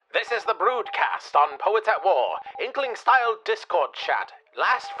This is the Broodcast on Poets at War, Inkling-style Discord chat,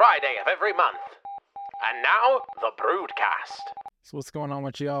 last Friday of every month. And now, the Broodcast. So what's going on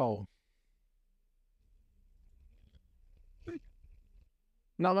with y'all?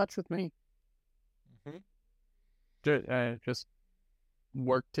 No, that's with me. Just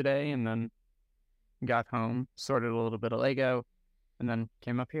worked today and then got home, sorted a little bit of Lego, and then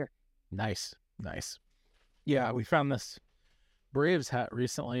came up here. Nice. Yeah, we found this Braves hat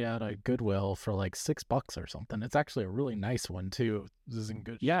recently at a Goodwill for like $6 or something. It's actually a really nice one too. This is in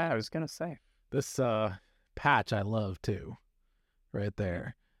good. Yeah, I was gonna say This patch I love too, right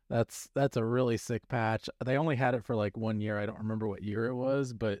there. That's a really sick patch. They only had it for like 1 year. I don't remember what year it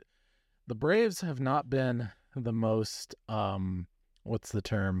was, but the Braves have not been the most what's the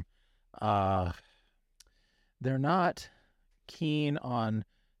term? They're not keen on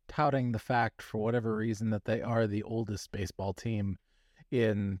touting the fact, for whatever reason, that they are the oldest baseball team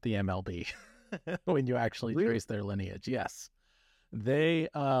in the MLB when you actually trace their lineage. Yes. They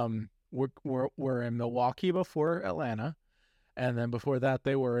were in Milwaukee before Atlanta, and then before that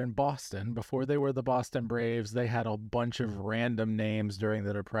they were in Boston. Before they were the Boston Braves, they had a bunch of random names during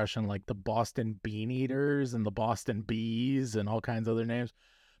the Depression, like the Boston Bean Eaters and the Boston Bees and all kinds of other names.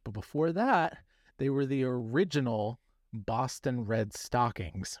 But before that, they were the original Boston Red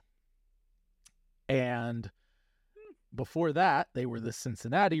Stockings. And before that, they were the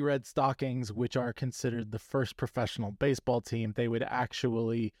Cincinnati Red Stockings, which are considered the first professional baseball team. They would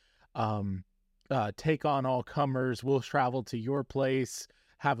actually take on all comers. We'll travel to your place,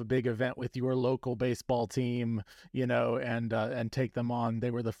 have a big event with your local baseball team, and take them on.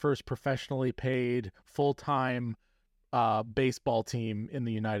 They were the first professionally paid full-time baseball team in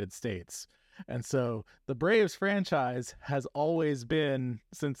the United States. And so the Braves franchise has always been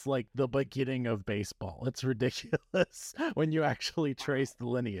since like the beginning of baseball. It's ridiculous when you actually trace the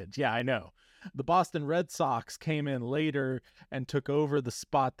lineage. Yeah, I know. The Boston Red Sox came in later and took over the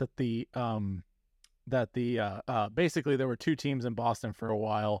spot that basically there were two teams in Boston for a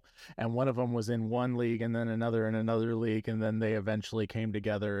while, and one of them was in one league and then another in another league, and then they eventually came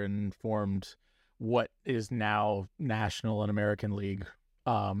together and formed what is now National and American League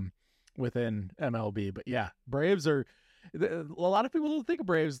within MLB. But yeah, Braves are, a lot of people don't think of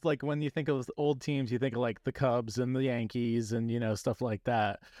Braves like when you think of old teams, you think of like the Cubs and the Yankees and stuff like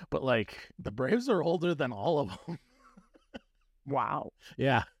that, but like the Braves are older than all of them. wow.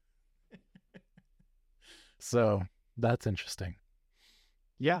 Yeah. So that's interesting.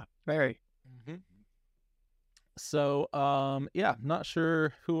 Yeah, very. So yeah, not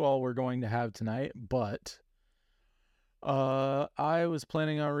sure who all we're going to have tonight, but I was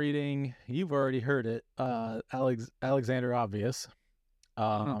planning on reading, you've already heard it, Alexander Obvious,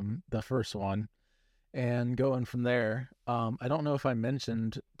 the first one, and going from there. I don't know if I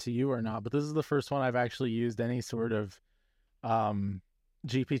mentioned to you or not, but this is the first one I've actually used any sort of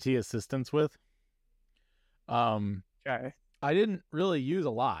GPT assistance with. Okay. I didn't really use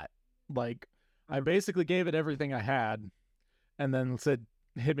a lot. Like, I basically gave it everything I had and then said,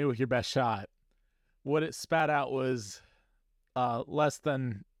 hit me with your best shot. What it spat out was less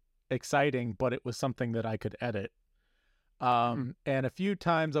than exciting, but it was something that I could edit. And a few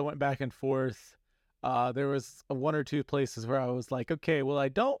times I went back and forth. There was one or two places where I was like, okay, well, I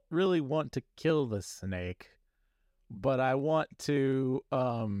don't really want to kill the snake, but I want to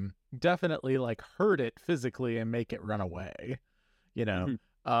definitely like hurt it physically and make it run away,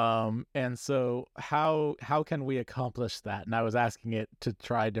 and so how can we accomplish that? And I was asking it to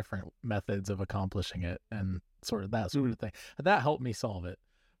try different methods of accomplishing it and sort of that sort of thing. That helped me solve it.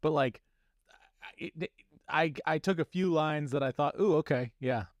 But like I took a few lines that I thought, ooh, okay,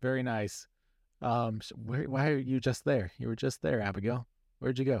 yeah, very nice. Why are you just there? You were just there, Abigail.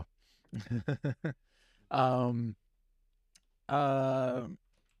 Where'd you go?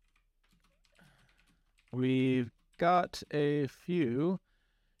 We've got a few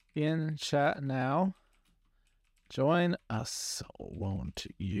in chat now. Join us, won't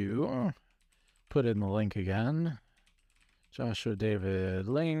you? Put in the link again.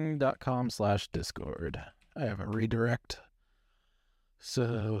 JoshuaDavidLing.com/Discord. I have a redirect.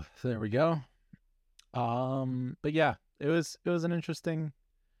 So there we go. But yeah, it was an interesting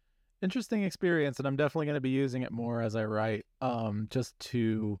experience, and I'm definitely going to be using it more as I write, just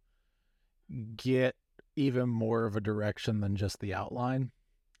to get even more of a direction than just the outline.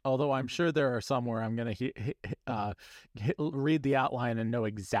 Although I'm sure there are some where I'm going to read the outline and know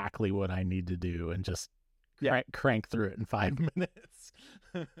exactly what I need to do and just crank through it in 5 minutes.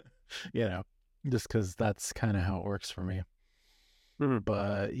 Just because that's kind of how it works for me.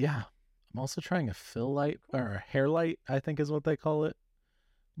 But yeah, I'm also trying a fill light, or a hair light, I think is what they call it.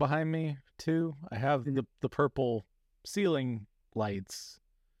 behind me too. I have the purple ceiling lights,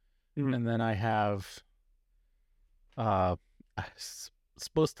 and then I have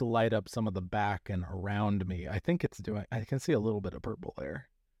supposed to light up some of the back and around me. I think it's doing. I can see a little bit of purple there.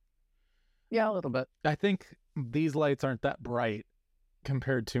 Yeah, a little bit. I think these lights aren't that bright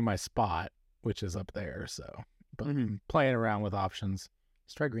compared to my spot, which is up there. So, but playing around with options.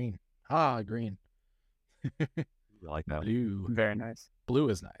 Let's try green. Green. I like that. Blue. Very nice. Blue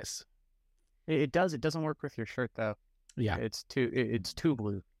is nice. It does. It doesn't work with your shirt though. Yeah. It's too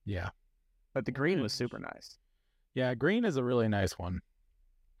blue. Yeah. But the green was super nice. Yeah, green is a really nice one.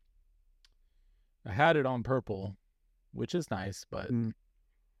 I had it on purple, which is nice, but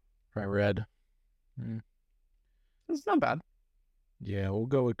try red. It's not bad. Yeah, we'll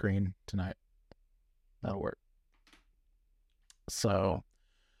go with green tonight. That'll work. So,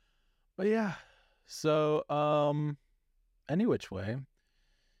 but yeah. So, any which way,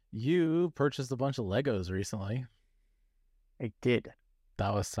 you purchased a bunch of Legos recently. I did.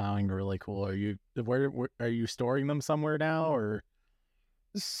 That was sounding really cool. Where are you storing them somewhere now, or?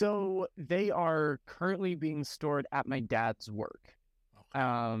 So they are currently being stored at my dad's work.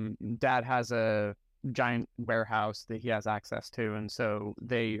 Okay. Dad has a giant warehouse that he has access to, and so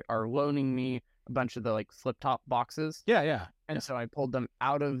they are loaning me a bunch of the like flip top boxes. Yeah. And so I pulled them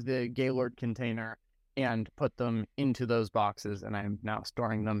out of the Gaylord container and put them into those boxes, and I'm now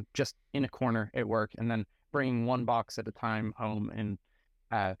storing them just in a corner at work, and then bringing one box at a time home, and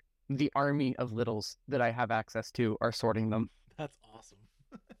the army of littles that I have access to are sorting them. That's awesome.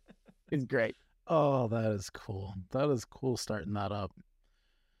 It's great. Oh, that is cool. That is cool starting that up.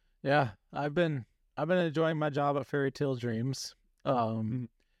 Yeah, I've been enjoying my job at Fairy Tale Dreams. I'm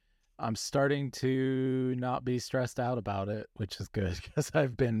starting to not be stressed out about it, which is good because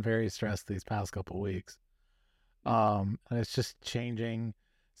I've been very stressed these past couple weeks. And it's just changing.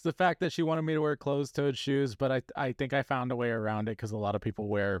 It's the fact that she wanted me to wear closed-toed shoes, but I think I found a way around it because a lot of people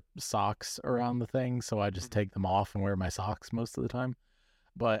wear socks around the thing, so I just take them off and wear my socks most of the time.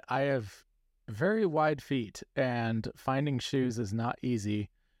 But I have very wide feet, and finding shoes is not easy.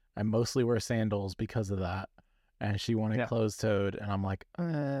 I mostly wear sandals because of that. And she wanted closed-toed, and I'm like,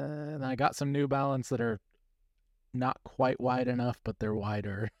 and I got some New Balance that are not quite wide enough, but they're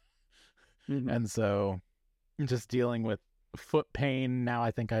wider. And so I'm just dealing with foot pain. Now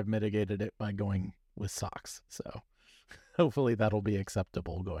I think I've mitigated it by going with socks. So hopefully that'll be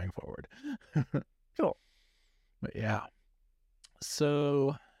acceptable going forward. Cool. But yeah.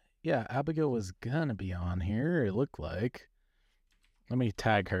 So, yeah, Abigail was gonna be on here, it looked like. Let me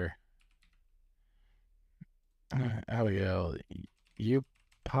tag her. Abigail, you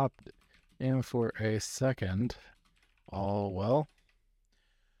popped in for a second. All well.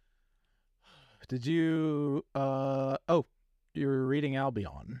 Did you, you're reading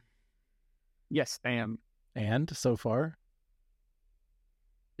Albion. Yes, I am. And so far?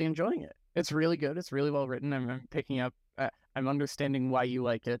 Enjoying it. It's really good. It's really well written. I'm picking up, I'm understanding why you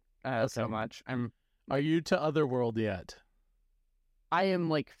like it so much. Are you to Otherworld yet? I am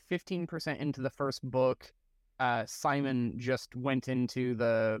like 15% into the first book. Simon just went into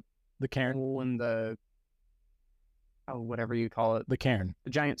the cairn and the whatever you call it, the cairn, the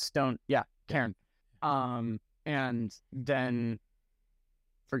giant stone, cairn. And then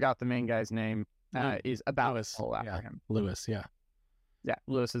forgot the main guy's name. Is about to fall after him. Lewis, yeah.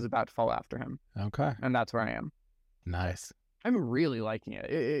 Lewis is about to fall after him. Okay, and that's where I am. Nice. I'm really liking it.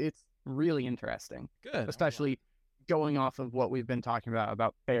 It's really interesting. Good, especially going off of what we've been talking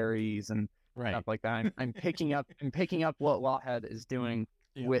about fairies and stuff like that. I'm picking up what Lothead is doing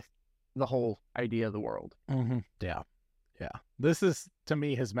with the whole idea of the world. Yeah. This is, to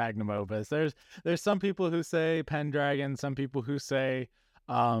me, his magnum opus. There's some people who say Pendragon, some people who say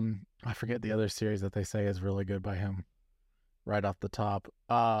I forget the other series that they say is really good by him right off the top.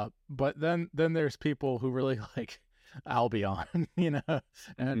 But then there's people who really like Albion, and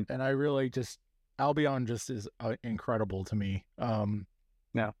I really just, Albion just is incredible to me.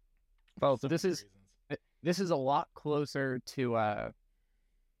 Well, this is a lot closer to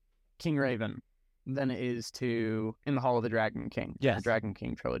King Raven than it is to In the Hall of the Dragon King. Yes. The Dragon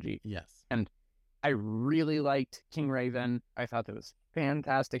King trilogy. Yes. And I really liked King Raven. I thought that was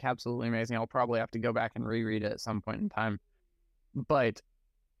fantastic, absolutely amazing. I'll probably have to go back and reread it at some point in time. But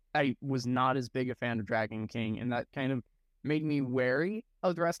I was not as big a fan of Dragon King, and that kind of made me wary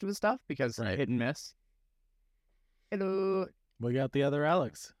of the rest of his stuff because hit and miss. Hello. We got the other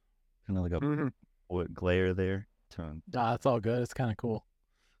Alex. Kind of like a what glare there. It's all good. It's kind of cool.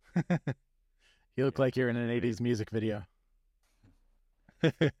 You look like you're in an 80s music video.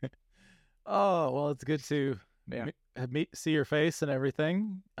 Oh, well, it's good to see your face and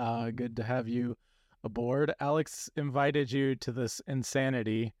everything. Good to have you aboard. Alex invited you to this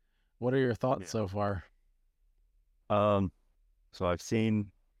insanity. What are your thoughts so far? So I've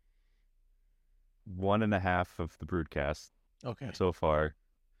seen 1.5 of the Broodcast so far.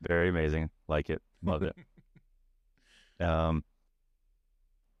 Very amazing. Like it. Love it.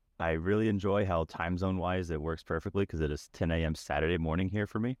 I really enjoy how time zone wise it works perfectly because it is 10 a.m. Saturday morning here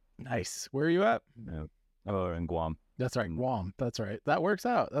for me. Nice. Where are you at? In Guam. That's right, Guam. That's right. That works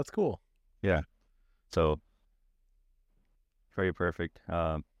out. That's cool. Yeah. So very perfect.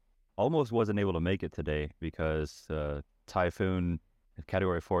 Almost wasn't able to make it today because typhoon,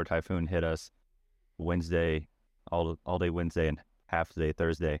 Category 4 typhoon hit us Wednesday, all day Wednesday and half the day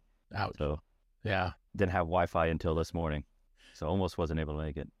Thursday. Ouch. So yeah, didn't have Wi-Fi until this morning, so almost wasn't able to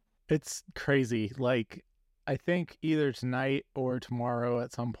make it. It's crazy. Like, I think either tonight or tomorrow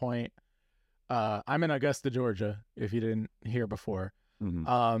at some point. I'm in Augusta, Georgia. If you didn't hear before,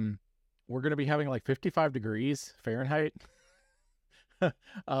 we're gonna be having like 55 degrees Fahrenheit.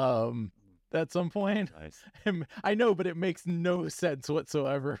 At some point. Nice. I know, but it makes no sense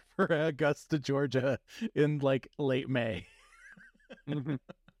whatsoever for Augusta, Georgia in like late May.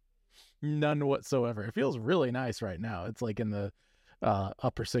 None whatsoever. It feels really nice right now. It's like in the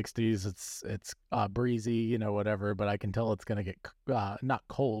upper 60s. It's breezy, you know, whatever, but I can tell it's going to get not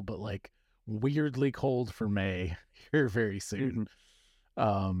cold, but like weirdly cold for May here very soon.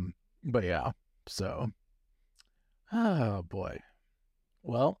 But yeah, so oh boy.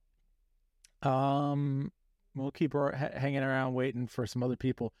 Well, we'll keep hanging around waiting for some other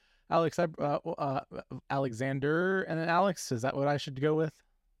people. Alex, Alexander and then Alex, is that what I should go with?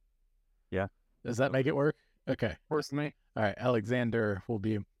 Yeah. Does that make it work? Okay. Works for me. All right, Alexander will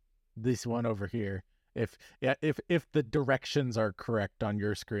be this one over here. If the directions are correct on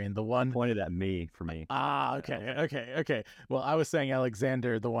your screen, the one pointed at me for me. Okay. Well, I was saying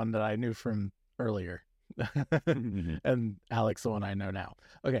Alexander, the one that I knew from earlier. And Alex, the one I know now.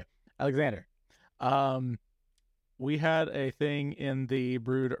 Okay, Alexander. We had a thing in the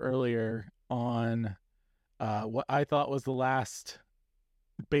Brood earlier on what I thought was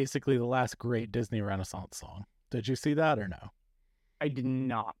basically the last great Disney Renaissance song. Did you see that or no? I did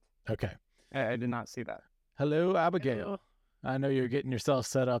not. Okay. I did not see that. Hello, Abigail. I know you're getting yourself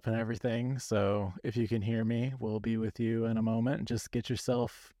set up and everything, so if you can hear me, we'll be with you in a moment. Just get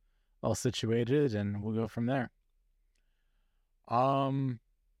yourself all situated and we'll go from there.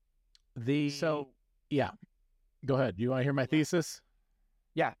 Yeah. Go ahead. You want to hear my thesis?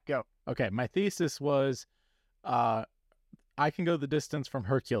 Yeah, go. Okay, my thesis was I Can Go the Distance from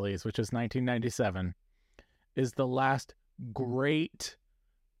Hercules, which is 1997, is the last great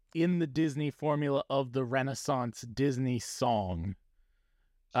in the Disney formula of the Renaissance Disney song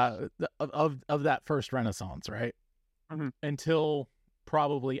of that first Renaissance, right? Until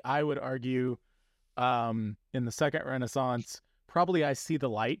probably, I would argue, in the second Renaissance, probably I See the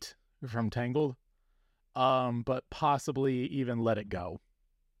Light from Tangled, but possibly even Let It Go.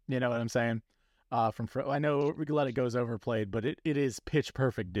 You know what I'm saying? I know Let It Go is overplayed, but it is pitch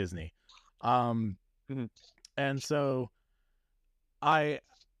perfect Disney. And so the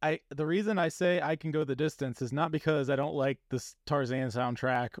reason I say I Can Go the Distance is not because I don't like this Tarzan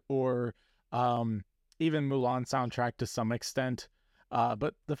soundtrack or even Mulan soundtrack to some extent.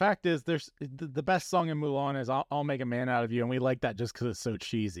 But the fact is, there's the best song in Mulan is I'll Make a Man Out of You, and we like that just because it's so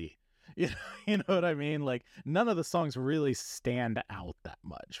cheesy. You know what I mean? Like, none of the songs really stand out that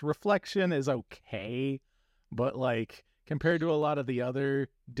much. Reflection is okay, but like compared to a lot of the other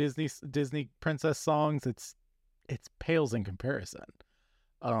Disney princess songs, it's pales in comparison.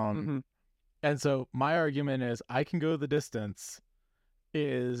 And so my argument is I Can Go the Distance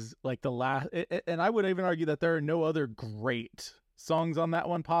is like the last, and I would even argue that there are no other great songs on that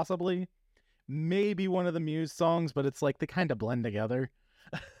one, possibly. Maybe one of the Muse songs, but it's like they kind of blend together.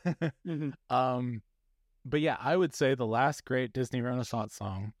 But yeah, I would say the last great Disney Renaissance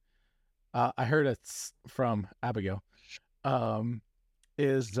song, I heard it's from Abigail,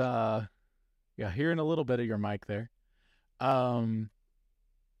 is hearing a little bit of your mic there. Oh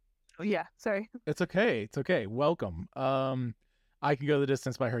yeah, sorry. It's okay. Welcome. I Can Go the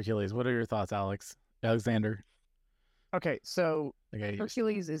Distance by Hercules. What are your thoughts, Alexander? Okay, so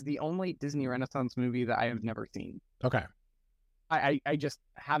Hercules is the only Disney Renaissance movie that I have never seen. Okay. I just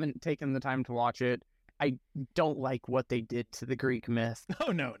haven't taken the time to watch it. I don't like what they did to the Greek myth.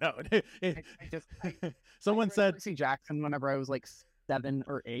 Oh, no. Someone said Percy Jackson whenever I was like 7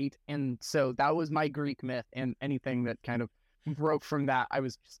 or 8, and so that was my Greek myth, and anything that kind of broke from that, I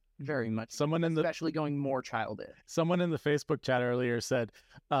was just very much. Someone in the Especially going more childish. Someone in the Facebook chat earlier said,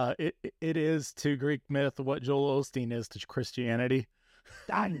 it is to Greek myth what Joel Osteen is to Christianity.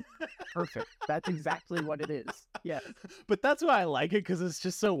 Done. Perfect. That's exactly what it is. Yeah. But that's why I like it, because it's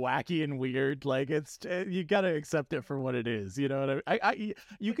just so wacky and weird. Like, it's you gotta accept it for what it is. You know what I mean?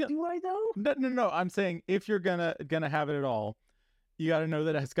 You can. Do I though? No. I'm saying if you're gonna have it at all, you got to know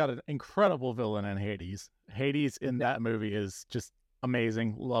that it's got an incredible villain in Hades. Hades in that movie is just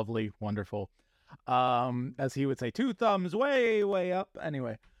amazing, lovely, wonderful. As he would say, 2 thumbs way, way up.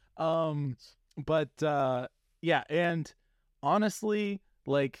 Anyway, but yeah, and honestly,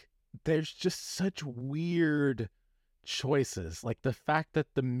 like, there's just such weird choices. Like the fact that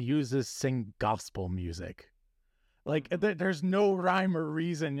the muses sing gospel music. Like, there's no rhyme or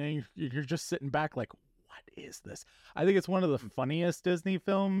reason. And you're just sitting back like, what is this? I think it's one of the funniest Disney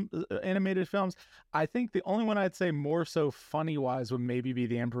animated films. I think the only one I'd say more so funny wise would maybe be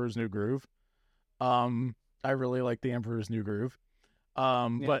The Emperor's New Groove. I really like The Emperor's New Groove.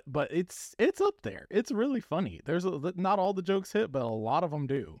 But it's up there. It's really funny. There's not all the jokes hit, but a lot of them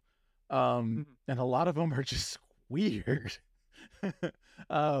do. And a lot of them are just weird.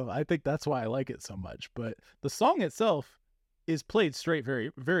 I think that's why I like it so much. But the song itself is played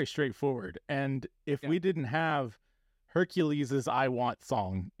very, very straightforward. And if we didn't have Hercules's "I Want"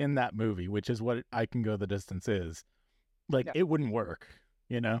 song in that movie, which is what "I Can Go the Distance" is, like, it wouldn't work.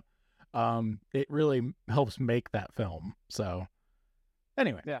 You know, it really helps make that film. So,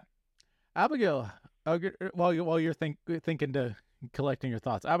 anyway, Abigail, while you're thinking to collecting your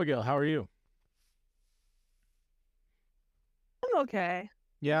thoughts, Abigail, how are you? I'm okay.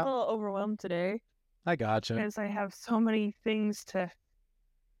 Yeah, I'm a little overwhelmed today I gotcha. because I have so many things to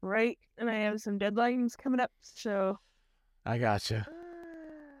write and I have some deadlines coming up. So I gotcha.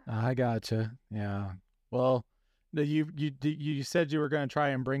 Yeah. Well, you said you were going to try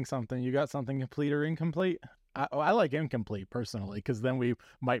and bring something. You got something complete or incomplete? I like incomplete personally, because then we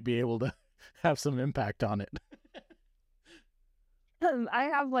might be able to have some impact on it. I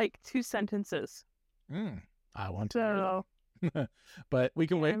have like 2 sentences. I want to hear So that. But we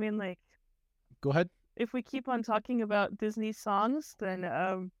can wait. I mean, like, Go ahead. if we keep on talking about Disney songs,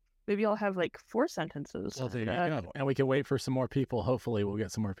 then maybe I'll have like 4 sentences. Well, there you go. And we can wait for some more people. Hopefully we'll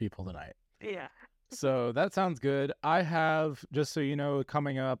get some more people tonight. Yeah. So that sounds good. I have, just so you know,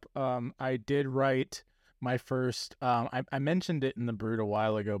 coming up, I did write my first, I mentioned it in the Brood a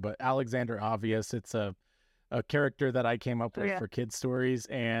while ago, but Alexander Obvious, it's a character that I came up with for kids stories,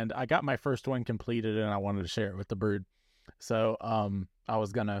 and I got my first one completed and I wanted to share it with the Brood. So I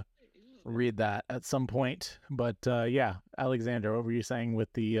was going to read that at some point, but yeah, Alexander, what were you saying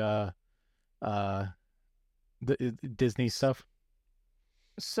with the Disney stuff?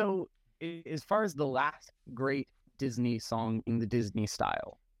 So, as far as the last great Disney song in the Disney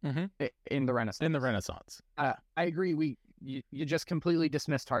style, in the Renaissance, I agree. You just completely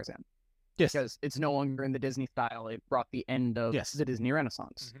dismissed Tarzan. Yes, because it's no longer in the Disney style. It brought the end of the Disney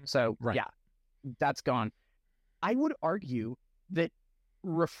Renaissance. So yeah, that's gone. I would argue that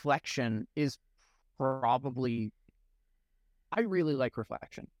Reflection is probably. I really like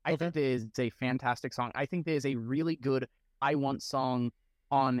Reflection. I think it is a fantastic song. I think there is a really good "I Want" song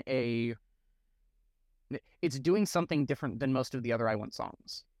on a. It's doing something different than most of the other "I Want"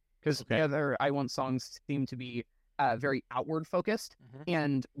 songs, because the other "I Want" songs seem to be very outward focused,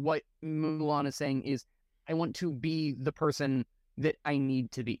 and what Mulan is saying is, I want to be the person that I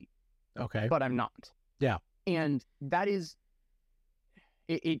need to be, but I'm not. Yeah, and that is.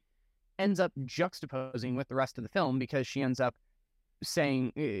 It ends up juxtaposing with the rest of the film, because she ends up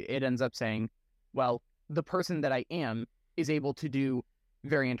saying, well, the person that I am is able to do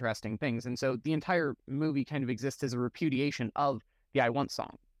very interesting things. And so the entire movie kind of exists as a repudiation of the "I Want"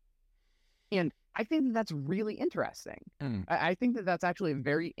 song. And I think that that's really interesting. I think that that's actually a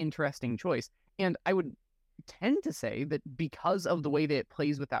very interesting choice. And I would tend to say that because of the way that it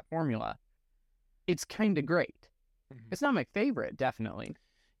plays with that formula, it's kind of great. It's not my favorite, definitely.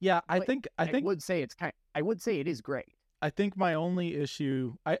 Yeah, I would say it is great. I think my only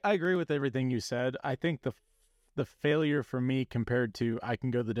issue, I agree with everything you said. I think the failure for me compared to "I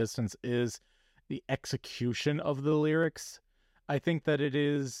Can Go the Distance" is the execution of the lyrics. I think that it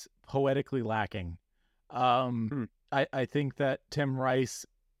is poetically lacking. I think that Tim Rice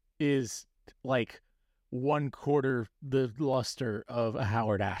is like 1/4 the luster of a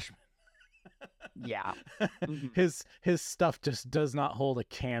Howard Ashman. Yeah. His stuff just does not hold a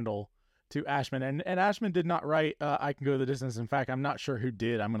candle to Ashman, and Ashman did not write "I Can Go the Distance." In fact, I'm not sure who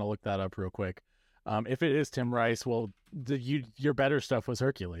did. I'm going to look that up real quick. If it is Tim Rice, well, your better stuff was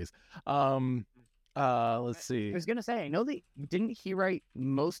Hercules. Let's I see. was gonna say, I know that didn't he write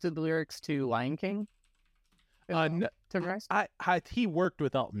most of the lyrics to Lion King? No, Tim Rice? he worked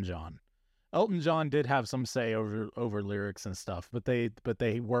with Elton John. Elton John did have some say over lyrics and stuff, but they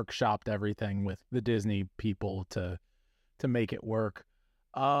workshopped everything with the Disney people to make it work.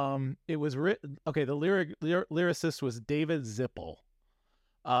 It was written. Okay, the lyricist was David Zippel,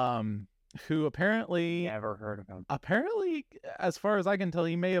 who apparently Never heard of him. Apparently, as far as I can tell,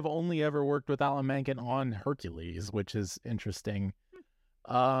 he may have only ever worked with Alan Menken on Hercules, which is interesting.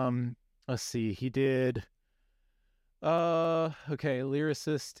 Let's see. He did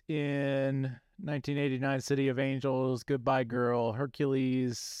lyricist in 1989 City of Angels, Goodbye Girl,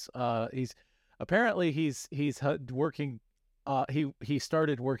 Hercules. He's working he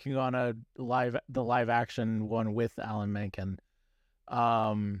started working on the live action one with Alan Menken.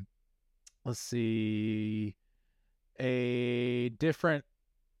 Let's see. An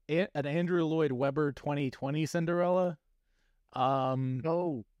Andrew Lloyd Webber 2020 Cinderella.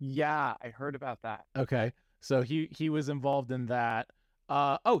 Oh, yeah, I heard about that. Okay. So he was involved in that.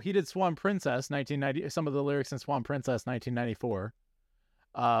 He did Swan Princess 1990, some of the lyrics in Swan Princess 1994.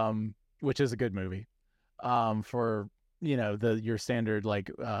 Which is a good movie. For your standard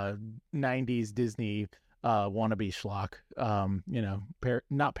like 90s Disney wannabe schlock.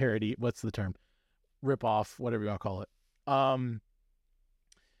 Not parody, what's the term? Rip off, whatever you want to call it.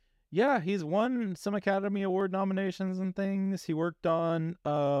 Yeah, he's won some Academy Award nominations and things. He worked on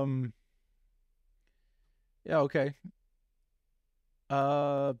yeah, okay.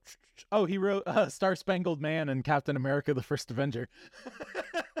 He wrote Star Spangled Man and Captain America the First Avenger.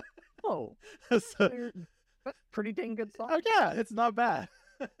 Oh, So, that's a pretty dang good song. oh yeah, it's not bad.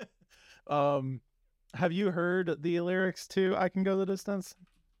 Have you heard the lyrics to I Can Go the Distance?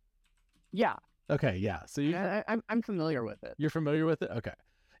 Yeah. Okay, yeah. So I'm familiar with it. you're familiar with it? Okay.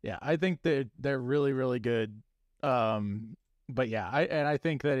 Yeah, I think they're really, really good. But yeah, I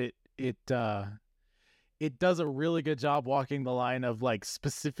think that it does a really good job walking the line of like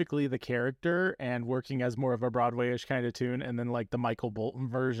specifically the character and working as more of a Broadway-ish kind of tune, and then like the Michael Bolton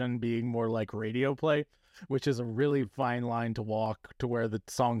version being more like radio play, which is a really fine line to walk to where the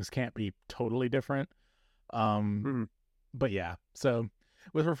songs can't be totally different. But yeah, so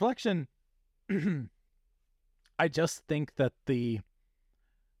with Reflection, I just think that the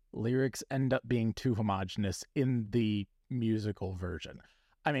lyrics end up being too homogenous in the musical version.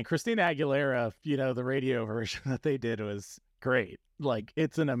 I mean, Christina Aguilera, the radio version that they did was great. Like,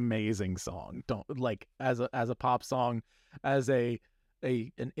 it's an amazing song. Don't like as a pop song, as an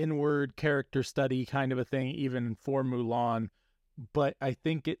inward character study kind of a thing, even for Mulan. But I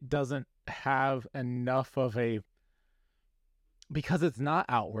think it doesn't have enough of because it's not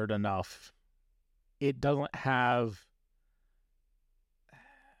outward enough. It doesn't have,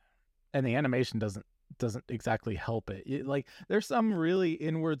 and the animation doesn't exactly help it. Like, there's some really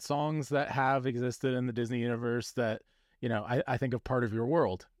inward songs that have existed in the Disney universe that I think of Part of Your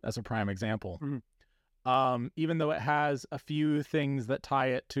World as a prime example. Even though it has a few things that tie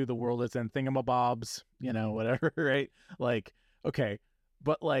it to the world it's in, thingamabobs, whatever, right? Like, okay,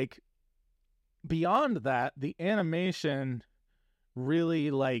 but like beyond that, the animation really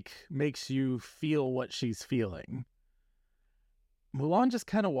like makes you feel what she's feeling. Mulan just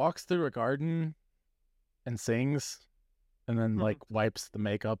kind of walks through a garden and sings, and then like wipes the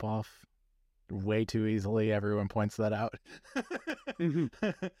makeup off way too easily. Everyone points that out.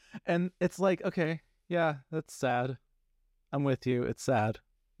 And it's like, okay, yeah, that's sad. I'm with you. It's sad.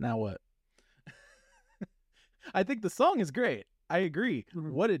 Now what? I think the song is great. I agree.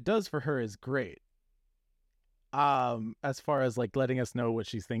 What it does for her is great. As far as like letting us know what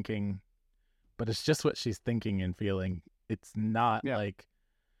she's thinking, but it's just what she's thinking and feeling. It's not like,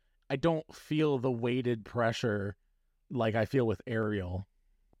 I don't feel the weighted pressure like I feel with Ariel.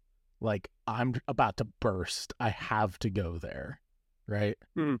 Like, I'm about to burst. I have to go there. Right?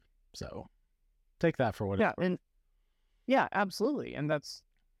 So take that for what it's worth. Yeah, absolutely. And that's,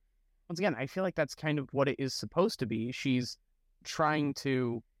 once again, I feel like that's kind of what it is supposed to be. She's trying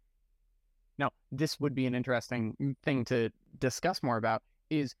to, now, this would be an interesting thing to discuss more about,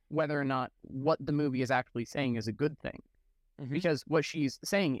 is whether or not what the movie is actually saying is a good thing. Because what she's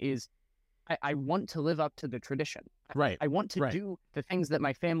saying is, I want to live up to the tradition. Right. I want to do the things that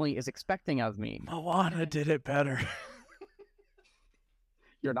my family is expecting of me. Moana did it better.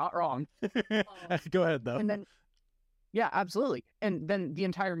 You're not wrong. Go ahead, though. And then, yeah, absolutely. And then the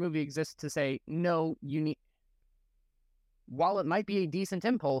entire movie exists to say, no, while it might be a decent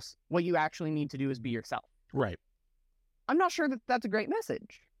impulse, what you actually need to do is be yourself. Right. I'm not sure that that's a great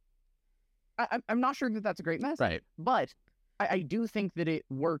message. I'm not sure that that's a great message. Right. But I do think that it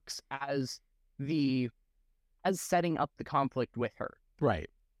works as as setting up the conflict with her. Right.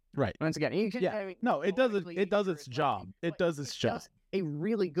 Once again, you can, Yeah. I mean, No, it does logically, it does you're its job. reflecting, It but does its job. does a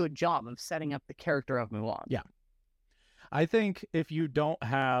really good job of setting up the character of Mulan. Yeah. I think if you don't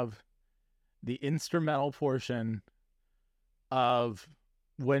have the instrumental portion of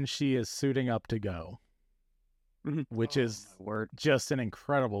when she is suiting up to go, which is just an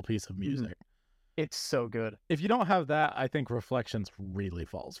incredible piece of music. It's so good. If you don't have that, I think Reflection really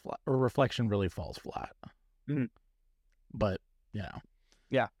falls flat. But, you know.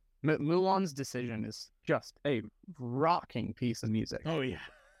 Yeah. Mulan's decision is just a rocking piece of music. Oh, yeah.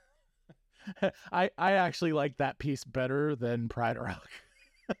 I actually like that piece better than Pride Rock.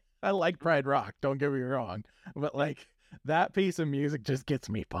 I like Pride Rock, don't get me wrong. But, like, that piece of music just gets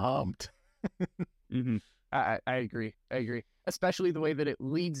me pumped. I agree. Especially the way that it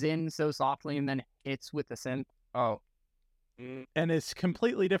leads in so softly and then hits with the synth. Oh. And it's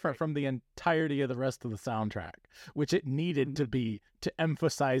completely different from the entirety of the rest of the soundtrack, which it needed to be to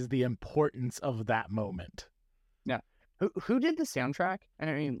emphasize the importance of that moment. Yeah. Who did the soundtrack? I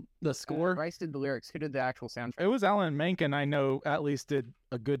mean, the score? Bryce did the lyrics. Who did the actual soundtrack? It was Alan Menken. I know at least did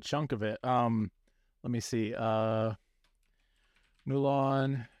a good chunk of it. Let me see.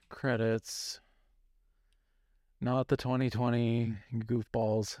 Mulan credits. Not the 2020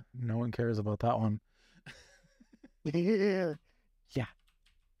 goofballs. No one cares about that one. Yeah.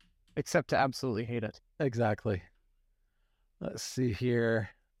 Except to absolutely hate it. Exactly. Let's see here.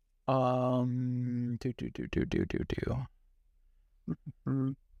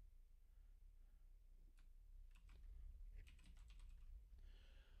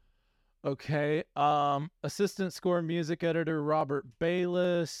 Okay. Assistant score music editor Robert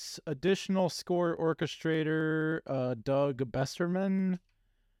Bayless. Additional score orchestrator Doug Besterman.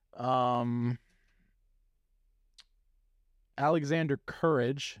 Alexander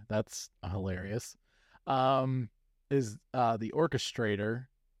Courage, that's hilarious, is the orchestrator.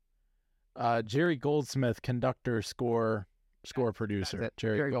 Jerry Goldsmith, conductor, score producer.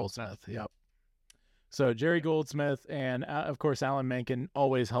 Jerry Goldsmith. Yep. So Jerry Goldsmith and of course Alan Menken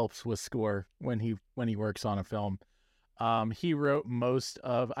always helps with score when he works on a film. He wrote most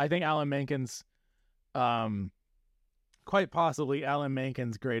of, I think, Alan Menken's, quite possibly Alan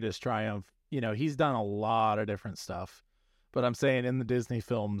Menken's greatest triumph. You know, he's done a lot of different stuff, but I'm saying in the Disney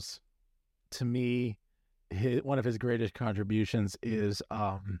films, to me, one of his greatest contributions is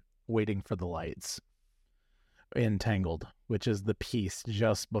Waiting for the Lights in Tangled, which is the piece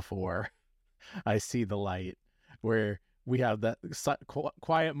just before I see the light, where we have that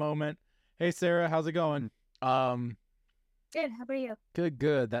quiet moment. Hey, Sarah, how's it going? Good. How about you?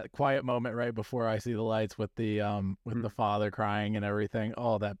 Good. That quiet moment right before I see the lights with the the father crying and everything.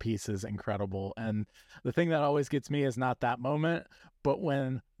 Oh, that piece is incredible. And the thing that always gets me is not that moment, but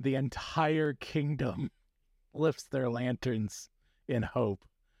when the entire kingdom lifts their lanterns in hope,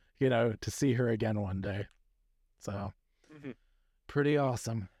 you know, to see her again one day. So, pretty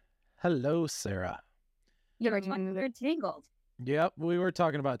awesome. Hello, Sarah. You were talking about Tangled. Yep, we were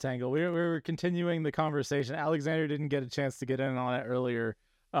talking about Tangled. We were continuing the conversation. Alexander didn't get a chance to get in on it earlier.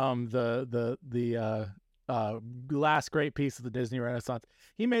 The last great piece of the Disney Renaissance.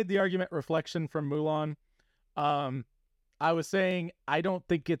 He made the argument Reflection from Mulan. I was saying I don't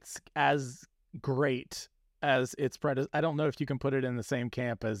think it's as great as its predecessor. I don't know if you can put it in the same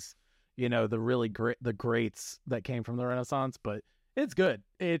camp as, you know, the really greats that came from the Renaissance, but it's good.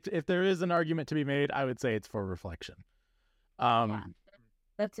 If there is an argument to be made, I would say it's for Reflection. Yeah,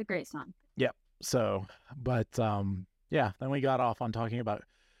 that's a great song. Yep. So, but yeah, then we got off on talking about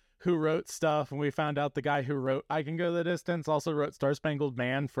who wrote stuff, and we found out the guy who wrote I Can Go the Distance also wrote Star Spangled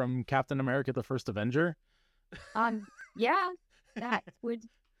Man from Captain America: The First Avenger. Yeah, that would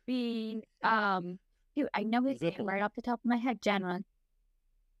be dude, I know his name right off the top of my head, Jenna.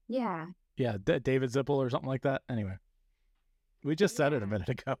 Yeah. Yeah, David Zippel or something like that. Anyway. We just said it a minute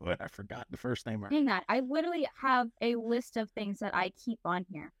ago, and I forgot the first name. Hang on. I literally have a list of things that I keep on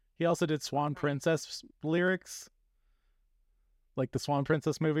here. He also did Swan Princess lyrics, like the Swan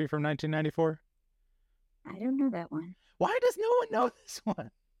Princess movie from 1994. I don't know that one. Why does no one know this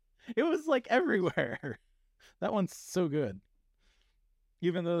one? It was like everywhere. That one's so good.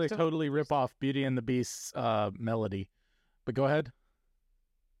 Even though they totally rip off Beauty and the Beast's melody. But go ahead.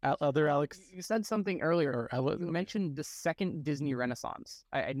 Other Alex? You said something earlier. You mentioned the second Disney Renaissance.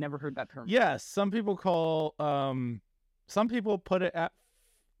 I'd never heard that term. Yes, some people put it at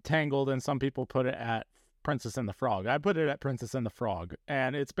Tangled and some people put it at Princess and the Frog. I put it at Princess and the Frog.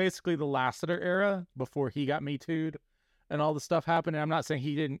 And it's basically the Lasseter era before he got Me Too'd and all the stuff happened. And I'm not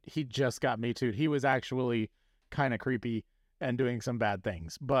saying he just got Me Too'd. He was actually kind of creepy and doing some bad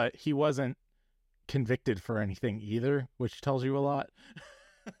things. But he wasn't convicted for anything either, which tells you a lot.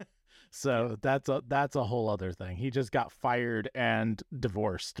 So that's a whole other thing. He just got fired and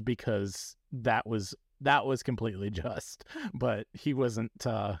divorced because that was completely just. But he wasn't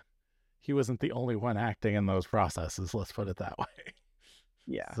the only one acting in those processes, let's put it that way.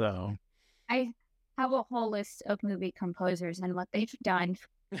 Yeah. So I have a whole list of movie composers and what they've done,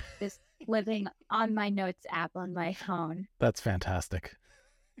 just living on my notes app on my phone. that's fantastic.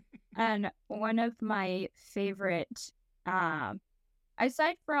 And one of my favorite,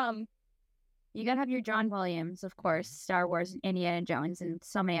 aside from, you gotta have your John Williams, of course, Star Wars, Indiana Jones, and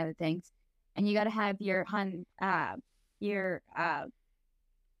so many other things, and you gotta have your Howard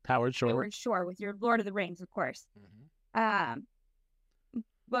Shore. Howard Shore with your Lord of the Rings, of course. But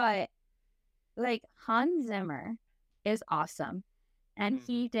like Hans Zimmer is awesome, and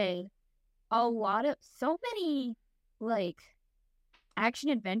he did a lot of so many like action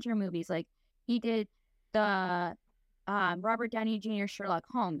adventure movies. Like he did the Robert Downey Jr. Sherlock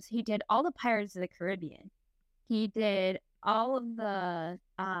Holmes. He did all the Pirates of the Caribbean. He did all of the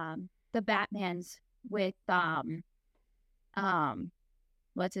Batmans with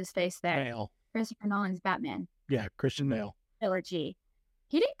what's his face there? Bale. Christopher Nolan's Batman Yeah, Christian Bale. trilogy.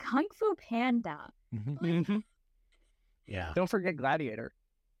 He did Kung Fu Panda. Yeah. Don't forget Gladiator.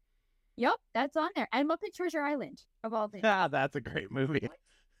 Yep, that's on there. And Muppet Treasure Island, of all things. That's a great movie.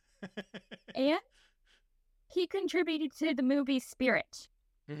 And he contributed to the movie Spirit.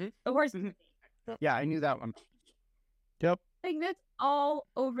 Mhm. Of course. Yeah, I knew that one. Yep. Like, that's all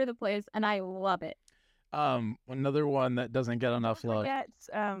over the place, and I love it. Another one that doesn't get enough love.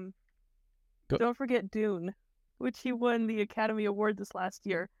 Don't forget Dune, which he won the Academy Award this last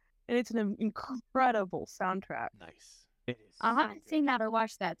year, and it's an incredible soundtrack. Nice. I haven't seen that or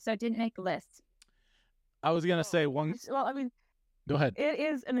watched that, so it didn't make the list. I was gonna say one. Well, I mean, Go ahead. it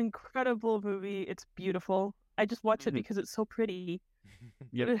is an incredible movie. It's beautiful. I just watch it because it's so pretty.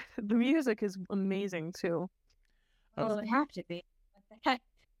 Yep. The music is amazing too. Well, it would have to be.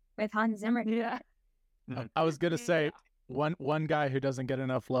 With Hans Zimmer. Yeah. I was gonna say one guy who doesn't get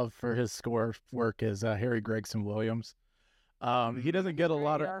enough love for his score work is Harry Gregson Williams. He doesn't get a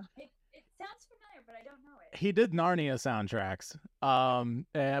lot of. It sounds familiar, but I don't know it. He did Narnia soundtracks.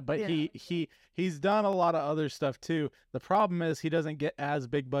 But Yeah. he's done a lot of other stuff too. The problem is he doesn't get as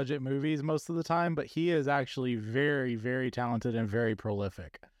big budget movies most of the time, but he is actually very, very talented and very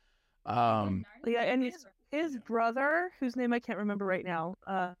prolific. Yeah, and his brother, whose name I can't remember right now,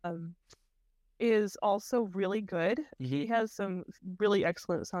 is also really good. He has some really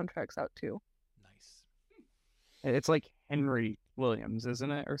excellent soundtracks out too. Nice. It's like Henry Williams,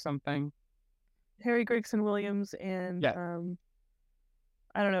 isn't it, or something? Harry Gregson Williams and Yeah.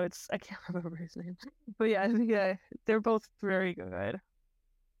 I don't know, I can't remember his name. But yeah, they're both very good.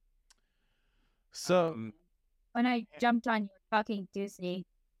 So When I jumped on your fucking Disney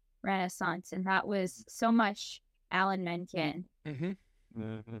Renaissance, and that was so much Alan Menken.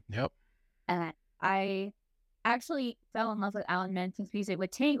 yep. And I actually fell in love with Alan Menken's music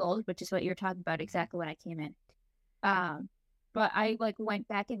with Tangled, which is what you're talking about, exactly when I came in. But I like went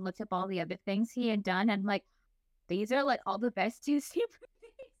back and looked up all the other things he had done, and like, these are like all the best Disney movies.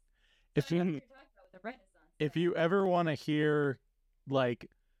 If So I know you what you're talking about with the Renaissance if thing. you ever want to hear like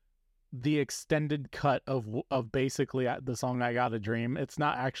the extended cut of basically the song "I Got a Dream," it's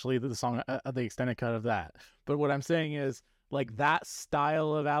not actually the song, the extended cut of that. But what I'm saying is like that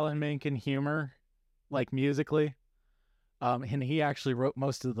style of Alan Menken humor, like musically. And he actually wrote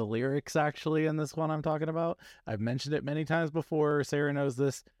most of the lyrics actually in this one I'm talking about. I've mentioned it many times before. Sarah knows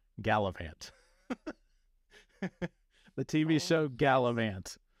this. Gallivant. The TV show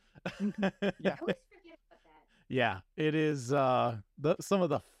Gallivant. Yeah. I always forget about that. Yeah, it is some of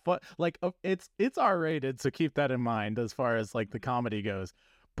the fun, like it's R-rated, so keep that in mind as far as like the comedy goes.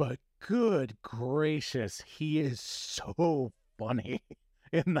 But good gracious, he is so funny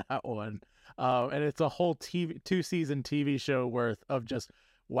in that one. And it's a whole 2-season TV show worth of just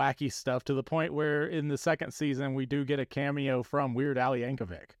wacky stuff, to the point where in the second season we do get a cameo from Weird Al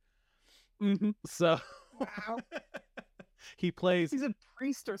Yankovic. So Wow. he plays. He's a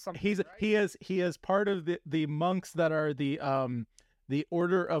priest or something. He is part of the monks that are the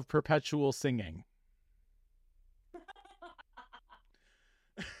Order of Perpetual Singing.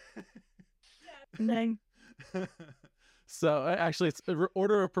 Dang. So actually, it's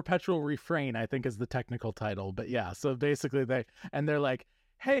Order of Perpetual Refrain, I think, is the technical title. But yeah, so basically they're like,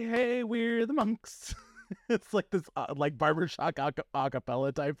 hey, we're the monks. It's like this like barbershop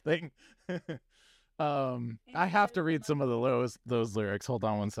acapella type thing. I have to read some of those lyrics. Hold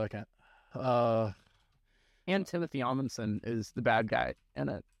on one second. And Timothy Amundsen is the bad guy in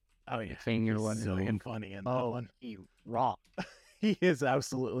it. Oh yeah, finger one. so funny in that one. He rocked. He is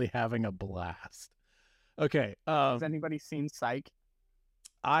absolutely having a blast. Okay. Has anybody seen Psych?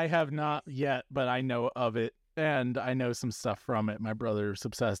 I have not yet, but I know of it, and I know some stuff from it. My brother's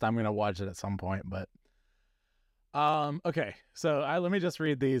obsessed. I'm gonna watch it at some point, but okay. So let me just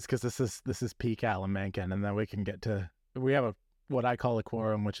read these because this is peak Alan Menken, and then we can get to we have what I call a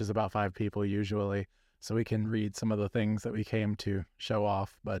quorum, which is about 5 people usually, so we can read some of the things that we came to show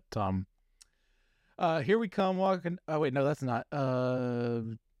off. But here we come walking. Oh wait, no, that's not.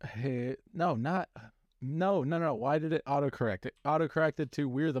 Hey, no, not. No. Why did it autocorrect? It autocorrected to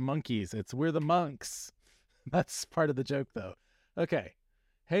 "We're the Monkeys." It's "We're the Monks." That's part of the joke, though. Okay.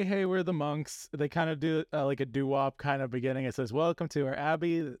 Hey, we're the monks. They kind of do like a doo-wop kind of beginning. It says, "Welcome to our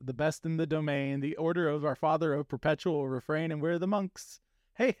abbey, the best in the domain, the order of our father of perpetual refrain, and we're the monks.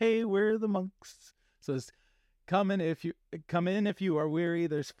 Hey, we're the monks." It says, come in if you are weary.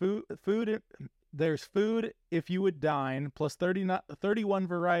 There's food. There's food if you would dine, plus 31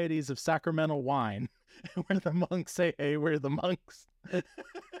 varieties of sacramental wine. We're the monks. Hey, we're the monks.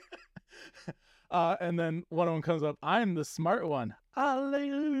 And then one of them comes up. I'm the smart one.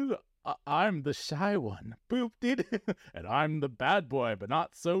 Hallelujah. I'm the shy one. Boop did. And I'm the bad boy, but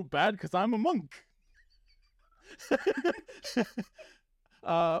not so bad because I'm a monk.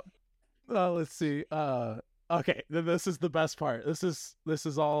 Let's see. Okay, this is the best part. This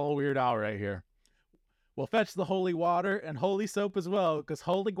is all Weird Al right here. We'll fetch the holy water and holy soap as well, because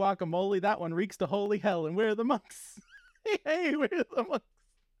holy guacamole, that one reeks to holy hell, and we're the monks. Hey, we're the monks.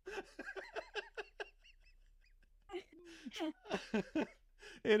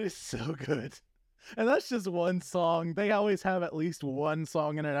 It is so good. And that's just one song. They always have at least one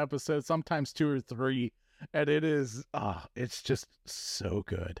song in an episode, sometimes 2 or 3. And it is, it's just so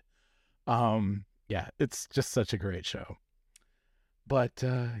good. Yeah, it's just such a great show. But,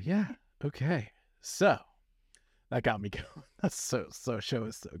 yeah, okay. So, that got me going. That's so show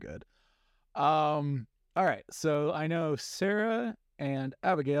is so good. All right. So, I know Sarah and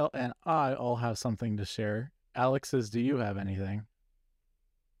Abigail and I all have something to share. Alex says, do you have anything?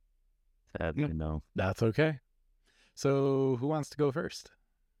 Sadly, no. That's okay. So, who wants to go first?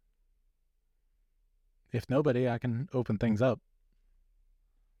 If nobody, I can open things up.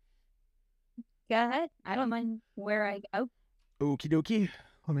 Go ahead. I don't mind where I go. Okie dokie.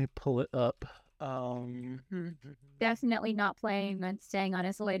 Let me pull it up. Definitely not playing and staying on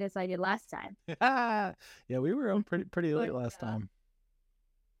as late as I did last time. Yeah, we were on pretty late last time.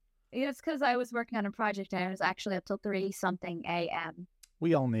 It's because I was working on a project and I was actually up till 3-something a.m.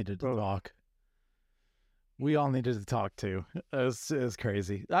 We all needed to talk. We all needed to talk too. It was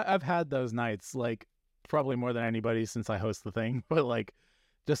crazy. I've had those nights, like, probably more than anybody since I host the thing. But, like,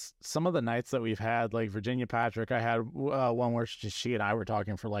 just some of the nights that we've had, like Virginia Patrick, I had one where she and I were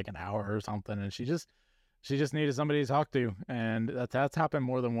talking for like an hour or something, and she just needed somebody to talk to, and that's happened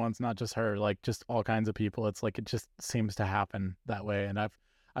more than once, not just her, like just all kinds of people. It's like it just seems to happen that way, and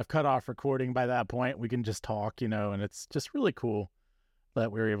I've cut off recording by that point. We can just talk, and it's just really cool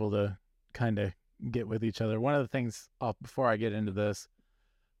that we're able to kind of get with each other. One of the things, before I get into this,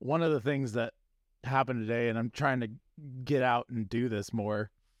 one of the things that happened today, and I'm trying to get out and do this more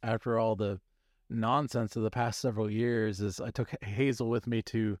after all the nonsense of the past several years, is I took Hazel with me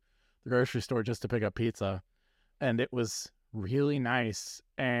to the grocery store just to pick up pizza, and it was really nice.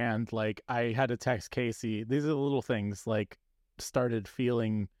 And like, I had to text Casey. These are the little things, like, started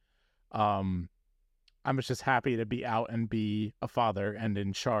feeling I'm just happy to be out and be a father and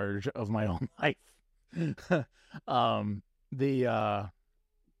in charge of my own life.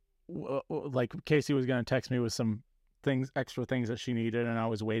 Like, Casey was going to text me with some extra things that she needed, and I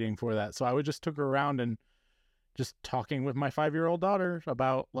was waiting for that. So I just took her around and just talking with my 5-year-old daughter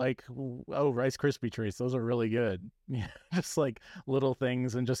about, like, Rice Krispie treats. Those are really good. Yeah, just like little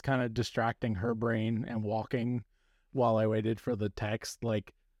things, and just kind of distracting her brain and walking while I waited for the text.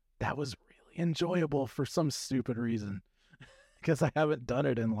 Like, that was really enjoyable for some stupid reason, because I haven't done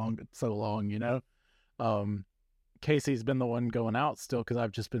it in so long. Casey's been the one going out still because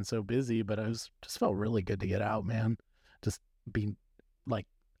I've just been so busy, but just felt really good to get out, man. Just being like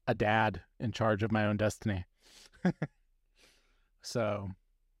a dad in charge of my own destiny. So,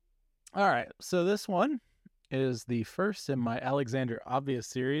 all right. So this one is the first in my Alexander Obvious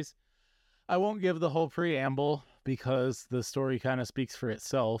series. I won't give the whole preamble because the story kind of speaks for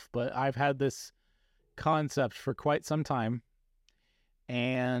itself, but I've had this concept for quite some time,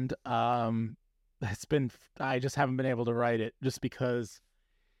 and I just haven't been able to write it just because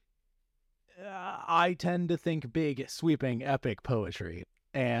I tend to think big, sweeping, epic poetry,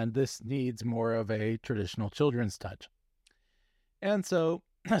 and this needs more of a traditional children's touch. And so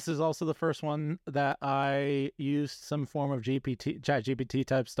This is also the first one that I used some form of ChatGPT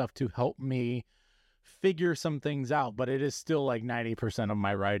type stuff to help me figure some things out, but it is still like 90% of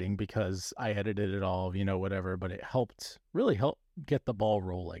my writing because I edited it all, whatever, but it really helped get the ball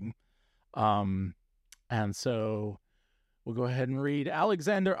rolling. And so we'll go ahead and read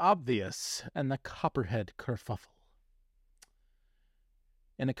Alexander Obvious and the Copperhead Kerfuffle.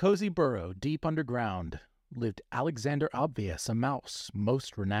 In a cozy burrow deep underground lived Alexander Obvious, a mouse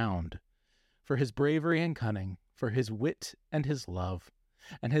most renowned for his bravery and cunning, for his wit and his love,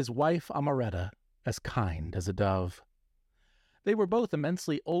 and his wife Amaretta, as kind as a dove. They were both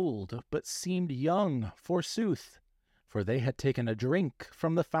immensely old, but seemed young, forsooth, for they had taken a drink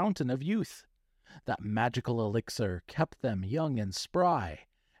from the fountain of youth. That magical elixir kept them young and spry,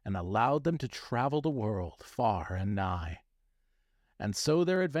 and allowed them to travel the world far and nigh. And so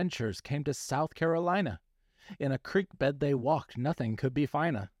their adventures came to South Carolina. In a creek bed they walked, nothing could be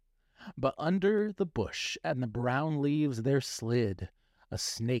finer. But under the bush and the brown leaves there slid a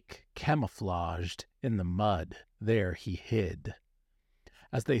snake camouflaged in the mud, there he hid.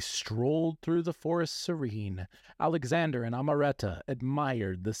 As they strolled through the forest serene, Alexander and Amaretta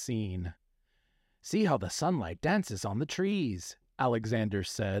admired the scene. "See how the sunlight dances on the trees," Alexander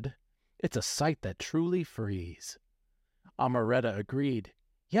said. "It's a sight that truly frees." Amaretta agreed.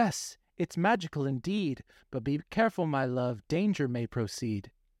 "Yes, it's magical indeed, but be careful, my love, danger may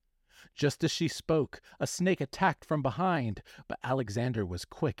proceed." Just as she spoke, a snake attacked from behind, but Alexander was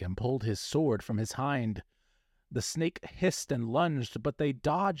quick and pulled his sword from his hind. The snake hissed and lunged, but they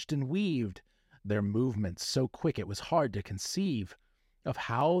dodged and weaved, their movements so quick it was hard to conceive of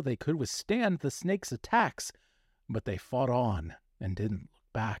how they could withstand the snake's attacks, but they fought on and didn't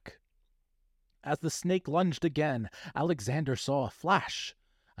look back. As the snake lunged again, Alexander saw a flash,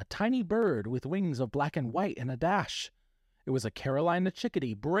 a tiny bird with wings of black and white in a dash. It was a Carolina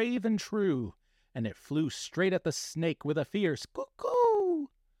chickadee, brave and true, and it flew straight at the snake with a fierce cuckoo.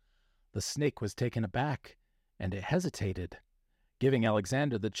 The snake was taken aback, and it hesitated, giving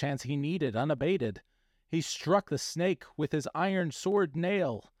Alexander the chance he needed unabated. He struck the snake with his iron sword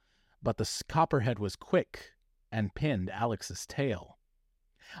nail, but the copperhead was quick and pinned Alex's tail.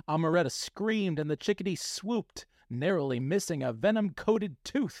 Amaretta screamed, and the chickadee swooped, narrowly missing a venom-coated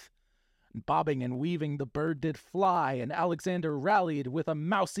tooth. Bobbing and weaving the bird did fly, and Alexander rallied with a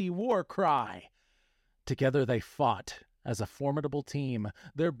mousy war cry. Together they fought as a formidable team,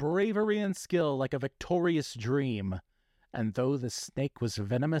 their bravery and skill like a victorious dream. And though the snake was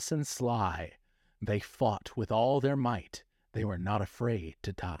venomous and sly, they fought with all their might. They were not afraid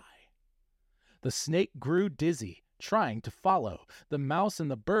to die. The snake grew dizzy, trying to follow the mouse,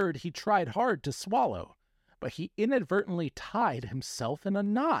 and the bird he tried hard to swallow, but he inadvertently tied himself in a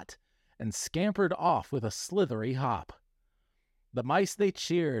knot and scampered off with a slithery hop. The mice they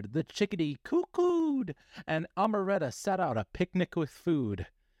cheered, the chickadee cuckooed, and Amaretta set out a picnic with food,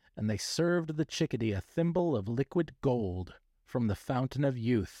 and they served the chickadee a thimble of liquid gold from the fountain of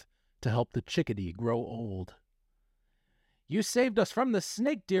youth to help the chickadee grow old. "You saved us from the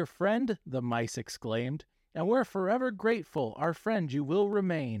snake, dear friend," the mice exclaimed, "and we're forever grateful, our friend you will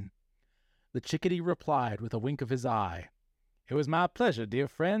remain." The chickadee replied with a wink of his eye, "It was my pleasure, dear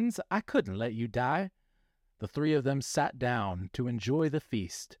friends. I couldn't let you die." The three of them sat down to enjoy the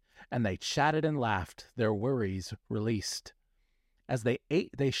feast, and they chatted and laughed, their worries released. As they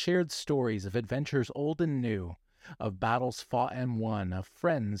ate, they shared stories of adventures old and new, of battles fought and won, of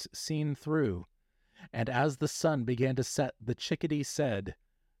friends seen through. And as the sun began to set, the chickadee said,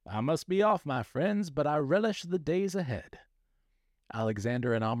 "I must be off, my friends, but I relish the days ahead."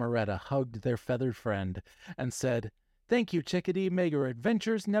 Alexander and Amaretta hugged their feathered friend and said, "Thank you, chickadee, may your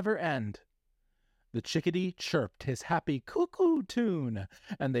adventures never end." The chickadee chirped his happy cuckoo tune,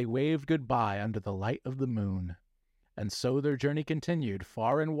 and they waved goodbye under the light of the moon. And so their journey continued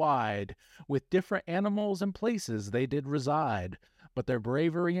far and wide, with different animals and places they did reside, but their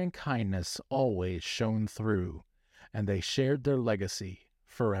bravery and kindness always shone through, and they shared their legacy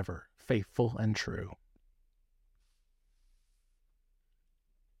forever, faithful and true.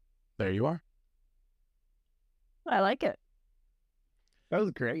 There you are. I like it. That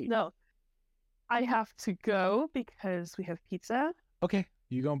was great. No, I have to go because we have pizza. Okay,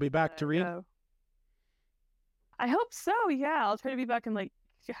 you gonna be back to read? I hope so, yeah. I'll try to be back in like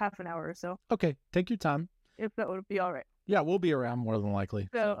half an hour or so. Okay, take your time. If that would be all right. Yeah, we'll be around more than likely.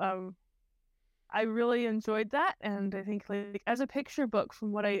 So, I really enjoyed that, and I think like as a picture book,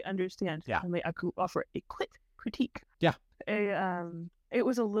 from what I understand, yeah, I could offer a quick critique. Yeah. It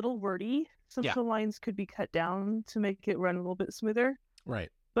was a little wordy. Some of the lines could be cut down to make it run a little bit smoother.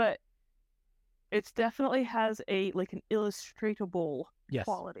 Right. But it definitely has an illustratable Yes.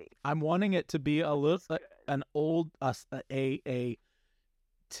 quality. I'm wanting it to be a little an old a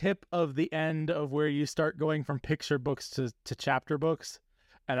tip of the end of where you start going from picture books to chapter books,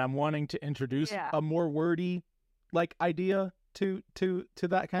 and I'm wanting to introduce a more wordy like idea to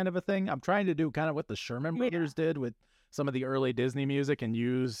that kind of a thing. I'm trying to do kind of what the Sherman Brothers did with some of the early Disney music and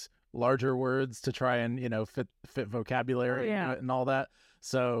use larger words to try and, you know, fit vocabulary and all that.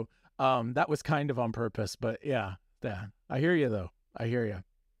 So that was kind of on purpose, but yeah. I hear you though. I hear you.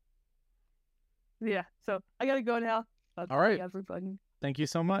 Yeah. So I gotta go now. All right. Everybody. Thank you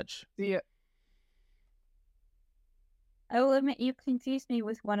so much. See ya. I will admit you confused me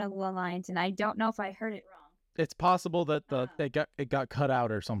with one of the lines, and I don't know if I heard it wrong. It's possible that it got cut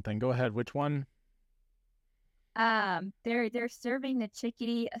out or something. Go ahead. Which one? They're serving the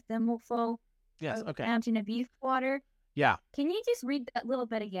chickadee a thimbleful of fountain of youth water. Yeah. Can you just read that little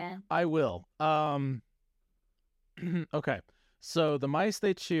bit again? I will. Okay. So the mice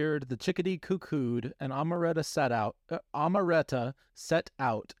they cheered, the chickadee cuckooed, and Amaretta set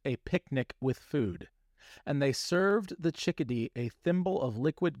out a picnic with food. And they served the chickadee a thimble of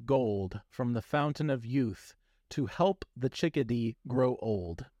liquid gold from the fountain of youth to help the chickadee grow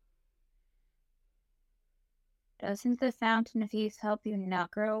old. Doesn't the fountain of youth help you not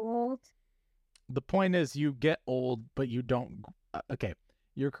grow old? The point is you get old, but you don't. Okay,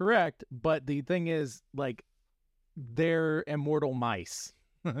 you're correct. But the thing is, like, they're immortal mice,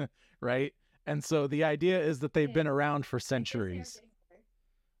 right? And so the idea is that they've been around for centuries.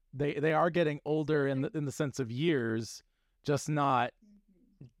 They are getting older in the sense of years, just not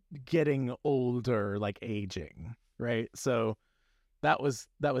getting older, like aging, right? So that was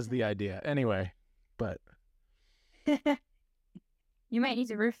the idea. Anyway, but you might need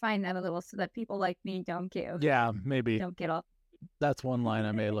to refine that a little so that people like me don't get maybe don't get off. That's one line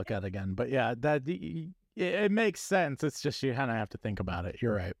I may look at again. But yeah, that it makes sense. It's just you kind of have to think about it.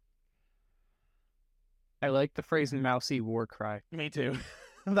 You're right. I like the phrase "mousy war cry." Me too.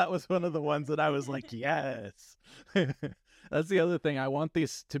 That was one of the ones that I was like, yes. That's the other thing. I want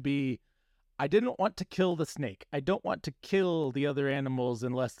these to be. I didn't want to kill the snake. I don't want to kill the other animals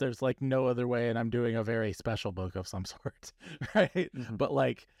unless there's like no other way and I'm doing a very special book of some sort, right? Mm-hmm. But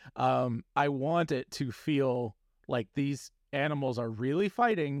like, I want it to feel like these animals are really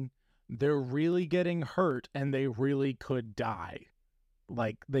fighting, they're really getting hurt, and they really could die.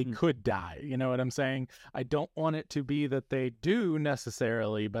 Like they could die, you know what I'm saying? I don't want it to be that they do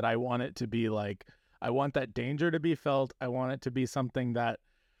necessarily, but I want it to be like, I want that danger to be felt. I want it to be something that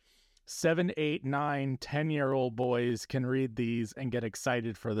 7, 8, 9, 10-year-old boys can read these and get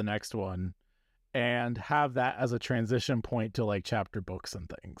excited for the next one and have that as a transition point to like chapter books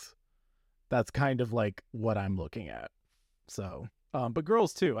and things. That's kind of like what I'm looking at. So, but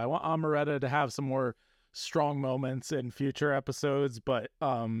girls too. I want Amaretta to have some more strong moments in future episodes, but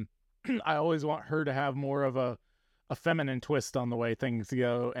I always want her to have more of a feminine twist on the way things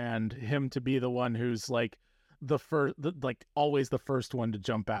go, and him to be the one who's like always the first one to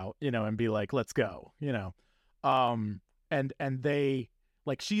jump out, you know, and be like, let's go, you know. And they,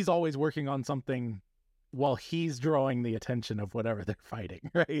 like, she's always working on something while he's drawing the attention of whatever they're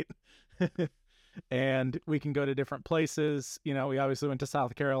fighting, right? And we can go to different places. You know, we obviously went to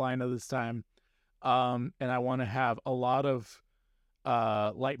South Carolina this time. And I want to have a lot of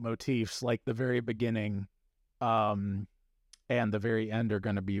leitmotifs, like the very beginning and the very end are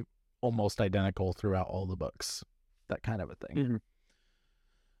going to be almost identical throughout all the books, that kind of a thing. Mm-hmm.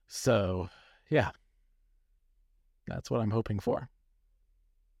 So, yeah, that's what I'm hoping for.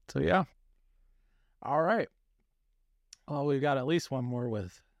 So, yeah. All right. Well, we've got at least one more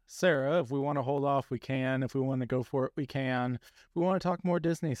with Sarah. If we want to hold off, we can. If we want to go for it, we can. If we want to talk more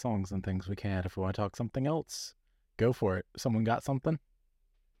Disney songs and things, we can. If we want to talk something else, go for it. Someone got something?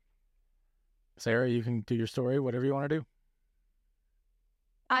 Sarah, you can do your story, whatever you want to do.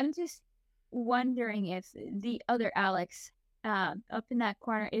 I'm just wondering if the other Alex up in that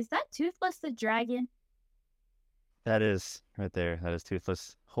corner, is that Toothless the dragon? That is right there. That is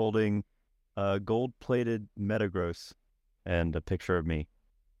Toothless holding a gold-plated Metagross and a picture of me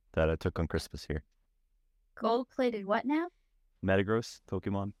that I took on Christmas here. Gold-plated what now? Metagross,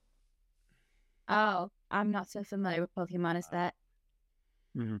 Pokemon. Oh, I'm not so familiar with Pokemon as that.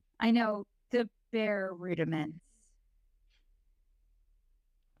 Mm-hmm. I know the bare rudiments.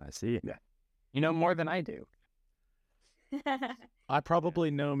 I see. Yeah. You know more than I do. I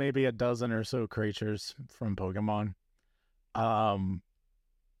probably know maybe a dozen or so creatures from Pokemon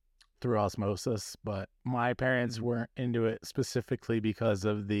through osmosis, but my parents weren't into it specifically because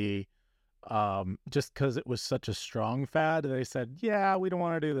of the just because it was such a strong fad. They said, yeah, we don't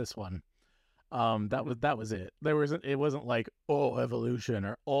want to do this one. That was it. It wasn't like, oh, evolution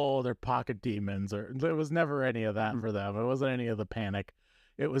or oh, they're pocket demons, or there was never any of that for them. It wasn't any of the panic.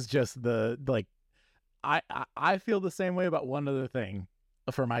 It was just the like. I feel the same way about one other thing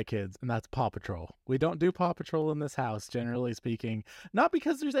for my kids, and that's Paw Patrol. We don't do Paw Patrol in this house, generally speaking, not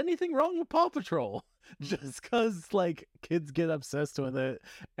because there's anything wrong with Paw Patrol, just because like kids get obsessed with it,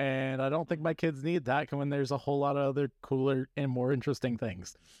 and I don't think my kids need that when there's a whole lot of other cooler and more interesting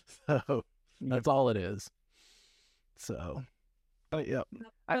things. So that's all it is. So, yeah,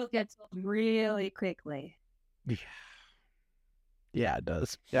 It gets really quickly. Yeah, it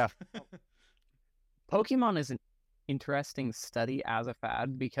does. Yeah. Pokemon is an interesting study as a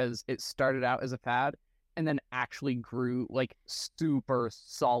fad because it started out as a fad and then actually grew like super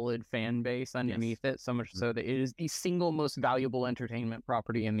solid fan base underneath it, so much so that it is the single most valuable entertainment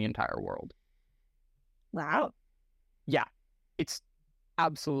property in the entire world. Wow. Yeah, it's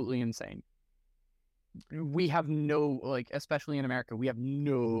absolutely insane. We have no, like, especially in America, we have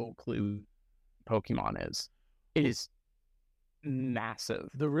no clue Pokemon is. It is massive.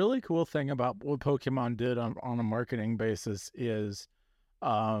 The really cool thing about what Pokemon did on a marketing basis is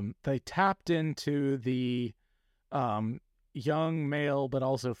they tapped into the young male but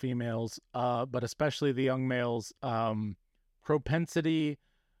also females, but especially the young males propensity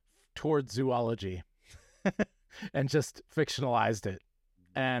towards zoology and just fictionalized it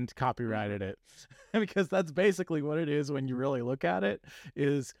and copyrighted it. Because that's basically what it is when you really look at it,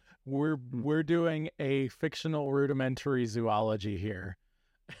 is we're doing a fictional rudimentary zoology here.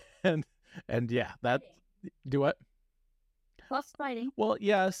 and yeah, that do what? Plus fighting. Well,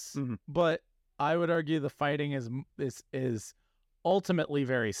 yes, but I would argue the fighting is ultimately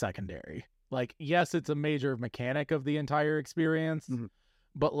very secondary. Like, yes, it's a major mechanic of the entire experience,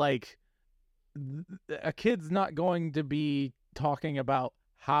 but like a kid's not going to be talking about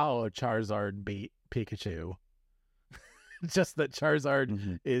how Charizard beat Pikachu. Just that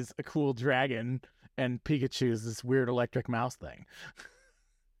Charizard is a cool dragon and Pikachu is this weird electric mouse thing.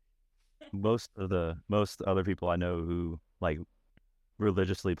 Most other people I know who like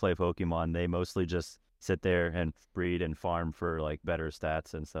religiously play Pokemon, they mostly just sit there and breed and farm for like better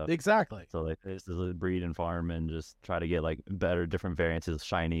stats and stuff. Exactly. So like they just breed and farm and just try to get like better different variants of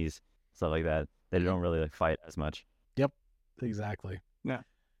shinies, stuff like that. They don't really like fight as much. Yep. Exactly. Yeah.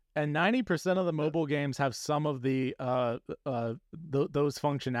 And 90% of the mobile games have some of the those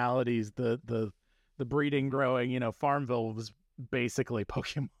functionalities. The breeding, growing. Farmville was basically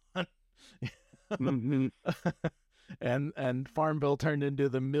Pokemon, and Farmville turned into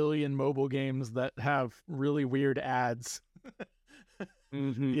the million mobile games that have really weird ads,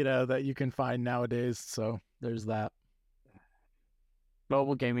 that you can find nowadays. So there's that.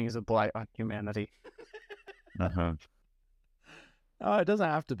 Mobile gaming is a blight on humanity. It doesn't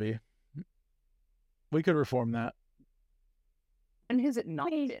have to be. We could reform that. And has it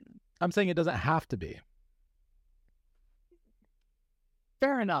not been? I'm saying it doesn't have to be.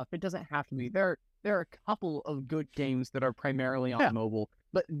 Fair enough. It doesn't have to be. There are a couple of good games that are primarily on mobile,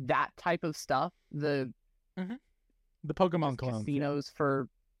 but that type of stuff, the Pokemon clones, casinos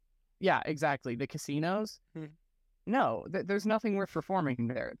exactly. The casinos. No, there's nothing worth reforming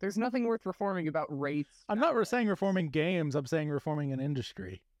there. There's nothing worth reforming about rates. I'm not saying reforming games. I'm saying reforming an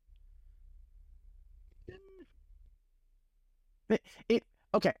industry.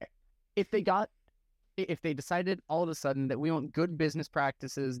 Okay. If they decided all of a sudden that we want good business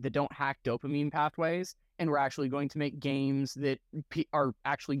practices that don't hack dopamine pathways, and we're actually going to make games that are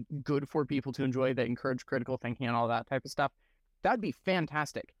actually good for people to enjoy, that encourage critical thinking and all that type of stuff, that'd be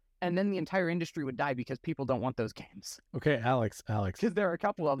fantastic. And then the entire industry would die because people don't want those games. Okay, Alex. Because there are a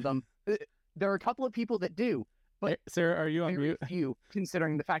couple of them. There are a couple of people that do. But Sarah, are you on mute? Few,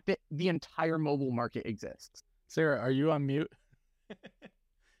 considering the fact that the entire mobile market exists. Sarah, are you on mute?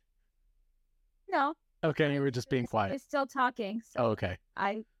 No. Okay, you were just being quiet. I'm still talking. So okay.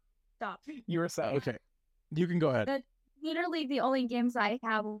 I stopped. You were saying. Okay. You can go ahead. Literally the only games I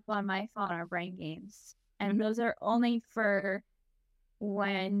have on my phone are brain games. And those are only for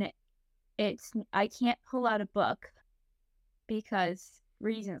when I can't pull out a book because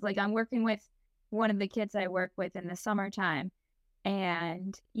reasons. Like, I'm working with one of the kids I work with in the summertime,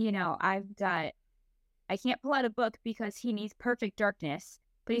 and I can't pull out a book because he needs perfect darkness,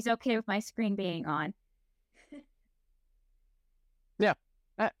 but he's okay with my screen being on. Yeah,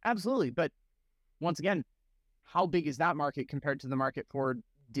 absolutely. But once again, how big is that market compared to the market for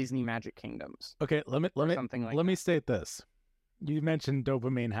Disney Magic Kingdoms? Okay, let me state this. You mentioned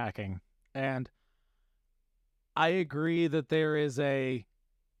dopamine hacking, and I agree that there is a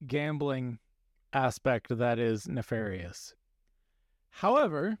gambling aspect that is nefarious.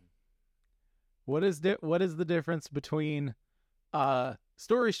 However, What is the difference between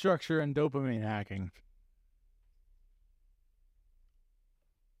story structure and dopamine hacking?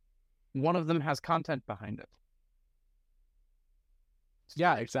 One of them has content behind it.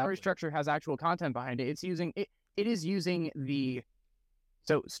 Yeah, exactly. Story structure has actual content behind it. It's using it. It is using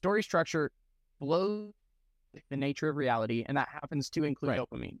so story structure flows the nature of reality, and that happens to include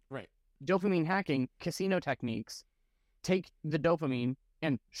dopamine. Right. Dopamine hacking, casino techniques, take the dopamine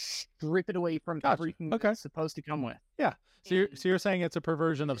and strip it away from everything it's supposed to come with. Yeah. So you're saying it's a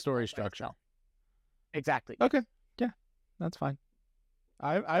perversion of story structure. Exactly. Okay. Yeah, that's fine.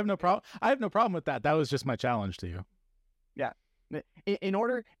 I have no problem. I have no problem with that. That was just my challenge to you. Yeah. In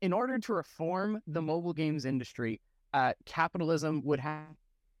order to reform the mobile games industry, capitalism would have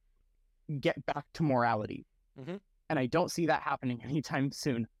get back to morality. Mm-hmm. And I don't see that happening anytime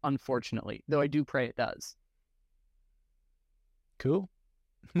soon, unfortunately, though I do pray it does. Cool.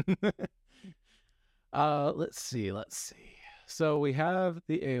 Let's see. So we have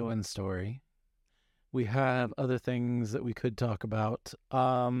the Aowen story. We have other things that we could talk about.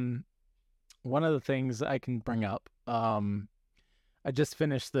 One of the things I can bring up, I just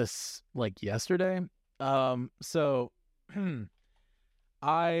finished this like yesterday. So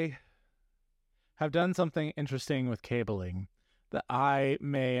I have done something interesting with cabling that I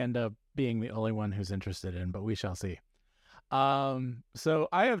may end up being the only one who's interested in, but we shall see. So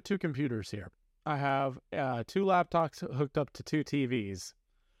I have two computers here. I have two laptops hooked up to two TVs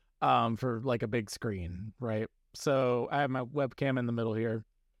for like a big screen, right? So I have my webcam in the middle here.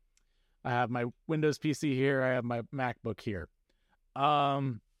 I have my Windows PC here. I have my MacBook here.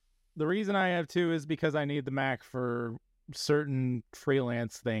 The reason I have two is because I need the Mac for certain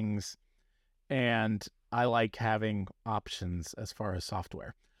freelance things, and I like having options as far as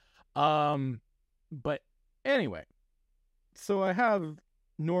software. But anyway, so I have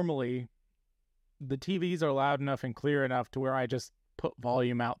normally the TVs are loud enough and clear enough to where I just put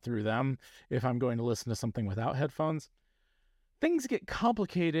volume out through them if I'm going to listen to something without headphones. Things get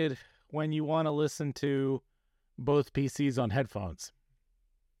complicated when you want to listen to both PCs on headphones.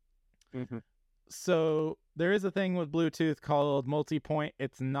 Mm-hmm. So there is a thing with Bluetooth called multi-point.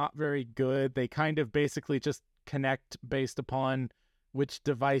 It's not very good. They kind of basically just connect based upon which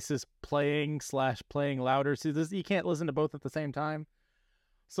device is playing louder. So you can't listen to both at the same time.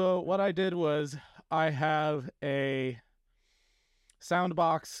 So what I did was I have a sound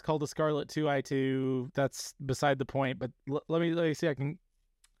box called the Scarlett 2i2. That's beside the point, but let me see if I can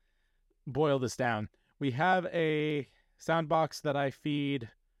boil this down. We have a sound box that I feed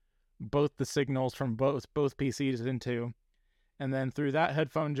both the signals from both PCs into, and then through that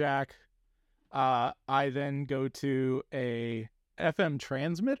headphone jack, I then go to a FM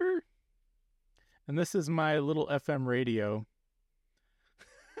transmitter, and this is my little FM radio.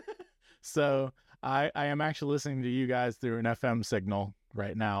 So I am actually listening to you guys through an FM signal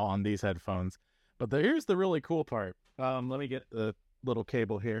right now on these headphones. But here's the really cool part. Let me get the little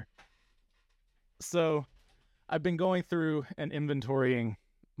cable here. So I've been going through and inventorying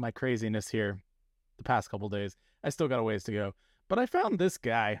my craziness here the past couple days. I still got a ways to go. But I found this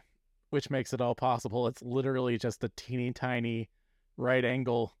guy, which makes it all possible. It's literally just a teeny tiny right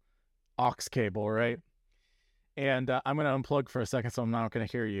angle aux cable, right? And I'm going to unplug for a second so I'm not going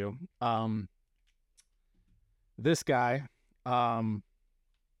to hear you. This guy,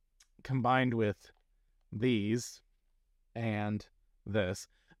 combined with these and this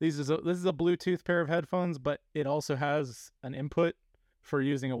is a Bluetooth pair of headphones, but it also has an input for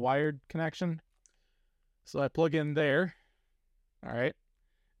using a wired connection. So I plug in there. All right.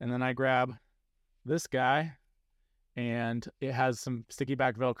 And then I grab this guy, and it has some sticky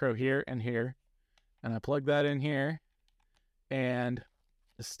back Velcro here and here. And I plug that in here and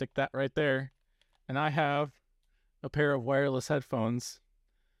just stick that right there. And I have a pair of wireless headphones.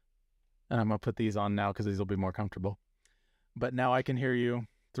 And I'm going to put these on now because these will be more comfortable. But now I can hear you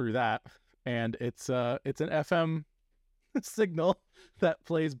through that. And it's an FM signal that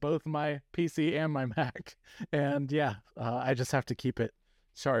plays both my PC and my Mac. And yeah, I just have to keep it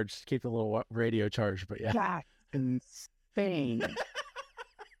charged, keep the little radio charged. But yeah. That's insane.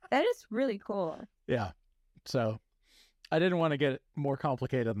 That is really cool. Yeah. So I didn't want to get it more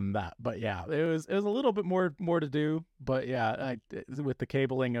complicated than that, but yeah, it was a little bit more to do, but yeah, with the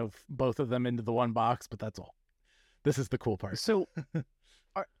cabling of both of them into the one box, but that's all. This is the cool part. So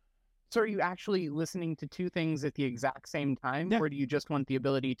are you actually listening to two things at the exact same time, or do you just want the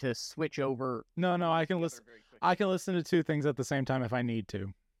ability to switch over? No, I can listen. I can listen to two things at the same time if I need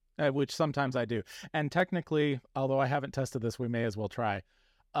to, which sometimes I do. And technically, although I haven't tested this, we may as well try.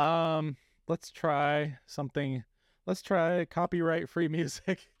 Let's try something let's try copyright-free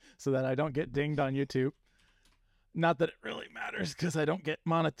music so that I don't get dinged on YouTube. Not that it really matters because I don't get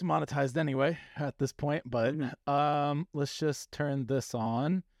monetized anyway at this point, but let's just turn this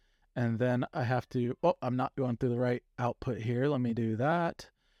on, and then I have to, I'm not going through the right output here. Let me do that.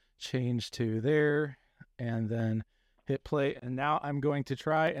 Change to there, and then hit play. And now I'm going to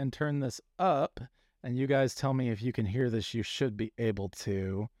try and turn this up, and you guys tell me if you can hear this. You should be able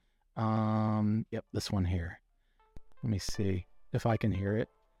to. Yep, this one here. Let me see if I can hear it.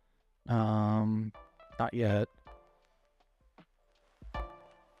 Not yet.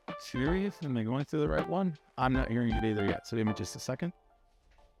 Serious? Am I going through the right one? I'm not hearing it either yet, so give me just a second.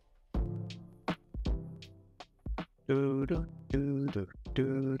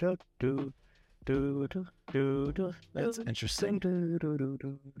 That's interesting.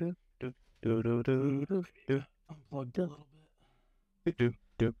 Unplugged a little bit.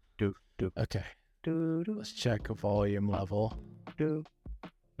 Okay. Let's check a volume level.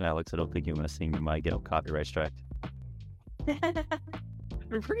 Alex, I don't think you want to sing. You might get a copyright strike.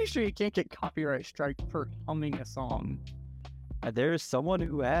 I'm pretty sure you can't get copyright strike for humming a song. There's someone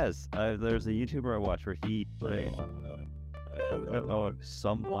who has. There's a YouTuber I watch where he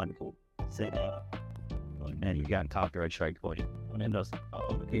someone said, and you got copyright strike for you. And those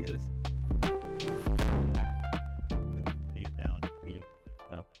cases.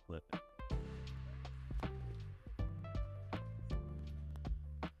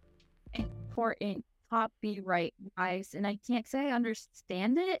 Important copyright wise, and I can't say I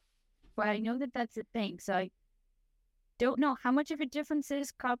understand it, but I know that that's a thing. So I don't know how much of a difference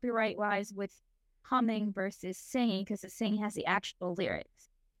is copyright wise with humming versus singing, because the singing has the actual lyrics.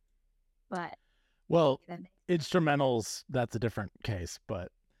 But well, instrumentals, that's a different case,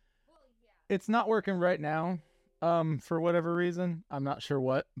 but it's not working right now. For whatever reason, I'm not sure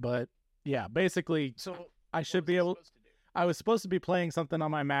what, but yeah, basically, so I should be able. I was supposed to be playing something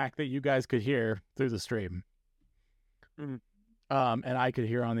on my Mac that you guys could hear through the stream. And I could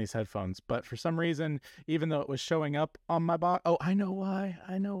hear on these headphones. But for some reason, even though it was showing up on my box... Oh, I know why.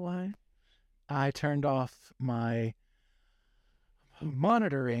 I turned off my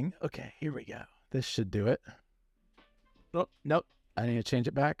monitoring. Okay, here we go. This should do it. Oh, nope. I need to change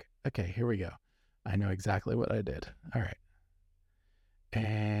it back. Okay, here we go. I know exactly what I did. All right.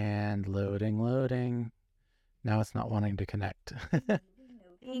 And loading. Now it's not wanting to connect.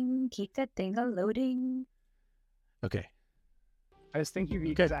 Loading. Keep that thing loading. Okay. I was thinking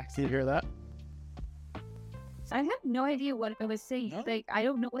the Okay. exact Do you hear that? So I have no idea what I was saying. No? Like, I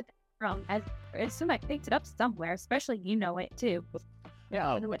don't know what that's from. I assume I picked it up somewhere, especially you know it too.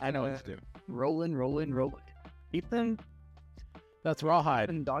 Yeah, I know what to do. rolling. Ethan That's rawhide.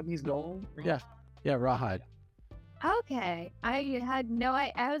 and Doggy's goal. Yeah, rawhide. Okay. I had no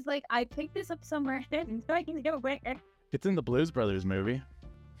idea. I was like, I picked this up somewhere. I had no idea where. It's in the Blues Brothers movie.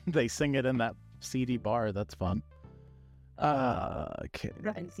 They sing it in that seedy bar. That's fun. Okay. I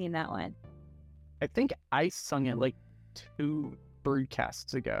haven't seen that one. I think I sung it like 2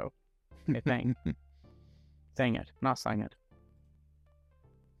 broadcasts ago. I think. Sang it, not sang it.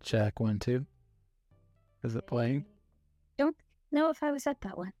 Check 1, 2. Is it playing? Don't know if I was at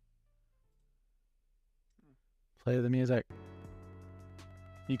that one. Play the music.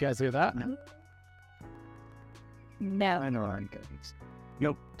 You guys hear that? No. I know I'm good.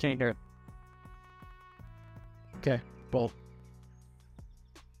 Nope, can't hear it. Okay. Well.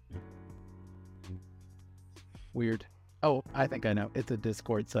 Weird. Oh, I think I know. It's a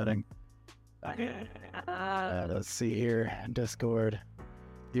Discord setting. Let's see here. Discord.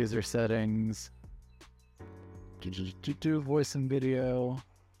 User settings. Voice and video.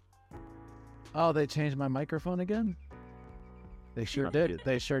 Oh, they changed my microphone again? They sure did.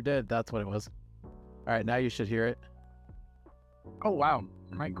 They sure did. That's what it was. All right, now you should hear it. Oh, wow.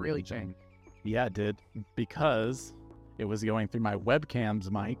 Mic really changed. Yeah, it did. Because it was going through my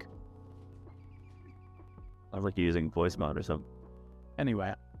webcam's mic. I was like using voice mod or something.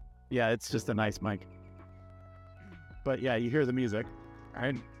 Anyway, yeah, it's just a nice mic. But yeah, you hear the music,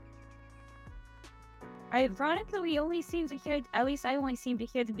 right? Ironically, we only seem to hear, at least I only seem to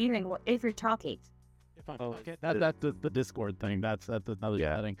hear the music if you're talking. Okay, that's the Discord thing. That's another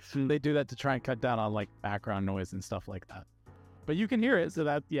setting. They do that to try and cut down on like background noise and stuff like that. But you can hear it, so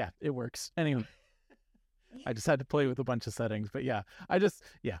that it works. Anyway, I just had to play with a bunch of settings. But yeah, I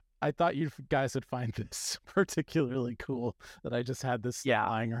thought you guys would find this particularly cool that I just had this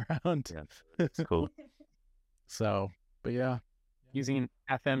lying around. Yeah, it's cool. So, but yeah, Using an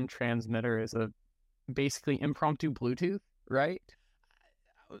FM transmitter is a basically impromptu Bluetooth, right?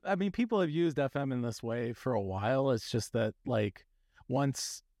 I mean, people have used FM in this way for a while. It's just that, like,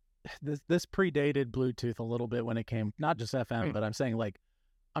 once this predated Bluetooth a little bit when it came, not just FM, but I'm saying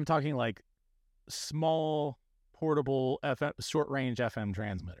I'm talking small portable FM, short range FM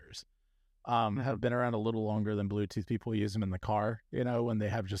transmitters. Have been around a little longer than Bluetooth. People use them in the car, when they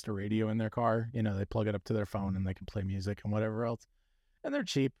have just a radio in their car, they plug it up to their phone and they can play music and whatever else. And they're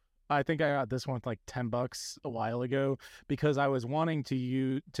cheap. I think I got this one with $10 a while ago because I was wanting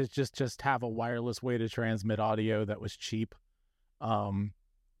to just have a wireless way to transmit audio that was cheap.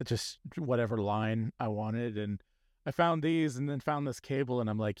 Just whatever line I wanted. And I found these and then found this cable and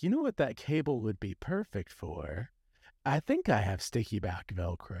I'm like, you know what that cable would be perfect for? I think I have sticky back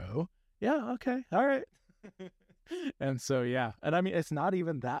Velcro. Yeah, okay, all right. And so, yeah. And I mean, it's not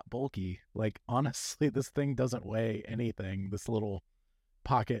even that bulky. Honestly, this thing doesn't weigh anything, this little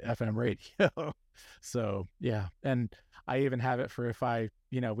pocket FM radio. So, yeah. And I even have it for if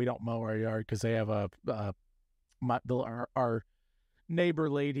we don't mow our yard because they have our neighbor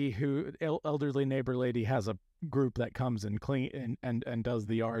lady elderly neighbor lady has a group that comes and clean and does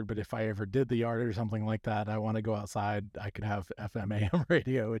the yard. But if I ever did the yard or something like that, I want to go outside, I could have FM AM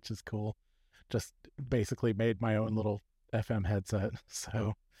radio, which is cool. Just basically made my own little FM headset.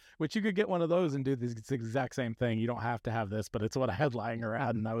 So, which you could get one of those and do this exact same thing. You don't have to have this, but it's what I had lying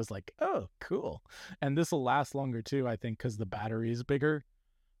around. And I was like, oh, cool. And this will last longer too, I think, because the battery is bigger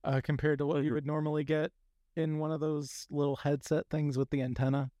compared to what you would normally get in one of those little headset things with the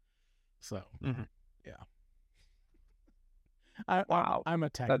antenna. So, yeah. I'm a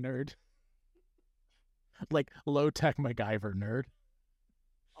tech nerd. Low-tech MacGyver nerd.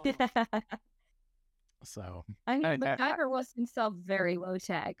 So. I mean, MacGyver was himself very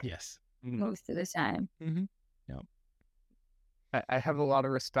low-tech. Yes. Most of the time. Mm-hmm. Yep. I have a lot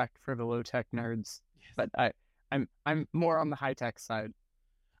of respect for the low-tech nerds, but I'm more on the high-tech side.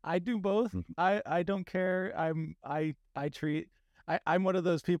 I do both. I don't care. I'm one of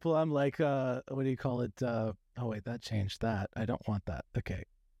those people. I'm like, what do you call it? Oh wait, that changed that. I don't want that. Okay.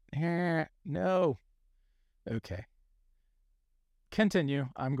 No. Okay. Continue.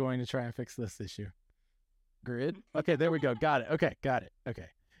 I'm going to try and fix this issue. Grid. Okay, there we go. Got it. Okay, got it. Okay.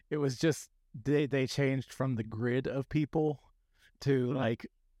 It was just they changed from the grid of people to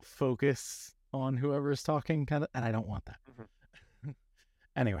focus on whoever's talking kind of, and I don't want that.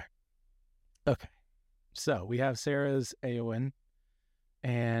 Anyway, okay, so we have Sarah's AON,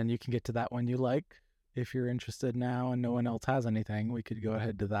 and you can get to that one you like. If you're interested now and no one else has anything, we could go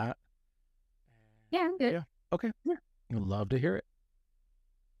ahead to that. Yeah, I'm good. Yeah, okay. Yeah. I'd love to hear it.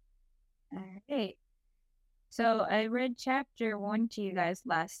 All right. So I read chapter 1 to you guys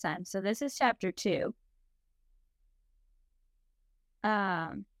last time. So this is chapter 2.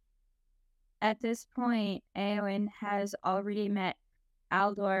 At this point, Eowyn has already met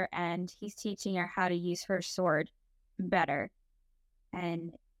Aldor, and he's teaching her how to use her sword better.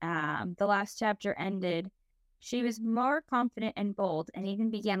 And the last chapter ended. She was more confident and bold, and even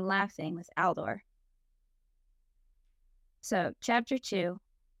began laughing with Aldor. So, chapter 2.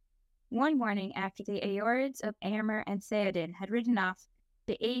 One morning, after the Aorids of Aemir and Theoden had ridden off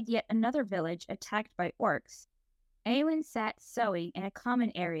to aid yet another village attacked by orcs, Eowyn sat sewing in a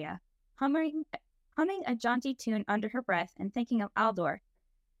common area, humming a jaunty tune under her breath and thinking of Aldor,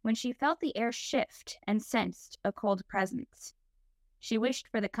 when she felt the air shift and sensed a cold presence. She wished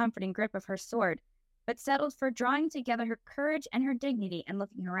for the comforting grip of her sword, but settled for drawing together her courage and her dignity and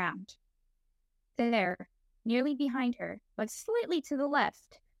looking around. There, nearly behind her, but slightly to the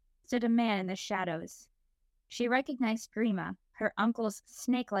left, stood a man in the shadows. She recognized Grima, her uncle's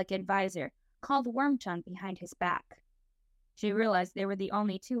snake-like advisor, called Wormtongue behind his back. She realized they were the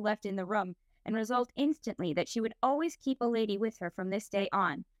only two left in the room, and resolved instantly that she would always keep a lady with her from this day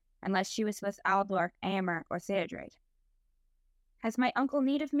on, unless she was with Aldor, Aemir, or Theodred. "Has my uncle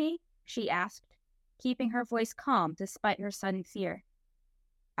need of me?" she asked, keeping her voice calm despite her sudden fear.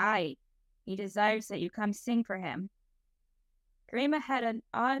 "Aye, he desires that you come sing for him." Grima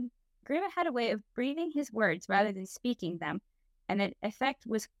had a way of breathing his words rather than speaking them, and the effect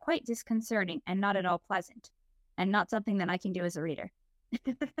was quite disconcerting and not at all pleasant, and not something that I can do as a reader.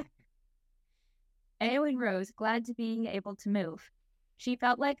 Eowyn rose, glad to being able to move. She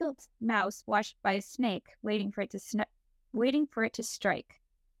felt like a mouse watched by a snake, waiting for it to strike.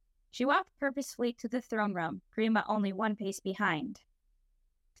 She walked purposefully to the throne room, Grima only one pace behind.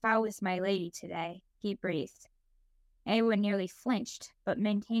 "Foul is my lady today," he breathed. Eowyn nearly flinched, but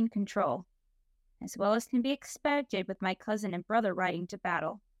maintained control, as well as can be expected with my cousin and brother riding to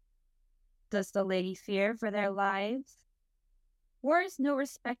battle. "Does the lady fear for their lives?" "War is no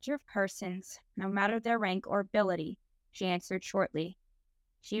respecter of persons, no matter their rank or ability," she answered shortly.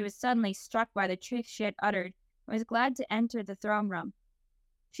 She was suddenly struck by the truth she had uttered and was glad to enter the throne room.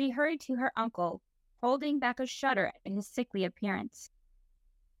 She hurried to her uncle, holding back a shudder at his sickly appearance.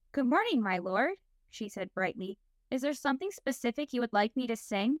 "Good morning, my lord," she said brightly. "Is there something specific you would like me to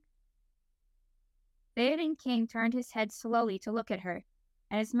sing?" Theoden King turned his head slowly to look at her,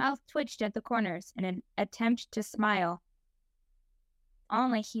 and his mouth twitched at the corners in an attempt to smile.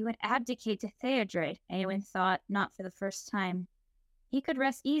 Only he would abdicate to Theodred, Eowyn thought, not for the first time. He could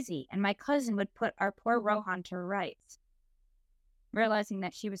rest easy, and my cousin would put our poor Rohan to rights. Realizing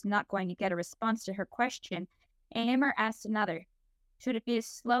that she was not going to get a response to her question, Aemir asked another. Should it be a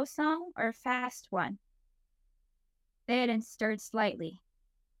slow song or a fast one? Theoden stirred slightly.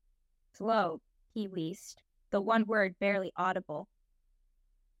 Slow, he wheezed, the one word barely audible.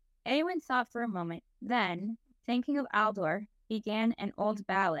 Eowyn thought for a moment, then, thinking of Aldor, began an old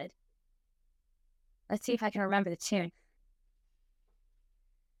ballad. Let's see if I can remember the tune.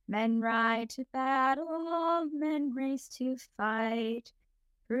 Men ride to battle, men race to fight,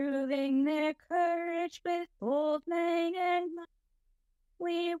 proving their courage with bold main and might.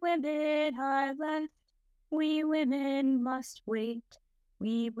 We women are left, we women must wait.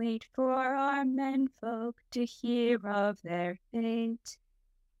 We wait for our menfolk to hear of their fate.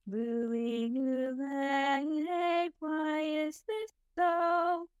 Wooly, wooly, why is this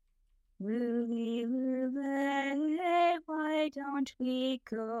so? Wooly, wooly, why don't we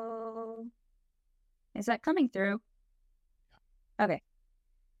go? Is that coming through? Okay.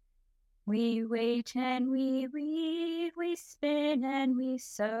 We wait and we weave, we spin and we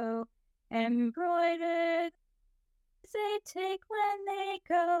sew, embroider they take when they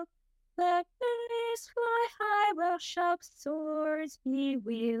go. Blackbirds fly high while sharp swords we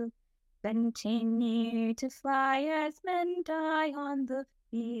wield, continue to fly as men die on the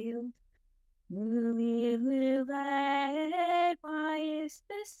field. Wooly, wooly, why is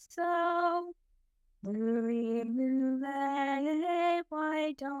this so? Wooly, wooly,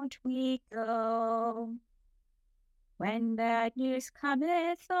 why don't we go? When bad news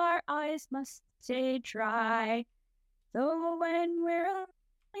cometh, our eyes must stay dry. Though when we're alone,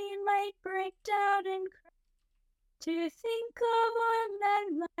 we might break down and cry. To think of our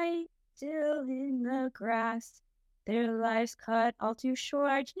men lying still in the grass, their lives cut all too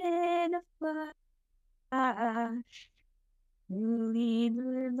short in a flash. Wooly,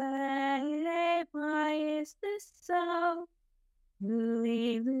 wooly, why is this so?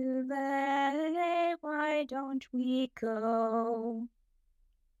 Wooly, wooly, why don't we go?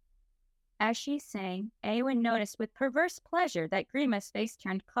 As she sang, Eowyn noticed with perverse pleasure that Grima's face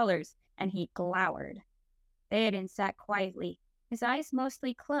turned colors, and he glowered. Theoden sat quietly, his eyes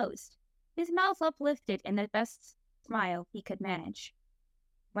mostly closed, his mouth uplifted in the best smile he could manage.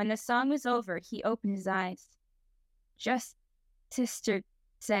 When the song was over, he opened his eyes. Just sister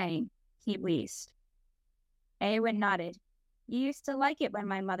sang, he wheezed. Eowyn nodded. You used to like it when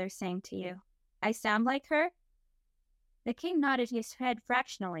my mother sang to you. I sound like her? The king nodded his head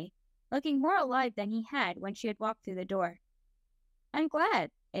fractionally, looking more alive than he had when she had walked through the door. I'm glad,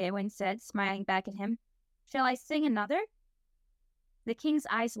 Eowyn said, smiling back at him. Shall I sing another? The king's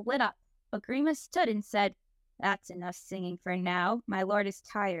eyes lit up, but Grima stood and said, That's enough singing for now. My lord is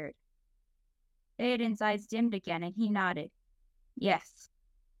tired. Theoden's eyes dimmed again, and he nodded. Yes,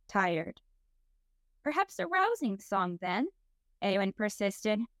 tired. Perhaps a rousing song, then, Eowyn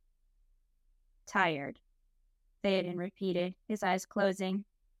persisted. Tired, Theoden repeated, his eyes closing.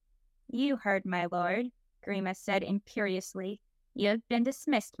 You heard, my lord, Grima said imperiously. You have been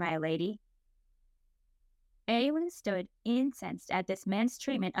dismissed, my lady. Eowyn stood incensed at this man's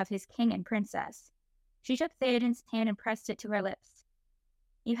treatment of his king and princess. She took Theoden's hand and pressed it to her lips.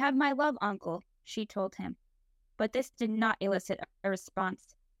 You have my love, uncle, she told him. But this did not elicit a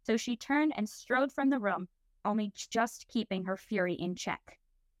response, so she turned and strode from the room, only just keeping her fury in check.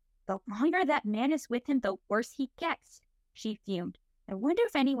 The longer that man is with him, the worse he gets, she fumed. I wonder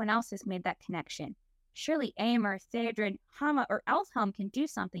if anyone else has made that connection. Surely Aemir, Theodred, Hama, or Elfhelm can do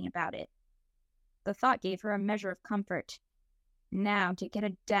something about it. The thought gave her a measure of comfort. Now to get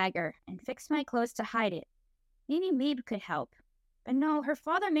a dagger and fix my clothes to hide it. Maybe Maeve could help. But no, her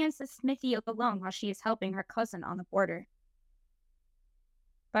father mans the smithy alone while she is helping her cousin on the border.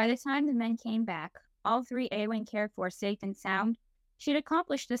 By the time the men came back, all three Eowyn cared for safe and sound. She had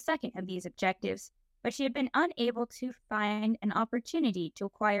accomplished the second of these objectives, but she had been unable to find an opportunity to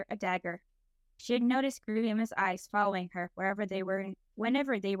acquire a dagger. She had noticed Grima's eyes following her whenever they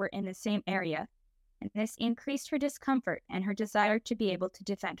were in the same area, and this increased her discomfort and her desire to be able to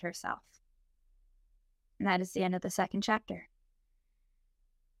defend herself. And that is the end of the second chapter.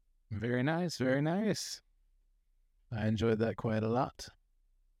 Very nice, very nice. I enjoyed that quite a lot.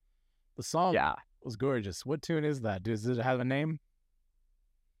 The song was gorgeous. What tune is that? Does it have a name?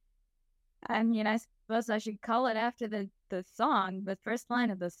 I mean, I suppose I should call it after the song, the first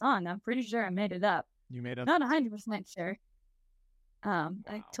line of the song. I'm pretty sure I made it up. You made up. Not 100% sure.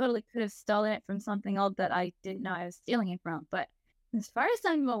 I totally could have stolen it from something old that I didn't know I was stealing it from, but as far as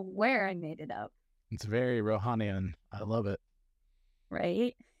I'm aware, I made it up. It's very Rohanian. I love it.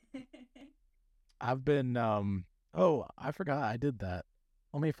 Right? I've been oh, I forgot I did that.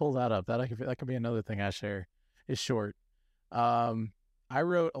 Let me pull that up. That could be another thing I share. It's short. I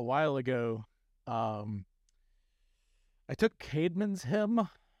wrote a while ago. I took Caedmon's hymn,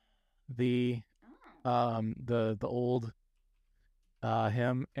 the old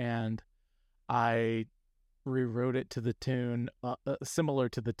hymn, and I rewrote it to the tune similar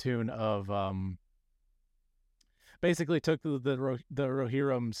to the tune of basically took the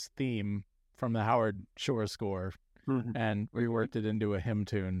Rohirrim's theme from the Howard Shore score and reworked it into a hymn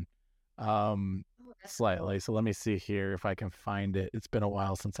tune slightly. So let me see here if I can find it. It's been a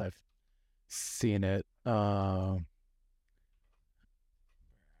while since I've seen it. Caedmon.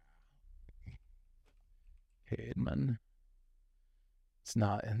 It's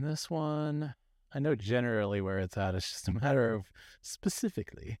not in this one. I know generally where it's at. It's just a matter of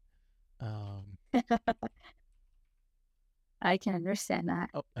specifically. I can understand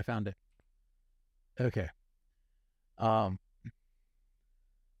that. Oh, I found it. Okay.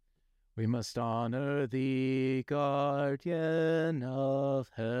 We must honor the guardian of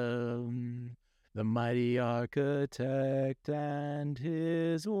heaven, the mighty architect and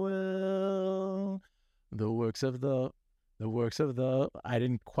his will. The works of the I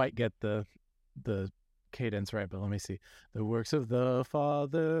didn't quite get the cadence right, but let me see. The works of the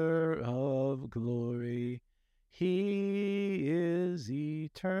Father of glory. He is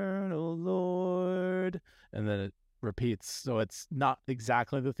eternal Lord. And then it repeats. So it's not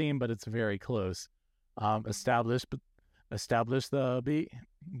exactly the theme, but it's very close. Establish the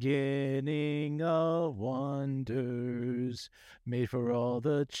beginning of wonders, made for all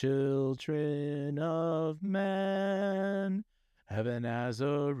the children of man. Heaven as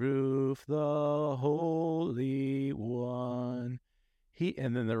a roof, the Holy One.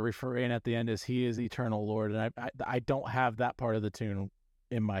 And then the refrain at the end is He is eternal Lord. And I don't have that part of the tune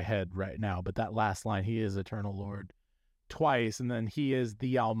in my head right now, but that last line, He is eternal Lord, twice, and then He is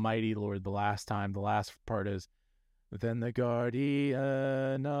the Almighty Lord the last time. The last part is, then the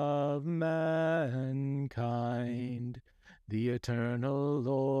guardian of mankind, the eternal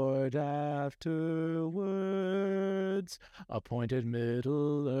Lord afterwards, appointed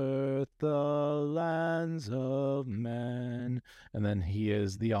Middle Earth, the lands of man, and then He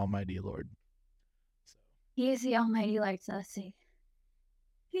is the Almighty Lord. He is the Almighty Lord. So let's see.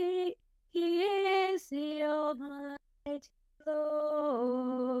 He is the Almighty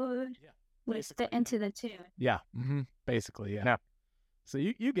Lord. Yeah. Let's fit into the tune. Yeah, basically, yeah. So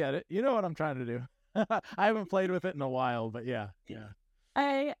you get it. You know what I'm trying to do. I haven't played with it in a while, but yeah.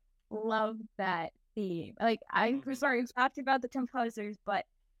 I love that theme. Like, I'm sorry, we talked about the composers, but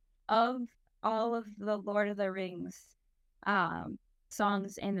of all of the Lord of the Rings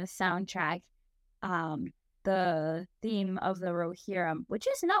songs in the soundtrack, the theme of the Rohirrim, which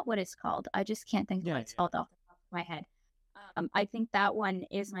is not what it's called. I just can't think of what it's called off the top of my head. I think that one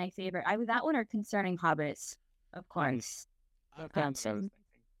is my favorite. That one or Concerning Hobbits, of course. Some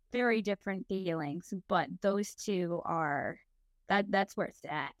very different feelings, but those two are that's where it's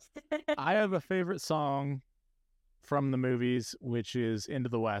at. I have a favorite song from the movies, which is Into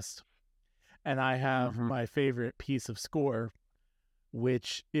the West, and I have my favorite piece of score,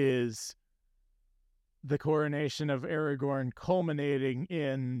 which is the coronation of Aragorn, culminating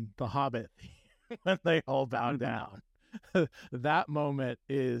in the Hobbit when they all bow down. That moment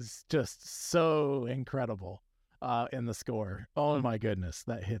is just so incredible in the score. Oh my goodness,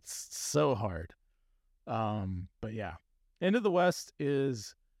 that hits so hard. But yeah, Into the West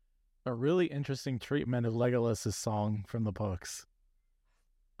is a really interesting treatment of Legolas's song from the books.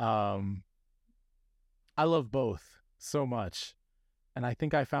 I love both so much, and I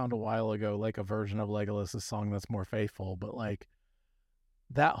think I found a while ago like a version of Legolas's song that's more faithful. But like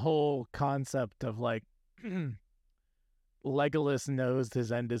that whole concept of like Legolas knows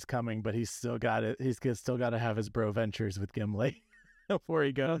his end is coming, but he's still got it. He's still got to have his bro ventures with Gimli before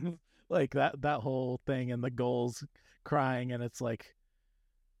he goes. Like that whole thing, and the goals crying, and it's like,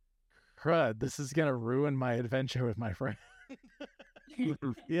 crud, this is gonna ruin my adventure with my friend.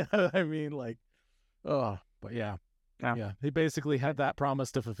 Yeah, I mean, like, oh, but yeah. He basically had that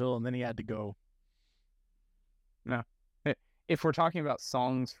promise to fulfill, and then he had to go. No, if we're talking about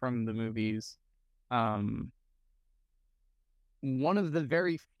songs from the movies, one of the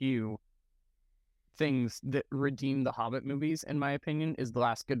very few things that redeem the Hobbit movies, in my opinion, is The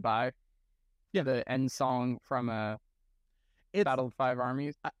Last Goodbye. the end song from Battle of Five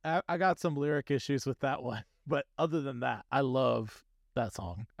Armies. I got some lyric issues with that one, but other than that, I love that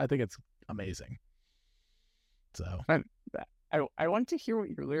song. I think it's amazing. So I want to hear what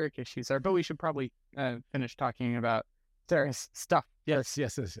your lyric issues are, but we should probably finish talking about Sarah's stuff. Yes.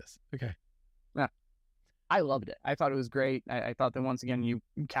 Okay. Yeah, I loved it. I thought it was great. I thought that once again you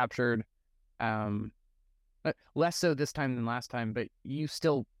captured, less so this time than last time, but you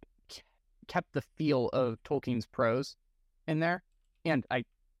still kept the feel of Tolkien's prose in there. And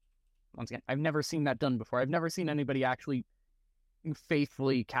once again, I've never seen that done before. I've never seen anybody actually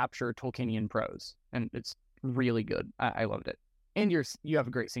faithfully capture Tolkienian prose, and it's really good. I loved it. And you have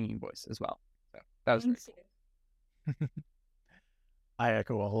a great singing voice as well. So that was great. I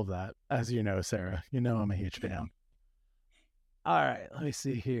echo all of that. As you know, Sarah, you know I'm a huge fan. All right, let me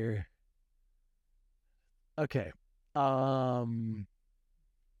see here. Okay.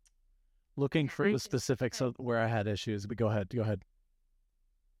 Looking for the specifics of where I had issues, but go ahead.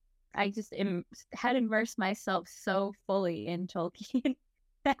 I just had immersed myself so fully in Tolkien.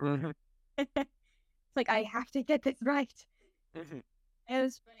 It's like, I have to get this right. It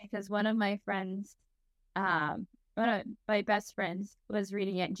was funny because one of my friends, one of my best friends, was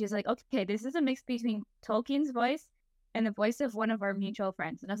reading it, and she's like, okay, this is a mix between Tolkien's voice and the voice of one of our mutual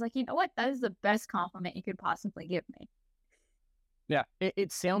friends. And I was like, you know what? That is the best compliment you could possibly give me. Yeah,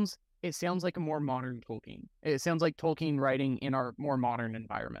 it sounds like a more modern Tolkien. It sounds like Tolkien writing in our more modern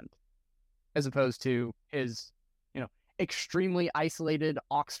environment, as opposed to his, extremely isolated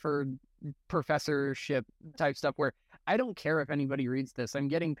Oxford professorship type stuff where I don't care if anybody reads this. I'm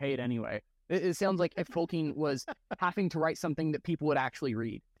getting paid anyway. It sounds like if Tolkien was having to write something that people would actually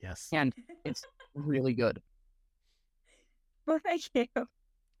read. Yes. And it's really good. Well, thank you.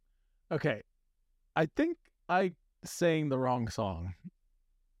 Okay. I think I sang the wrong song.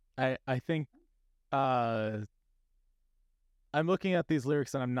 I think I'm looking at these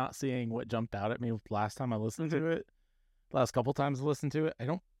lyrics and I'm not seeing what jumped out at me last time I listened to it. Last couple times I listened to it.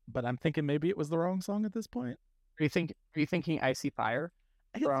 But I'm thinking maybe it was the wrong song at this point. Are you thinking Icy Fire?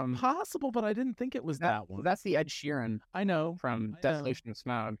 It's possible, but I didn't think it was that one. That's the Ed Sheeran. I know. From Desolation of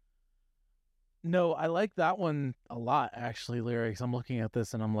Smaug. No, I like that one a lot, actually, lyrics. I'm looking at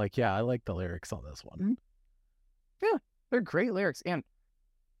this and I'm like, yeah, I like the lyrics on this one. Yeah, they're great lyrics. And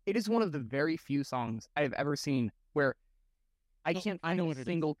it is one of the very few songs I've ever seen where I can't find a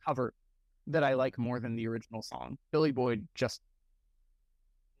single cover that I like more than the original song. Billy Boyd just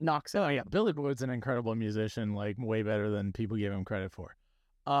knocks it. Oh, yeah. Billy Boyd's an incredible musician, like way better than people give him credit for.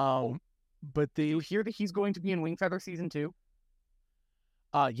 But you hear that he's going to be in Wingfeather season 2?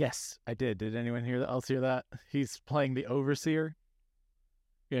 Yes, I did. Did anyone else hear that? He's playing the Overseer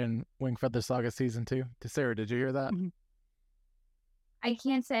in Wingfeather Saga season 2. Sarah, did you hear that? I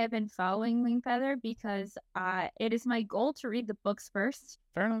can't say I've been following Wingfeather because it is my goal to read the books first.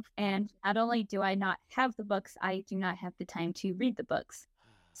 Fair enough. And not only do I not have the books, I do not have the time to read the books.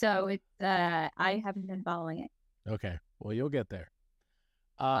 So I haven't been following it. Okay. Well, you'll get there.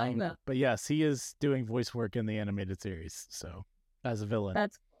 I will. But yes, he is doing voice work in the animated series. So as a villain.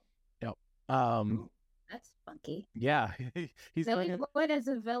 That's cool. Yep. That's funky. Yeah, he's Billy Boyd as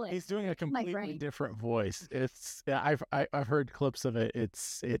a villain. He's doing a completely different voice. I've heard clips of it.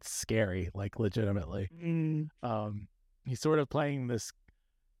 It's scary, like legitimately. He's sort of playing this.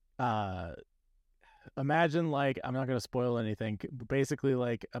 Imagine, like, I'm not going to spoil anything. Basically,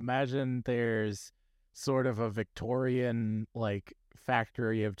 like, imagine there's sort of a Victorian like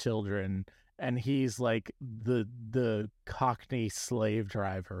factory of children, and he's like the Cockney slave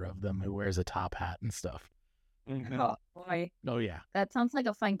driver of them who wears a top hat and stuff. Oh boy. Oh yeah. That sounds like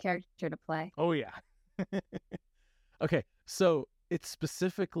a fun character to play. Oh yeah. Okay, so it's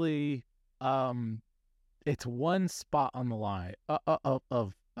specifically it's one spot on the line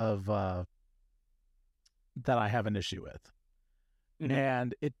of that I have an issue with.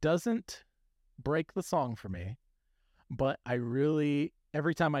 And it doesn't break the song for me, but I really,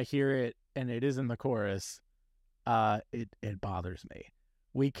 every time I hear it and it is in the chorus, it bothers me.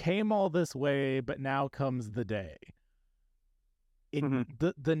 We came all this way, but now comes the day.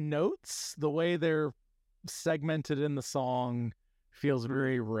 The notes, the way they're segmented in the song, feels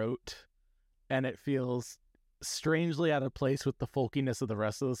very rote, and it feels strangely out of place with the folkiness of the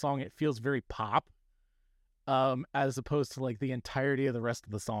rest of the song. It feels very pop, as opposed to like the entirety of the rest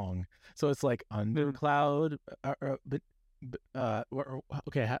of the song. So it's like under cloud,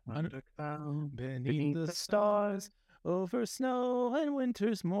 okay, under cloud, beneath the stars, over snow and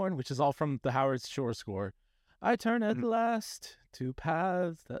winter's morn, which is all from the Howard Shore score. I turn at last to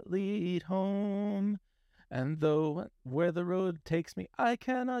paths that lead home, and though where the road takes me I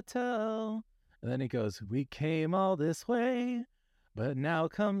cannot tell, And then he goes, "We came all this way, but now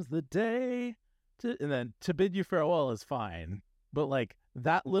comes the day." And then "To bid you farewell" is fine. But like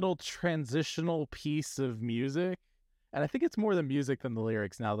that little transitional piece of music, and I think it's more the music than the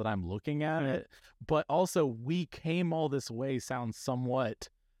lyrics now that I'm looking at it, but also "we came all this way" sounds somewhat,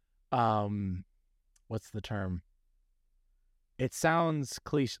 what's the term? It sounds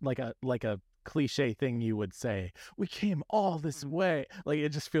cliche, like a cliche thing you would say. "We came all this way." Like it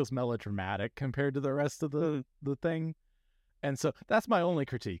just feels melodramatic compared to the rest of the thing. And so that's my only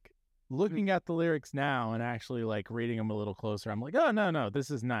critique. Looking at the lyrics now and actually like reading them a little closer, I'm like, oh no, this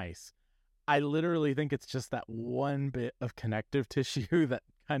is nice. I literally think it's just that one bit of connective tissue that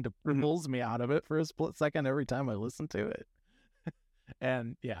kind of pulls me out of it for a split second every time I listen to it.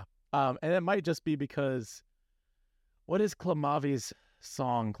 And yeah. And it might just be because, what is Clamavi's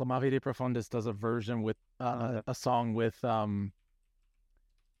song? Clamavi de Profundis does a version with a song with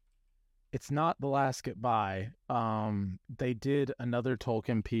it's not The Last Goodbye. They did another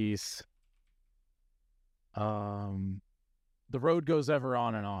Tolkien piece. The Road Goes Ever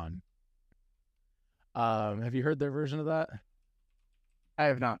On and On. Have you heard their version of that? I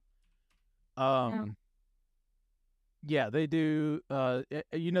have not. No. Yeah, they do.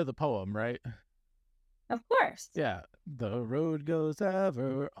 You know the poem, right? Of course. Yeah. "The road goes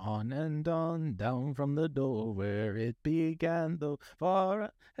ever on and on, down from the door where it began, though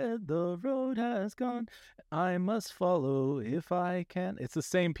far ahead the road has gone. I must follow if I can." It's the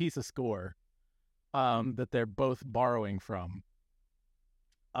same piece of score that they're both borrowing from.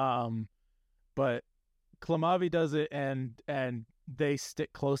 But Clamavi does it, and they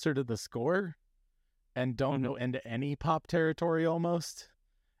stick closer to the score and don't go into any pop territory almost.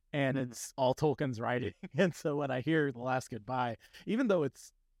 And it's all Tolkien's writing. And so when I hear "The Last Goodbye," even though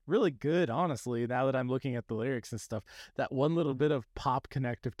it's really good, honestly, now that I'm looking at the lyrics and stuff, that one little bit of pop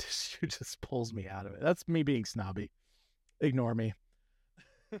connective tissue just pulls me out of it. That's me being snobby. Ignore me.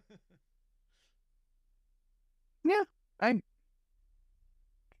 Yeah, I'm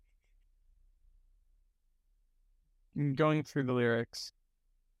going through the lyrics.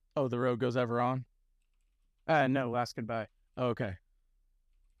 Oh, "The road goes ever on"? No, Last Goodbye. Oh, okay.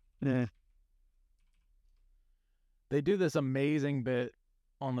 Yeah. They do this amazing bit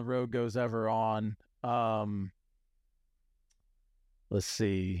on "The Road Goes Ever On." Let's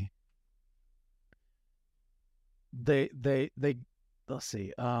see. Let's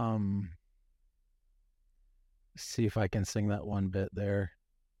see. See if I can sing that one bit there.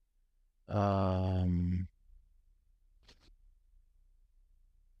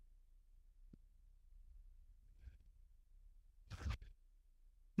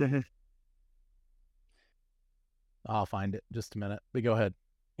 I'll find it. Just a minute. But go ahead.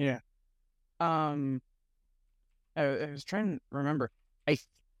 Yeah. I was trying to remember.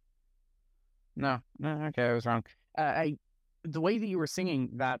 No, okay, I was wrong. The way that you were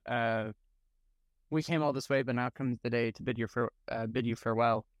singing that, "We came all this way, but now comes the day to bid you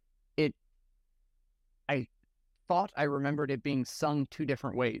farewell." I thought I remembered it being sung two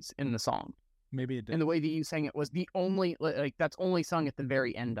different ways in the song. Maybe it did. And the way that you sang it was the only, like, that's only sung at the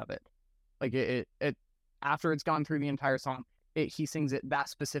very end of it. Like, it after it's gone through the entire song, he sings it that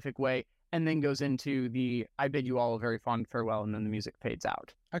specific way, and then goes into the "I bid you all a very fond farewell," and then the music fades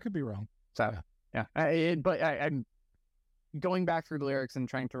out. I could be wrong. So, yeah. I'm going back through the lyrics and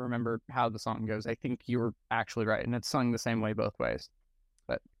trying to remember how the song goes. I think you were actually right, and it's sung the same way both ways.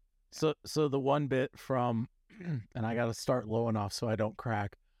 But So the one bit from, and I got to start low enough so I don't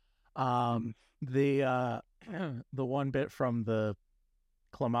crack. The one bit from the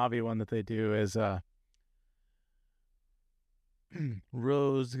Clamavi one that they do is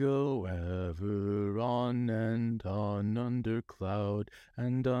 "Roads go ever on and on, under cloud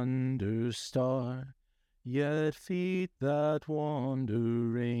and under star. Yet feet that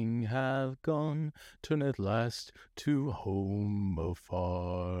wandering have gone turn at last to home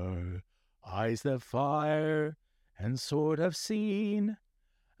afar. Eyes that fire and sword have seen,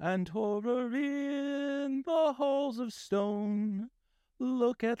 and horror in the halls of stone,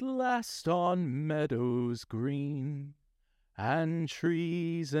 look at last on meadows green, and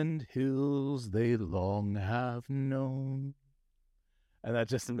trees and hills they long have known." And that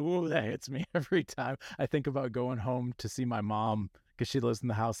just, that hits me every time I think about going home to see my mom, because she lives in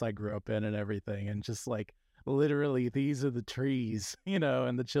the house I grew up in and everything. And just like, literally, these are the trees,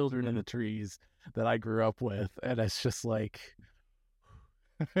 and the children in the trees that I grew up with. And it's just like,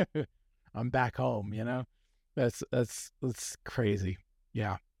 I'm back home, That's crazy.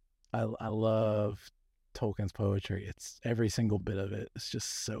 Yeah. I love Tolkien's poetry. It's every single bit of it. It's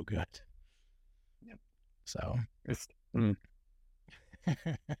just so good. Yep. So.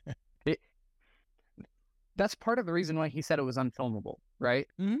 that's part of the reason why he said it was unfilmable, right?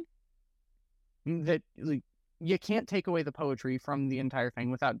 Mm-hmm. That like, you can't take away the poetry from the entire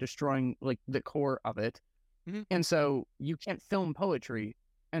thing without destroying like the core of it. Mm-hmm. And so you can't film poetry,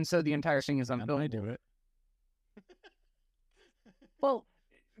 and so the entire thing is unfilmable. I do it. Well,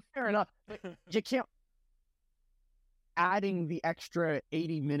 fair enough. But you can't. Adding the extra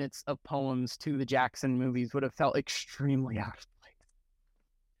 80 minutes of poems to the Jackson movies would have felt extremely out of place.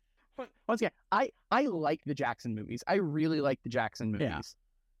 But once again, I like the Jackson movies. I really like the Jackson movies. Yeah.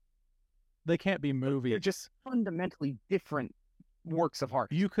 They can't be movies. They're just fundamentally different works of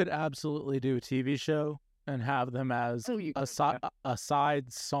art. You could absolutely do a TV show and have them as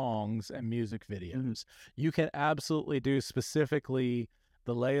aside songs and music videos. Mm-hmm. You can absolutely do specifically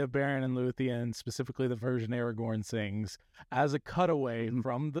the Lay of Baron and Luthien, specifically the version Aragorn sings, as a cutaway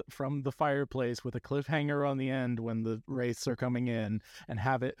from the fireplace with a cliffhanger on the end when the wraiths are coming in, and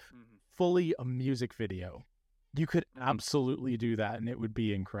have it fully a music video. You could absolutely do that, and it would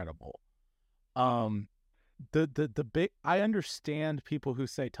be incredible. The big, I understand people who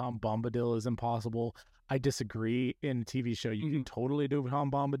say Tom Bombadil is impossible. I disagree. In a TV show, you can totally do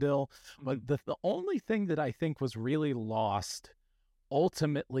Tom Bombadil, but the only thing that I think was really lost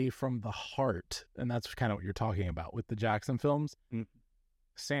ultimately from the heart, and that's kind of what you're talking about with the Jackson films,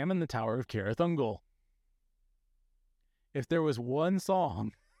 Sam in the Tower of Cirith Ungol. If there was one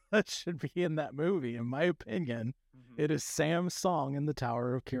song that should be in that movie, in my opinion, it is Sam's song in the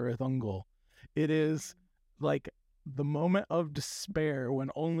Tower of Cirith Ungol. It is like the moment of despair when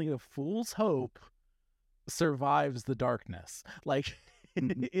only a fool's hope survives the darkness. Like,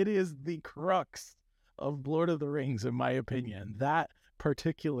 it is the crux of Lord of the Rings, in my opinion. That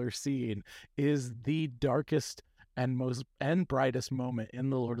particular scene is the darkest and most and brightest moment in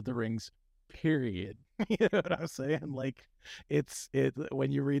the Lord of the Rings, period. You know what I'm saying? Like, it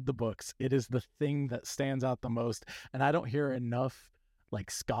when you read the books, it is the thing that stands out the most, and I don't hear enough like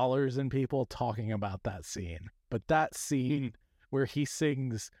scholars and people talking about that scene. But that scene where he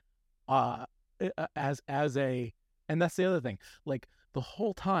sings as a, and that's the other thing, like the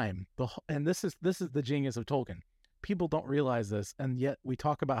whole time, and this is the genius of Tolkien. People don't realize this, and yet we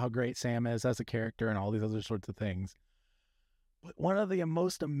talk about how great Sam is as a character and all these other sorts of things. But one of the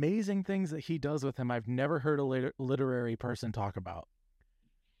most amazing things that he does with him, I've never heard a literary person talk about.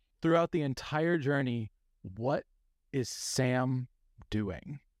 Throughout the entire journey, what is Sam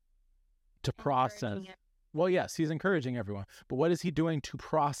doing to process? Well, yes, he's encouraging everyone, but what is he doing to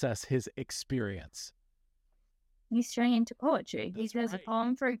process his experience? He's turning into poetry. He does a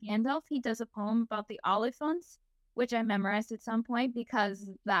poem for Gandalf. He does a poem about the Oliphaunts, which I memorized at some point because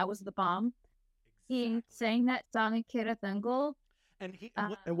that was the bomb. He sang that song in Cirith Ungol.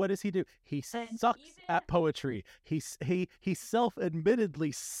 And what does he do? He sucks at poetry. He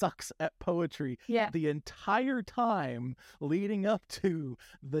self-admittedly sucks at poetry the entire time leading up to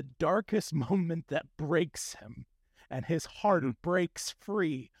the darkest moment that breaks him. And his heart breaks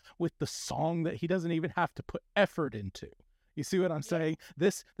free with the song that he doesn't even have to put effort into. You see what I'm saying?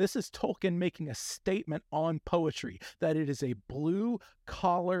 This is Tolkien making a statement on poetry, that it is a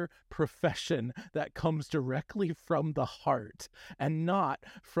blue-collar profession that comes directly from the heart and not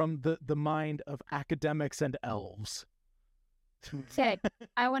from the mind of academics and elves. Okay,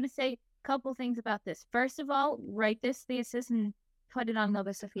 I want to say a couple things about this. First of all, write this thesis and put it on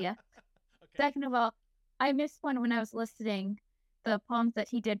Nova Sophia. Okay. Second of all, I missed one when I was listening the poems that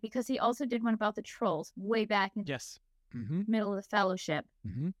he did, because he also did one about the trolls way back in middle of the Fellowship.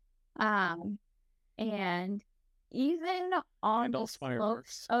 And even on the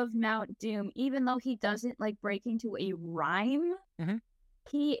slopes of Mount Doom, even though he doesn't like break into a rhyme,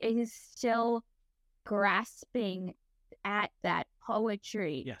 he is still grasping at that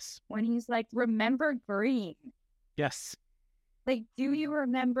poetry. Yes. When he's like, remember green. Yes. Like, do you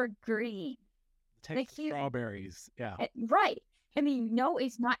remember green? Take like strawberries. Yeah. Right. I mean, no,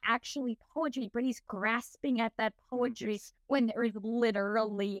 it's not actually poetry, but he's grasping at that poetry when there is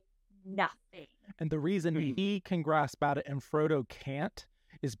literally nothing. And the reason he can grasp at it and Frodo can't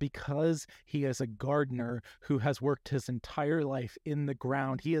is because he is a gardener who has worked his entire life in the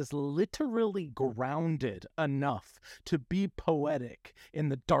ground. He is literally grounded enough to be poetic in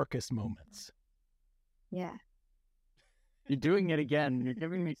the darkest moments. Yeah. You're doing it again. You're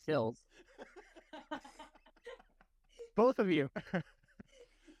giving me chills. Both of you.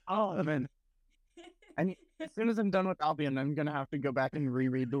 All of it. I mean, as soon as I'm done with Albion, I'm going to have to go back and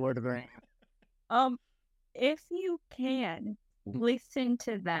reread The Lord of the Rings. If you can, listen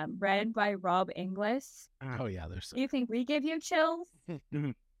to them read by Rob Inglis. Oh, yeah. There's. You think we give you chills?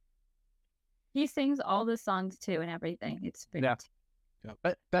 He sings all the songs, too, and everything. It's great. Yeah. Yep.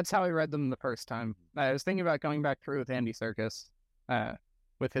 But that's how I read them the first time. I was thinking about going back through with Andy Serkis,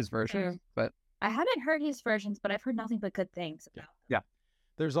 with his version, but I haven't heard his versions, but I've heard nothing but good things about them. Yeah.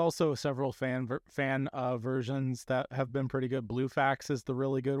 There's also several fan versions that have been pretty good. Blue Fax is the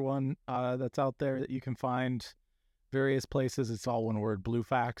really good one that's out there that you can find various places. It's all one word, Blue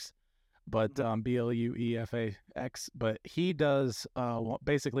Fax, but Bluefax. But he does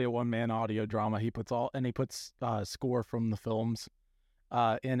basically a one-man audio drama. He puts score from the films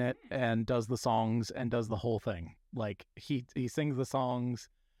in it and does the songs and does the whole thing. Like he sings the songs.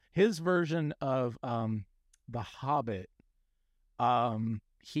 His version of The Hobbit,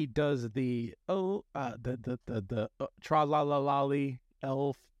 he does the tra la la lolly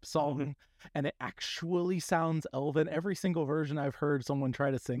elf song, and it actually sounds elven. Every single version I've heard someone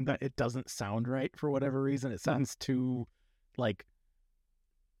try to sing that, it doesn't sound right for whatever reason. It sounds too, like,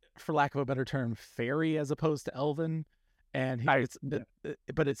 for lack of a better term, fairy as opposed to elven. And it's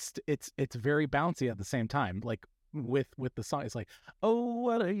very bouncy at the same time. Like with the song, it's like, oh,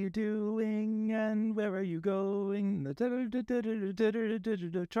 what are you doing and where are you going?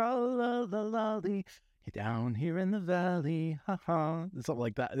 Tra-la-la-la-ly, you're down here in the valley, ha-ha, something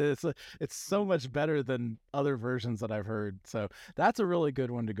like that. It's so much better than other versions that I've heard. So that's a really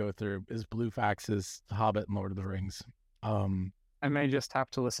good one to go through, is Blue Fax's Hobbit and Lord of the Rings. I may just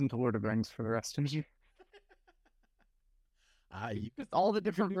have to listen to Lord of the Rings for the rest of you. All the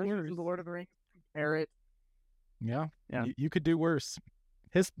different versions of the Lord of the Rings, compare it. Yeah. Yeah. You could do worse.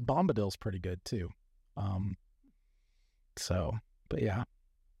 His Bombadil's pretty good too. But yeah.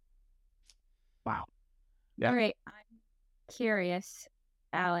 Wow. Yeah. All right. I'm curious,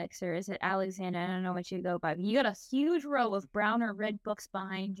 Alex, or is it Alexander? I don't know what you go by. You got a huge row of brown or red books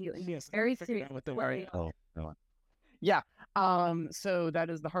behind you. Yes. Very serious. Oh, no. Yeah. So that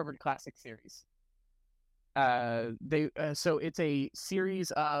is the Harvard Classic series. So it's a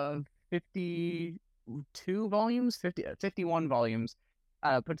series of 51 volumes,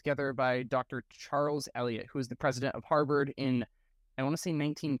 put together by Dr. Charles Eliot, who is the president of Harvard in, I want to say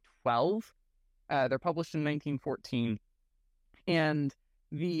 1912. They're published in 1914. And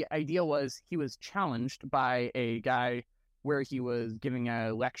the idea was he was challenged by a guy where he was giving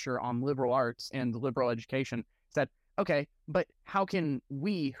a lecture on liberal arts and liberal education, said, okay, but how can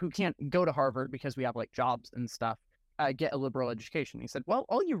we, who can't go to Harvard because we have like jobs and stuff, get a liberal education? He said, well,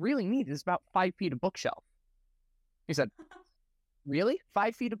 all you really need is about 5 feet of bookshelf. He said, really?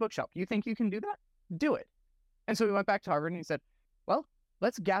 5 feet of bookshelf? You think you can do that? Do it. And so he went back to Harvard and he said, well,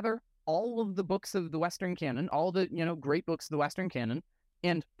 let's gather all of the books of the Western canon, all the, great books of the Western canon,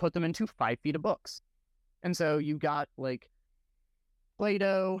 and put them into 5 feet of books. And so you got like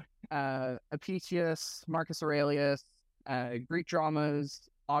Plato, Apicius, Marcus Aurelius, Greek dramas,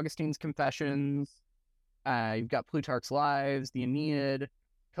 Augustine's Confessions, you've got Plutarch's Lives, the Aeneid,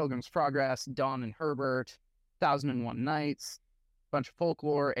 Pilgrim's Progress, Donne and Herbert, 1001 Nights, bunch of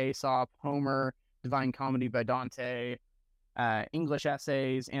folklore, Aesop, Homer, Divine Comedy by Dante, English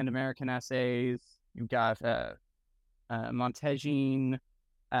essays and American essays. You've got Montaigne,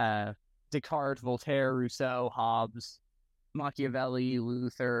 Descartes, Voltaire, Rousseau, Hobbes, Machiavelli,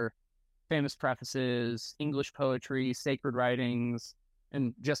 Luther, famous prefaces, English poetry, sacred writings,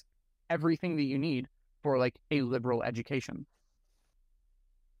 and just everything that you need for like a liberal education.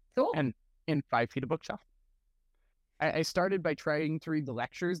 Cool. And in 5 feet of bookshelf. I started by trying to read the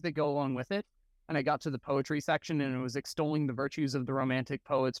lectures that go along with it, and I got to the poetry section and it was extolling the virtues of the Romantic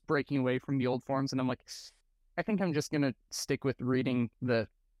poets, breaking away from the old forms, and I'm like, I think I'm just gonna stick with reading the,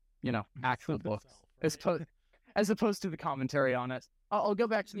 actual books as opposed to the commentary on it. I'll go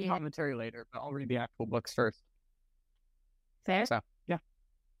back to the commentary later, but I'll read the actual books first. Fair. So, yeah.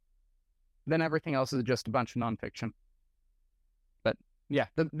 Then everything else is just a bunch of nonfiction. But, yeah,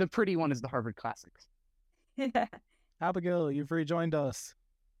 the pretty one is the Harvard Classics. Abigail, you've rejoined us.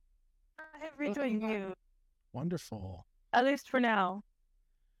 I have rejoined you, Wonderful. at least for now.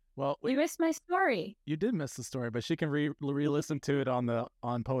 Well, You missed my story. you did miss the story, but she can re-listen to it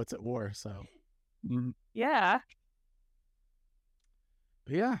on Poets at War. So, Yeah.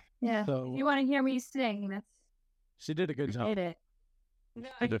 but yeah. Yeah. So If you want to hear me sing, she did a good job. hit it.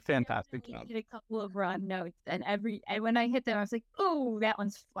 Did a fantastic I job. did a couple of run notes, and when I hit them, I was like, "Oh, that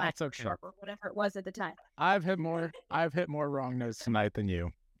one's flat That's or okay. sharp or whatever it was at the time." I've hit more wrong notes tonight than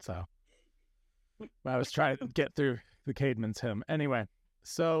you. So I was trying to get through the Caedmon's hymn. Anyway,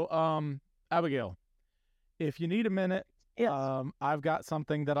 so Abigail, if you need a minute, Yes. I've got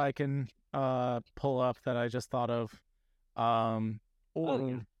something that I can pull up that I just thought of.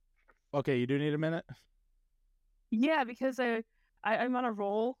 Okay, you do need a minute? Yeah, because I'm on a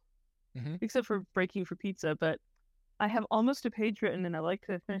roll, Mhm. except for breaking for pizza. But I have almost a page written, and I like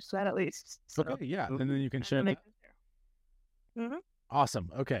to finish that at least. So. Okay, yeah, and then you can share that. Mm-hmm. Awesome.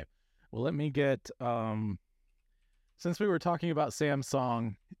 Okay, well, let me get since we were talking about Sam's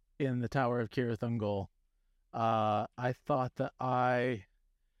song in the Tower of Kirithungol, I thought that I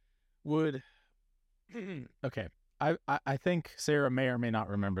would. Okay, I think Sarah may or may not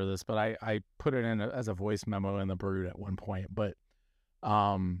remember this, but I put it in as a voice memo in the Brood at one point. But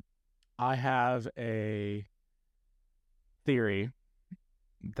I have a theory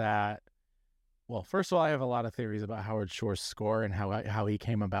that, well, first of all, I have a lot of theories about Howard Shore's score and how he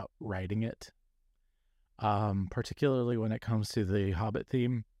came about writing it, particularly when it comes to the Hobbit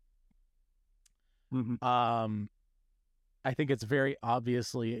theme. Mm-hmm. I think it's very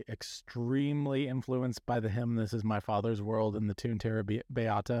obviously extremely influenced by the hymn "This Is My Father's World" and the tune "Terra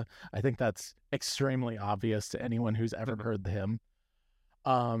Beata." I think that's extremely obvious to anyone who's ever heard the hymn.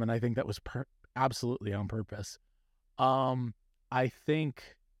 And I think that was absolutely on purpose. I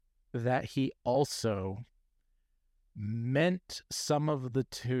think that he also meant some of the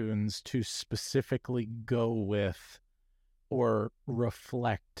tunes to specifically go with or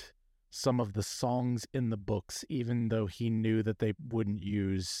reflect some of the songs in the books, even though he knew that they wouldn't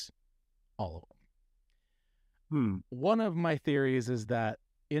use all of them. One of my theories is that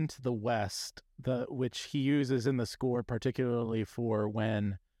Into the West, which he uses in the score, particularly for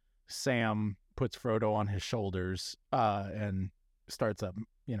when Sam puts Frodo on his shoulders and starts up,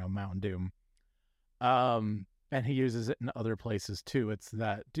 Mount Doom. And he uses it in other places too. It's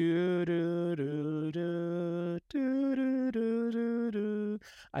that do do do do do do do do.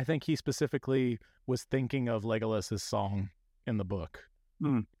 I think he specifically was thinking of Legolas's song in the book,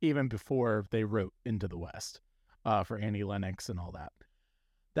 even before they wrote Into the West, for Annie Lennox and all that.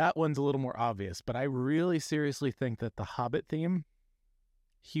 That one's a little more obvious, but I really seriously think that the Hobbit theme,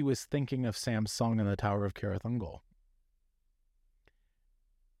 he was thinking of Sam's song in the Tower of Kirithungol.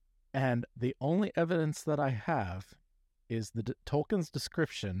 And the only evidence that I have is Tolkien's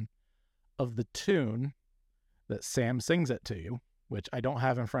description of the tune that Sam sings it to you, which I don't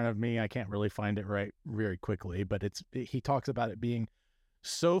have in front of me. I can't really find it right very quickly, but he talks about it being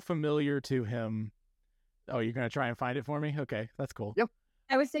so familiar to him. Oh, you're going to try and find it for me? Okay, that's cool. Yep.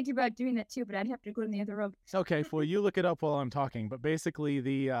 I was thinking about doing that too, but I'd have to go in the other room. Okay, well, you look it up while I'm talking, but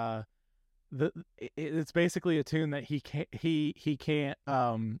basically it's basically a tune that he can't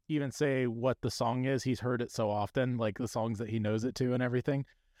even say what the song is. He's heard it so often, like the songs that he knows it to and everything.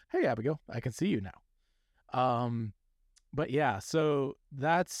 Hey, Abigail, I can see you now. But yeah, so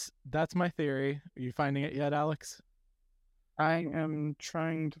that's my theory. Are you finding it yet, Alex? I am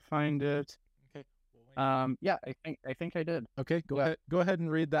trying to find it. Okay. Yeah, I think I did. Okay, go ahead and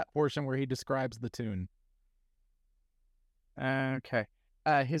read that portion where he describes the tune. Okay.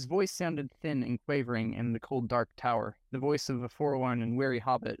 His voice sounded thin and quavering in the cold, dark tower, the voice of a forlorn and weary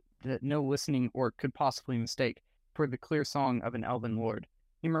hobbit that no listening orc could possibly mistake for the clear song of an elven lord.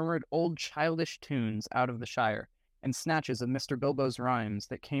 He murmured old childish tunes out of the Shire, and snatches of Mr. Bilbo's rhymes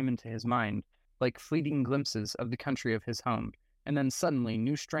that came into his mind, like fleeting glimpses of the country of his home, and then suddenly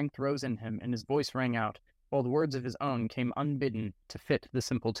new strength rose in him, and his voice rang out, while the words of his own came unbidden to fit the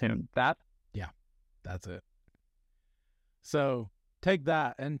simple tune. That? Yeah, that's it. So take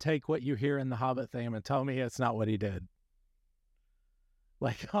that and take what you hear in the Hobbit theme and tell me it's not what he did.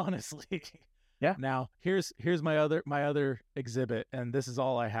 Like, honestly. Yeah. Now, here's my other exhibit, and this is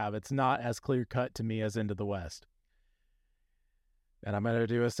all I have. It's not as clear cut to me as Into the West. And I'm going to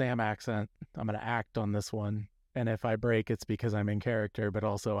do a Sam accent. I'm going to act on this one. And if I break, it's because I'm in character, but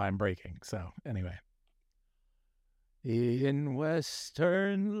also I'm breaking. So, anyway. In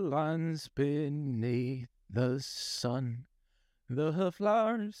western lands beneath the sun, the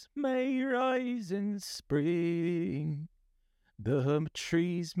flowers may rise in spring. The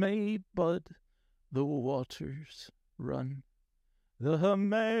trees may bud, the waters run, the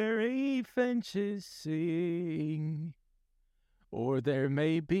merry finches sing. Or there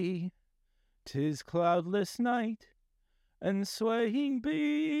may be 'tis cloudless night, and swaying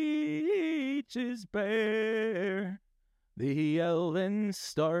beaches bare. The elven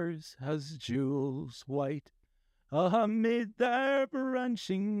stars as jewels white amid their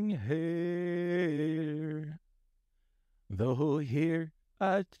branching hair. Though here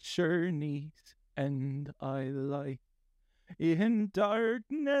at journey's end I lie, in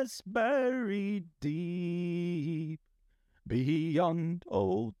darkness buried deep, beyond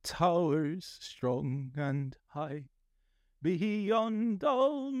old towers strong and high, beyond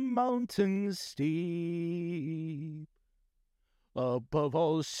all mountains steep. Above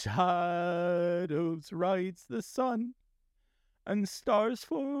all shadows rides the sun, and stars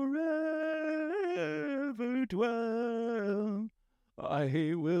forever ever dwell.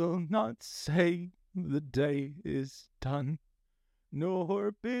 I will not say the day is done,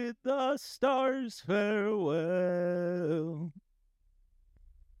 nor bid the stars farewell.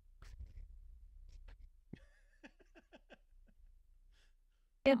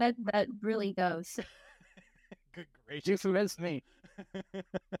 Yeah, that really goes. Good gracious. You convinced me.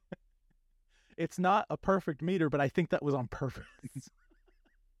 It's not a perfect meter, but I think that was on purpose.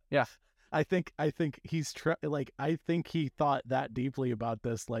 Yeah. I think he's I think he thought that deeply about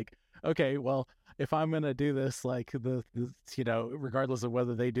this. Like, okay, well, if I'm gonna do this, like the regardless of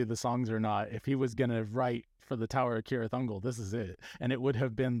whether they do the songs or not, if he was gonna write for the Tower of Kirithungel, this is it, and it would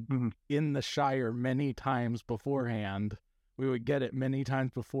have been in the Shire many times beforehand. We would get it many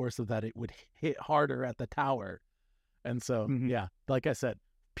times before, so that it would hit harder at the tower. And so, yeah, like I said,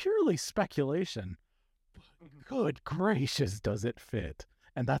 purely speculation. Good gracious, does it fit?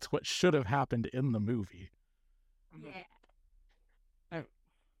 And that's what should have happened in the movie. Yeah.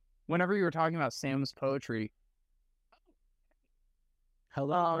 Whenever you were talking about Sam's poetry.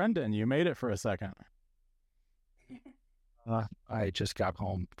 Hello, Brendan. You made it for a second. I just got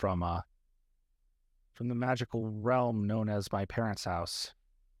home from the magical realm known as my parents' house.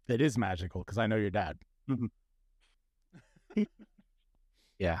 It is magical because I know your dad.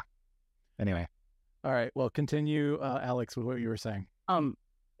 Yeah. Anyway. All right. Well, continue, Alex, with what you were saying.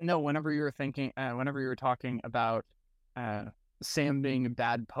 No, whenever you were talking about Sam being a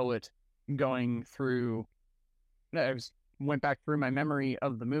bad poet, going through, went back through my memory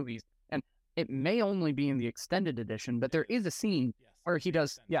of the movies, and it may only be in the extended edition, but there is a scene where he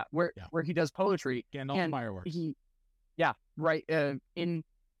does, where he does poetry. Gandalf Fireworks. In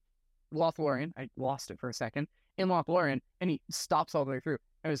Lothlorien, I lost it for a second. In Lothlorien, and he stops all the way through.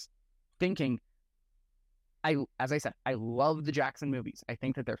 I was thinking, as I said, I love the Jackson movies. I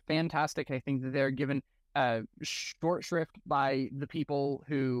think that they're fantastic. I think that they're given short shrift by the people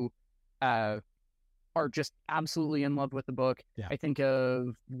who are just absolutely in love with the book. Yeah. I think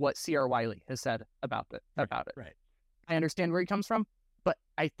of what C.R. Wiley has said about it. Right. I understand where he comes from, but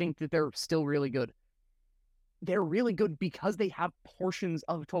I think that they're still really good. They're really good because they have portions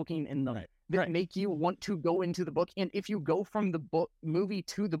of Tolkien in them that make you want to go into the book. And if you go from the movie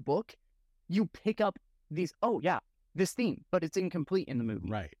to the book, you pick up these, this theme, but it's incomplete in the movie.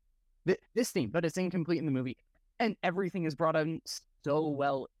 Right. This theme, but it's incomplete in the movie. And everything is brought in so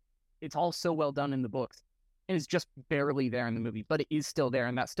well. It's all so well done in the books. And it's just barely there in the movie, but it is still there.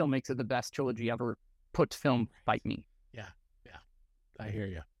 And that still makes it the best trilogy ever put to film. Fight me. Yeah. I hear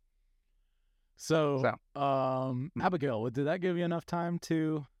you. So, Abigail, did that give you enough time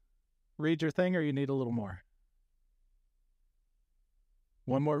to read your thing, or you need a little more?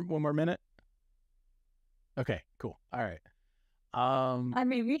 One more minute? Okay, cool. All right. I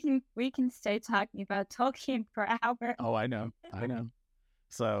mean, we can stay talking about Tolkien for hours. Oh, I know.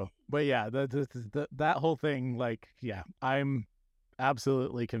 So, but yeah, that whole thing, like, yeah, I'm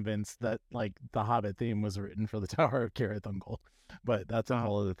absolutely convinced that like the Hobbit theme was written for the Tower of Kirithungel, but that's a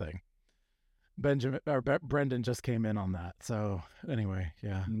whole other thing. Brendan just came in on that. So anyway,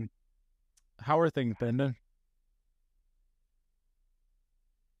 yeah. How are things, Brendan?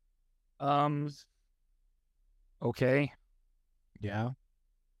 Okay. Yeah.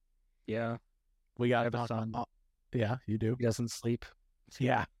 We got a son. Yeah, you do. He doesn't sleep.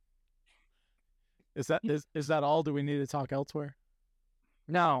 Yeah. Is that all? Do we need to talk elsewhere?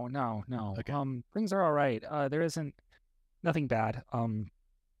 No. Okay. Things are all right. There isn't nothing bad.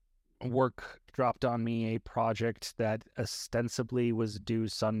 Work dropped on me a project that ostensibly was due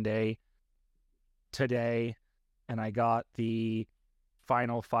Sunday today, and I got the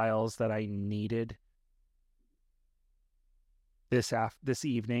final files that I needed this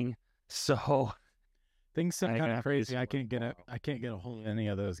evening. So things seem kind of crazy. I can't get a hold of any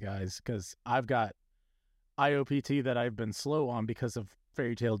of those guys because I've got IOPT that I've been slow on because of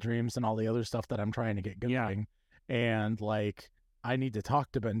Fairy Tale Dreams and all the other stuff that I'm trying to get going. Yeah. And like I need to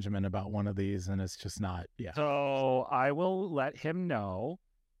talk to Benjamin about one of these, and it's just not. Yeah. So I will let him know.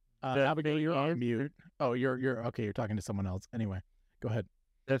 Abigail, you're on mute. Oh, you're okay. You're talking to someone else. Anyway, go ahead.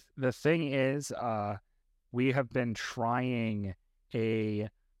 The thing is, we have been trying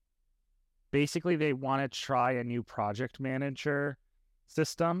basically they want to try a new project manager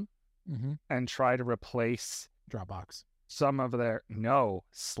system and try to replace Dropbox. Some of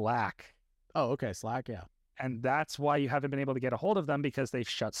Slack. Oh, okay. Slack. Yeah. And that's why you haven't been able to get a hold of them, because they've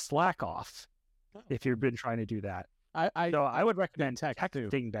shut Slack off. Oh. If you've been trying to do that. So I would recommend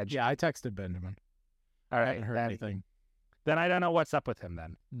texting Benjamin. Yeah, I texted Benjamin. All right. I haven't heard anything. Then I don't know what's up with him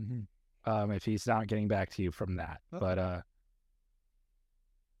then. If he's not getting back to you from that. But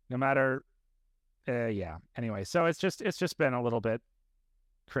no matter yeah. Anyway, so it's just been a little bit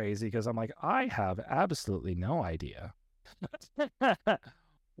crazy because I'm like, I have absolutely no idea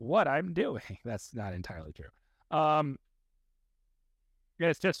what I'm doing. That's not entirely true.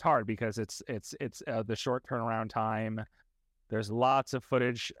 It's just hard because it's the short turnaround time. There's lots of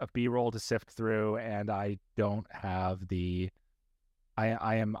footage of B-roll to sift through, and I don't have the.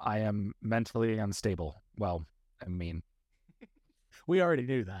 I am mentally unstable. Well, I mean, we already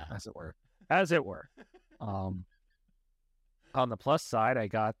knew that, as it were. On the plus side, I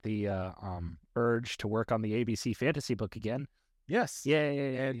got the urge to work on the ABC fantasy book again. Yes.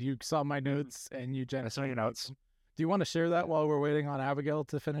 Yay! And you saw my notes, and you I saw your notes. Do you want to share that while we're waiting on Abigail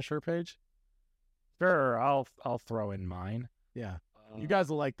to finish her page? Sure, I'll throw in mine. Yeah, you guys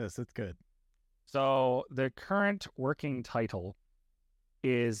will like this. It's good. So the current working title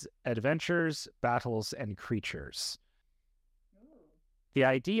is Adventures, Battles, and Creatures. The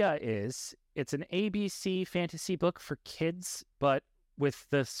idea is it's an ABC fantasy book for kids, but with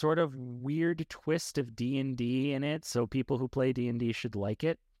the sort of weird twist of D&D in it, so people who play D&D should like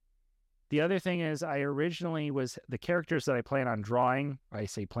it. The other thing is I originally was the characters that I plan on drawing,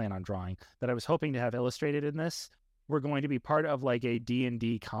 that I was hoping to have illustrated in this were going to be part of like a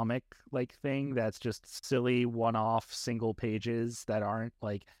D&D comic like thing that's just silly one-off single pages that aren't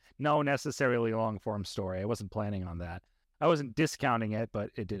like no necessarily long-form story. I wasn't planning on that. I wasn't discounting it,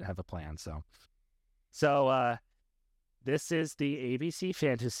 but it didn't have a plan. So this is the ABC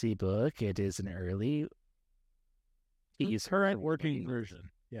fantasy book. It is an early current working version.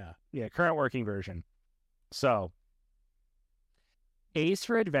 Yeah, current working version. So, A's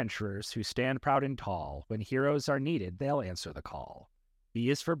for adventurers who stand proud and tall. When heroes are needed, they'll answer the call. B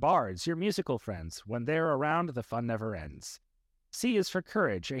is for bards, your musical friends. When they're around, the fun never ends. C is for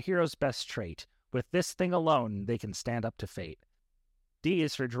courage, a hero's best trait. With this thing alone, they can stand up to fate. D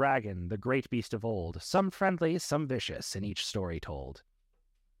is for dragon, the great beast of old. Some friendly, some vicious, in each story told.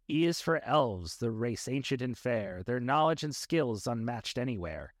 E is for elves, the race ancient and fair. Their knowledge and skills unmatched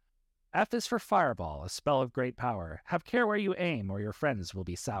anywhere. F is for fireball, a spell of great power. Have care where you aim, or your friends will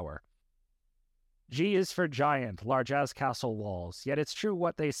be sour. G is for giant, large as castle walls. Yet it's true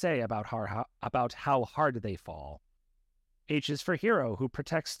what they say about how hard they fall. H is for hero, who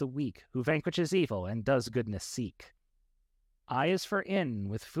protects the weak, who vanquishes evil and does goodness seek. I is for inn,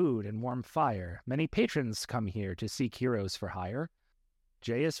 with food and warm fire. Many patrons come here to seek heroes for hire.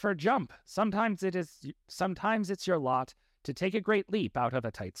 J is for jump. Sometimes it's your lot to take a great leap out of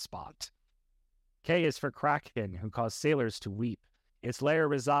a tight spot. K is for kraken, who cause sailors to weep. Its lair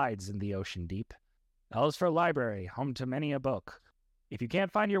resides in the ocean deep. L is for library, home to many a book. If you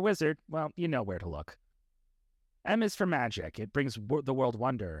can't find your wizard, well, you know where to look. M is for magic. It brings the world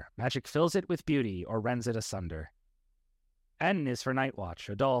wonder. Magic fills it with beauty or rends it asunder. N is for night watch,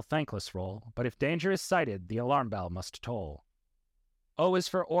 a dull, thankless role. But if danger is sighted, the alarm bell must toll. O is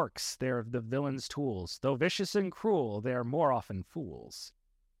for orcs, they're the villain's tools. Though vicious and cruel, they are more often fools.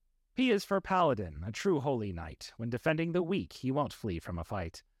 P is for paladin, a true holy knight. When defending the weak, he won't flee from a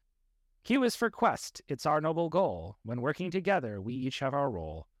fight. Q is for quest, it's our noble goal. When working together, we each have our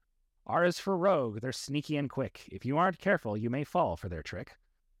role. R is for rogue, they're sneaky and quick. If you aren't careful, you may fall for their trick.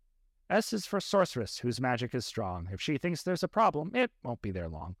 S is for sorceress, whose magic is strong. If she thinks there's a problem, it won't be there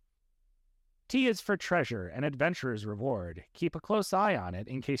long. T is for treasure, an adventurer's reward. Keep a close eye on it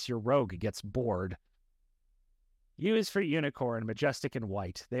in case your rogue gets bored. U is for unicorn, majestic and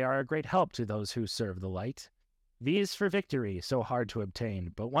white. They are a great help to those who serve the light. V is for victory, so hard to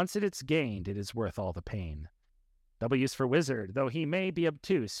obtain, but once it is gained, it is worth all the pain. W is for wizard, though he may be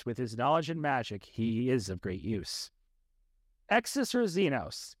obtuse, with his knowledge and magic, he is of great use. X is for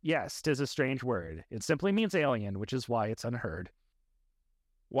Xenos. Yes, 'tis a strange word. It simply means alien, which is why it's unheard.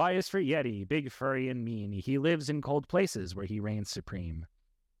 Y is for Yeti, big, furry, and mean. He lives in cold places where he reigns supreme.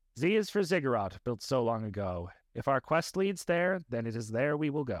 Z is for Ziggurat, built so long ago. If our quest leads there, then it is there we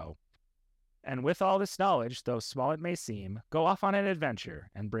will go. And with all this knowledge, though small it may seem, go off on an adventure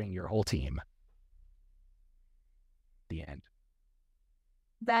and bring your whole team. The end.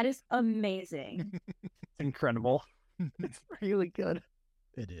 That is amazing. Incredible. It's really good.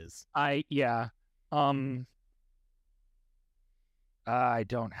 It is. I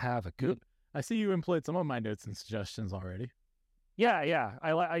don't have a good. I see you employed some of my notes and suggestions already. Yeah.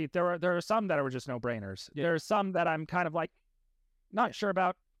 There are some that were just no brainers. Yeah. There are some that I'm kind of like not sure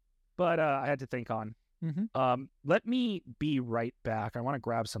about, but I had to think on. Mm-hmm. Let me be right back. I want to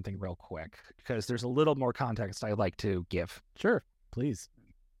grab something real quick because there's a little more context I'd like to give. Sure, please.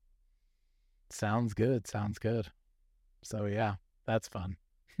 Sounds good. So yeah, that's fun.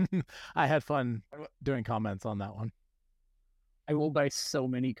 I had fun doing comments on that one. I will buy so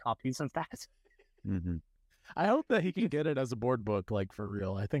many copies of that. Mm-hmm. I hope that he can get it as a board book, like for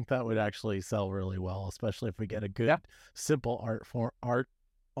real. I think that would actually sell really well, especially if we get a good, simple art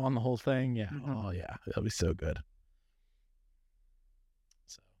on the whole thing. Yeah. Mm-hmm. Oh yeah, that'd be so good.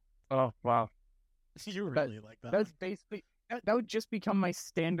 So. Oh wow. You really like that? That's basically that would just become my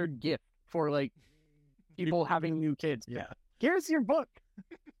standard gift for like people having new kids. Yeah. Here's your book.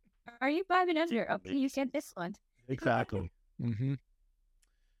 Are you 5 and under? Okay, you get this one. Exactly. Mm-hmm.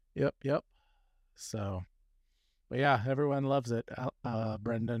 Yep. So, but yeah, everyone loves it,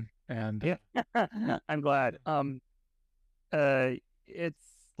 Brendan. And Yeah, I'm glad. It's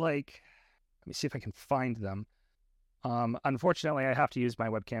like, let me see if I can find them. Unfortunately, I have to use my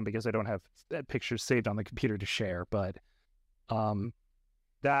webcam because I don't have pictures saved on the computer to share. But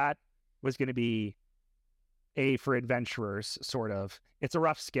that was going to be A for adventurers, sort of. It's a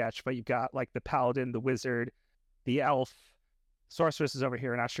rough sketch, but you've got like the paladin, the wizard, the elf, sorceress is over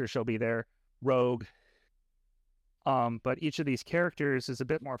here. Not sure she'll be there. Rogue. But each of these characters is a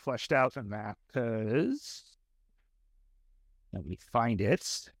bit more fleshed out than that because let me find it.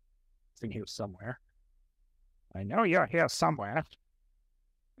 It's in here somewhere. I know you're here somewhere.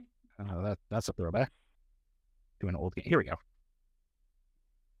 Oh, that's a throwback to an old game. Here we go.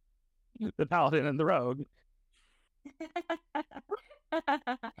 The paladin and the rogue.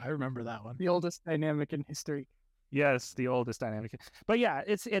 I remember that one. The oldest dynamic in history. Yes, the oldest dynamic. But yeah,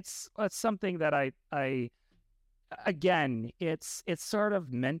 it's something that I again, it's sort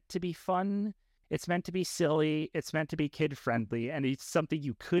of meant to be fun. It's meant to be silly. It's meant to be kid friendly, and it's something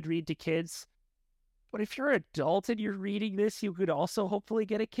you could read to kids. But if you're an adult and you're reading this, you could also hopefully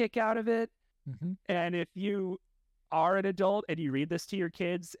get a kick out of it. Mm-hmm. And if you are an adult and you read this to your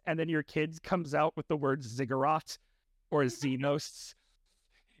kids, and then your kids comes out with the word ziggurat or Xenos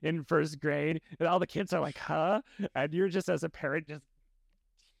in first grade, and all the kids are like, huh? And you're just, as a parent, just...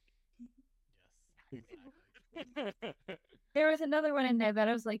 Yes. There was another one in there that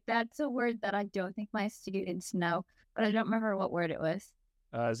I was like, that's a word that I don't think my students know, but I don't remember what word it was.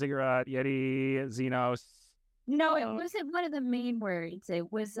 Ziggurat, Yeti, Xenos. No, it wasn't one of the main words.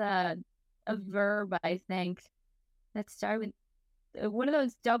 It was a verb, I think, that started with one of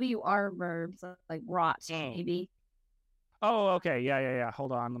those WR verbs, like rot, maybe. Oh, okay. Yeah.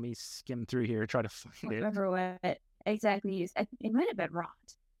 Hold on. Let me skim through here. Try to I find don't it. remember what it exactly is. It might have been rot.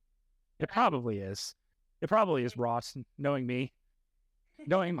 It probably is. It probably is rot, knowing me,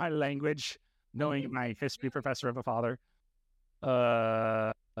 knowing my language, knowing my history professor of a father.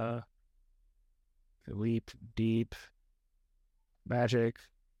 Leap, deep, magic.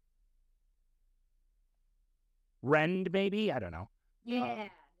 Rend, maybe? I don't know. Yeah, that's what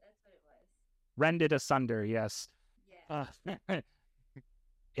it was. Rended asunder, yes. Yeah.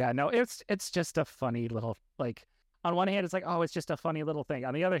 Yeah, no, it's just a funny little, like, on one hand, it's like, oh, it's just a funny little thing.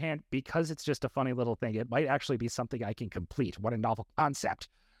 On the other hand, because it's just a funny little thing, it might actually be something I can complete. What a novel concept.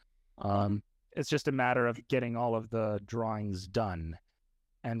 It's just a matter of getting all of the drawings done.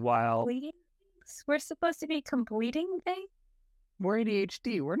 And while... We're supposed to be completing things? We're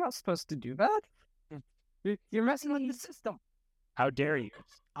ADHD. We're not supposed to do that. You're messing with the system. How dare you?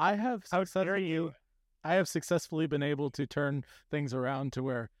 I have successfully been able to turn things around to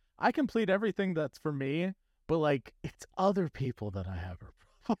where I complete everything that's for me, but like it's other people that I have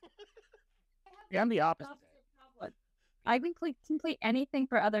a problem. Yeah, I'm the opposite. I can complete anything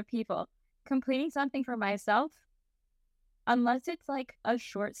for other people. Completing something for myself, unless it's like a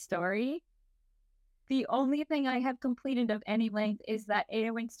short story, the only thing I have completed of any length is that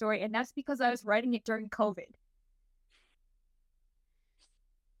A-Wing story, and that's because I was writing it during COVID.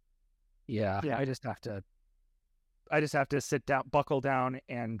 Yeah, I just have to sit down, buckle down,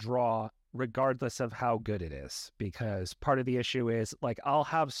 and draw regardless of how good it is. Because part of the issue is, like, I'll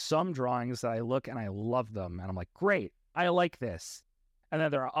have some drawings that I look and I love them, and I'm like, great, I like this. And then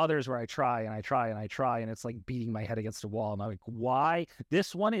there are others where I try and I try and I try, and it's like beating my head against a wall. And I'm like, why?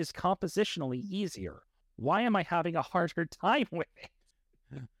 This one is compositionally easier. Why am I having a harder time with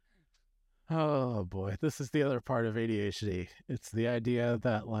it? Oh boy, this is the other part of ADHD. It's the idea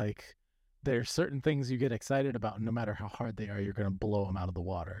that like there's certain things you get excited about, and no matter how hard they are, you're going to blow them out of the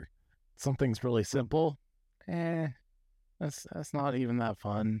water. Something's really simple, that's not even that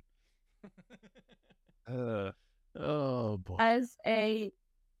fun. Oh boy. As a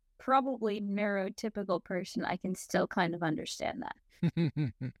probably neurotypical person, I can still kind of understand that.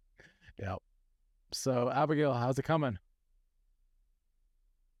 Yeah. So Abigail, how's it coming?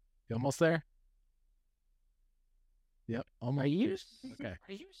 You almost there? Yep. Almost. Are you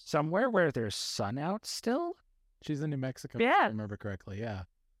somewhere where there's sun out still? She's in New Mexico. Yeah. If I remember correctly. Yeah.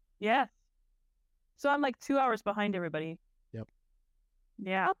 Yeah. So I'm like 2 hours behind everybody. Yep.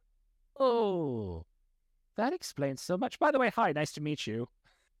 Yeah. Oh, that explains so much. By the way, hi, nice to meet you.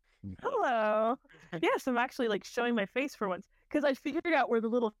 Hello. Yes, I'm actually like showing my face for once because I figured out where the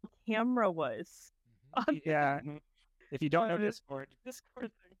little camera was. Yeah. If you don't know Discord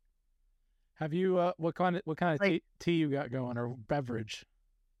Discord thing. Have you what kind of Like- tea you got going or beverage?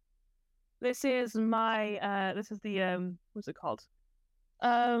 This is my this is the what's it called?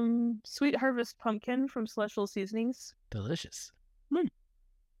 Sweet Harvest Pumpkin from Celestial Seasonings. Delicious.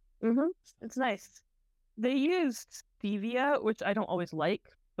 Mm-hmm. It's nice. They used stevia, which I don't always like,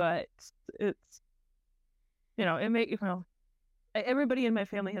 but it's everybody in my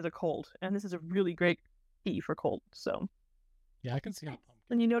family has a cold, and this is a really great tea for cold. So, Yeah, I can see how pumpkin.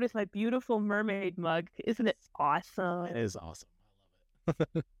 and you notice my beautiful mermaid mug, isn't it awesome? It is awesome. I love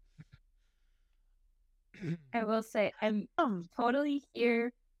it. I will say I'm totally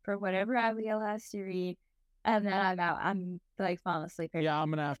here for whatever Abigail has to read, and then I'm out. I'm like falling asleep. Yeah, I'm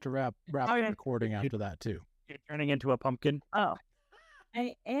gonna have to wrap Okay. the recording after that too. you're turning into a pumpkin. Oh,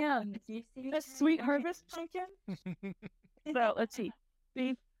 I am. Do you see a Sweet Harvest Pumpkin. So let's see.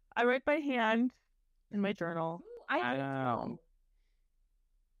 See, I write by hand in my journal. Wow.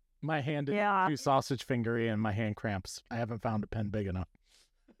 My hand is Yeah. too sausage fingery and my hand cramps. I haven't found a pen big enough.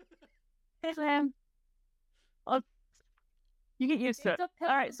 Hey, Sam. You get used to it. All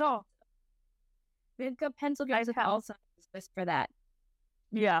right, so We've got pencil guys with also just for that.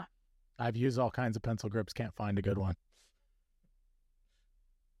 yeah. I've used all kinds of pencil grips, can't find a good one.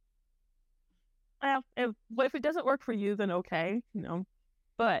 Well, if it doesn't work for you, then okay,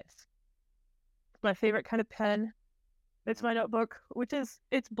 But it's my favorite kind of pen. It's my notebook,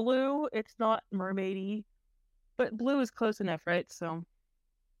 it's blue. It's not mermaidy, but blue is close enough, right? So,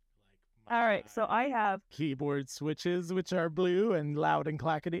 all right. So I have Keyboard switches, which are blue and loud and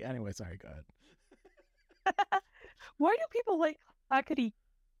clackety. Anyway, sorry, go ahead. Why do people like clackety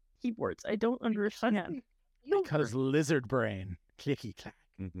keyboards? I don't understand. Because lizard brain. Clicky clack.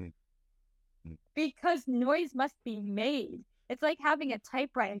 Mm-hmm. Because noise must be made. It's like having a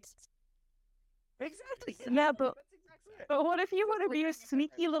typewriter. Exactly. Yeah, but what if you want to be a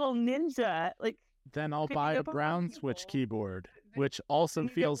sneaky little ninja? Like, Then I'll Could buy you a go brown behind switch people? keyboard, which also Can you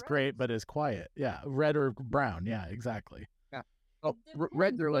get feels brown great but is quiet. Yeah, red or brown. Yeah, exactly. Oh,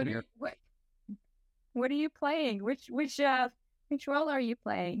 red they're linear. What are you playing? Which role are you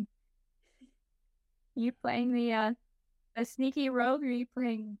playing? You playing the sneaky rogue, or are you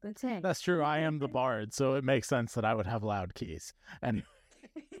playing the tank? That's true. I am the bard, so it makes sense that I would have loud keys. And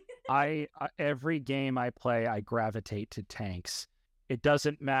I every game I play, I gravitate to tanks. It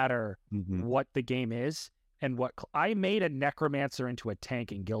doesn't matter Mm-hmm. what the game is and what I made a necromancer into a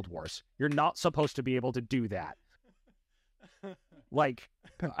tank in Guild Wars. You're not supposed to be able to do that. Like,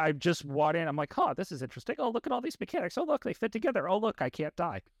 I just walked in. I'm like, huh, this is interesting. Oh, look at all these mechanics. Oh, look, they fit together. Oh, look, I can't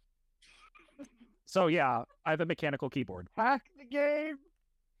die. So yeah, I have a mechanical keyboard. Hack the game.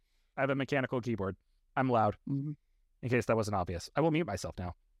 I have a mechanical keyboard. I'm loud. In case that wasn't obvious. I will mute myself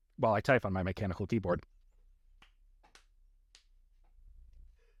now while I type on my mechanical keyboard.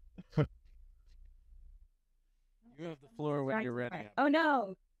 you have the floor when you're ready. Oh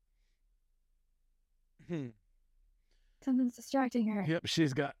no! Something's distracting her. Yep,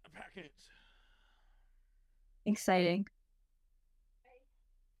 she's got a package. Exciting.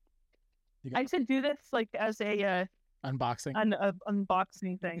 I should do this like as a Unboxing.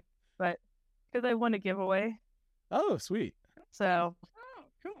 unboxing thing, but because I won a giveaway. Oh, sweet. So,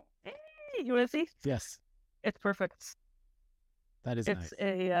 hey, you want to see? Yes, It's perfect. that is It's nice.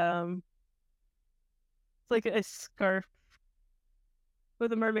 it's like a scarf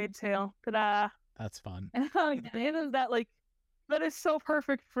with a mermaid tail. Ta-da! That's fun. Oh, And that is so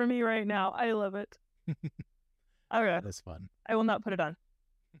perfect for me right now. I love it. Okay, That is fun. I will not put it on.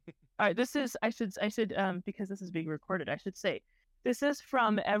 All right, this is I should because this is being recorded. I should say this is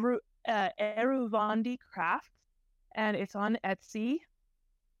from Eruvandi Crafts, and it's on Etsy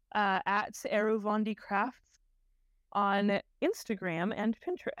at Eruvandi Crafts on Instagram and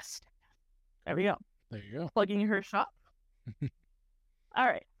Pinterest. There we go. There you go. Plugging her shop. All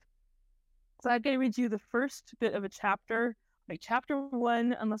right. So I'm going to read you the first bit of a chapter, like chapter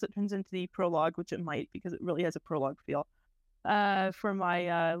 1, unless it turns into the prologue, which it might because it really has a prologue feel, for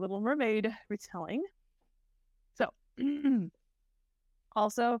my Little Mermaid retelling. So,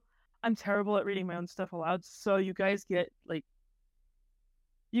 also, I'm terrible at reading my own stuff aloud, so you guys get like,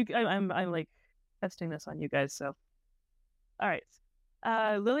 I'm like testing this on you guys. So, all right.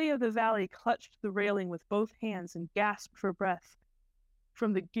 Lily of the Valley clutched the railing with both hands and gasped for breath.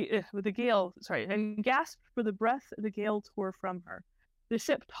 And gasped for the breath the gale tore from her. The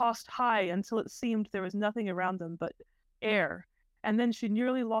ship tossed high until it seemed there was nothing around them but air, and then she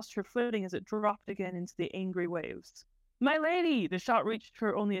nearly lost her footing as it dropped again into the angry waves. "My lady!" The shout reached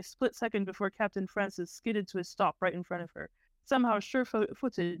her only a split second before Captain Francis skidded to a stop right in front of her, somehow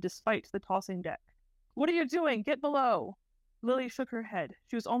sure-footed despite the tossing deck. "What are you doing? Get below!" Lily shook her head.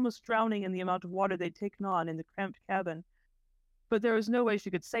 She was almost drowning in the amount of water they'd taken on in the cramped cabin. But there was no way she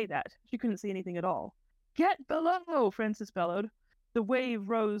could say that. She couldn't see anything at all. "Get below!" Francis bellowed. The wave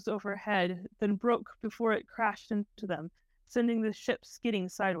rose overhead, then broke before it crashed into them, sending the ship skidding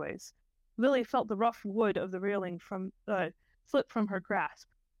sideways. Lily felt the rough wood of the railing slip from her grasp,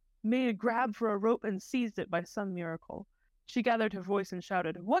 made a grab for a rope and seized it by some miracle. She gathered her voice and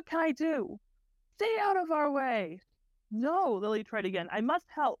shouted, "What can I do?" "Stay out of our way!" "No," Lily tried again. "I must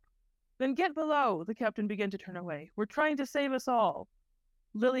help." "Then get below." The captain began to turn away. "We're trying to save us all."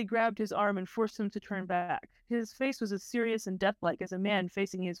 Lily grabbed his arm and forced him to turn back. His face was as serious and deathlike as a man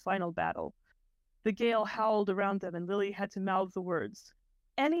facing his final battle. The gale howled around them, and Lily had to mouth the words,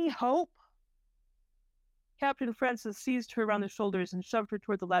 "Any hope?" Captain Francis seized her around the shoulders and shoved her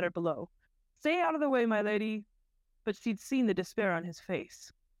toward the ladder below. "Stay out of the way, my lady." But she'd seen the despair on his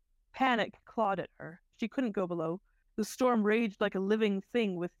face. Panic clawed at her. She couldn't go below. The storm raged like a living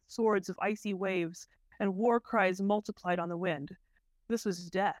thing with swords of icy waves, and war cries multiplied on the wind. This was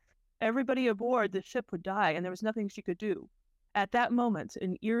death. Everybody aboard the ship would die, and there was nothing she could do. At that moment,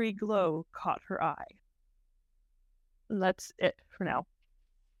 an eerie glow caught her eye. And that's it for now.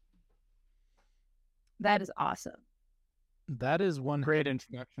 That is awesome. That is one Great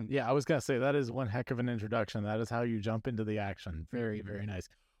introduction. Yeah, I was gonna say that is one heck of an introduction. That is how you jump into the action. Very, very nice.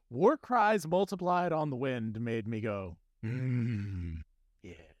 War cries multiplied on the wind made me go,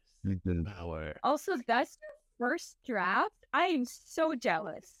 yes, power. Also, that's your first draft? I am so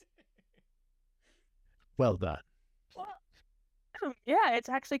jealous. Well done. Well, yeah, it's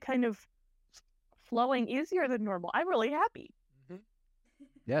actually kind of flowing easier than normal. I'm really happy.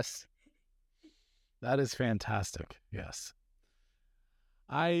 Yes. That is fantastic. Yes.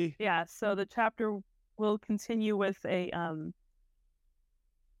 Yeah, so the chapter will continue with a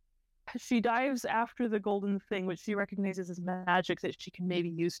she dives after the golden thing, which she recognizes as magic that she can maybe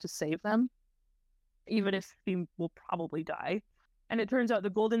use to save them, even if she will probably die. And it turns out the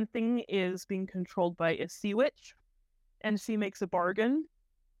golden thing is being controlled by a sea witch, and she makes a bargain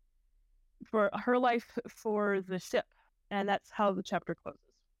for her life for the ship, and that's how the chapter closes.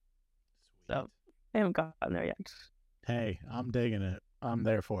 So I haven't gotten there yet. Hey, I'm digging it. I'm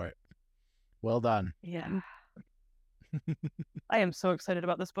there for it. Well done. Yeah. I am so excited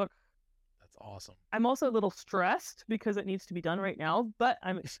about this book. That's awesome. I'm also a little stressed because it needs to be done right now, but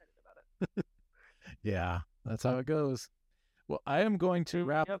I'm excited about it. Yeah, that's how it goes. Well, I am going to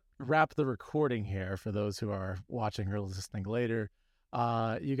wrap the recording here for those who are watching or listening later.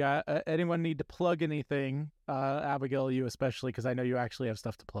 You got anyone need to plug anything? Abigail, you especially, because I know you actually have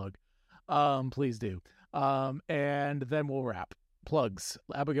stuff to plug. Please do. And then we'll wrap. Plugs.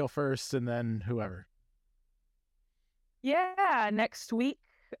 Abigail first, and then whoever. Yeah, next week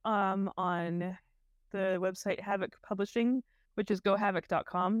on the website Havoc Publishing, which is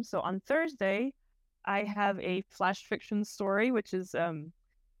gohavoc.com. So on Thursday, I have a flash fiction story, which is a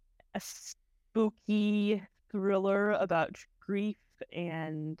spooky thriller about grief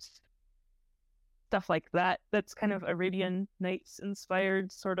and stuff like that. That's kind of Arabian Nights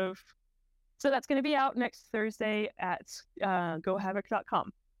inspired, sort of. So that's going to be out next Thursday at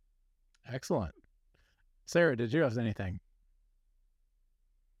gohavoc.com. Excellent. Sarah, did you have anything?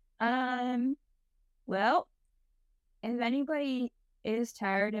 Well, if anybody is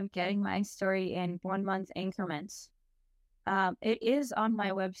tired of getting my story in 1 month increments, it is on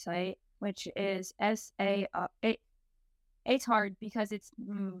my website, which is it's hard because it's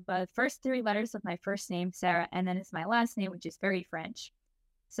the first 3 letters of my first name, Sarah, and then it's my last name, which is very French.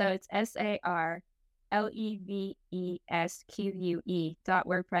 So it's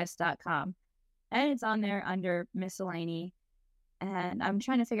sarlevesque.wordpress.com. And it's on there under miscellany. And I'm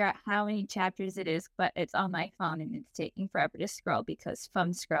trying to figure out how many chapters it is, but it's on my phone and it's taking forever to scroll because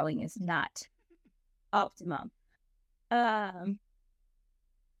phone scrolling is not optimum.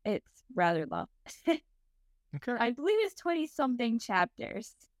 It's rather long. Okay. I believe it's 20-something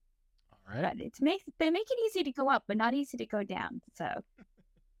chapters. All right. But they make it easy to go up, but not easy to go down. So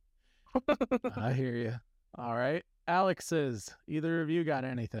I hear you. All right. Alex's, either of you got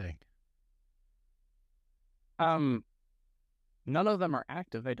anything? None of them are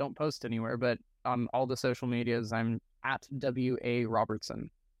active. I don't post anywhere, but on all the social medias, I'm at W.A.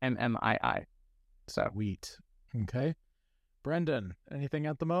 Robertson, MMII. So Sweet. Okay. Brendan, anything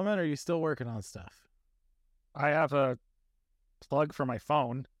at the moment, or are you still working on stuff? I have a plug for my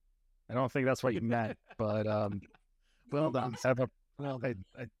phone. I don't think that's what you meant, but Well done.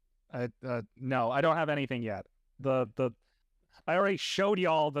 No, I don't have anything yet. I already showed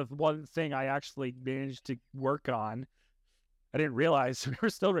y'all the one thing I actually managed to work on. I didn't realize we were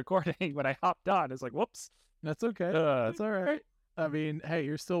still recording when I hopped on. It's like, whoops. That's okay. That's all right. I mean, hey,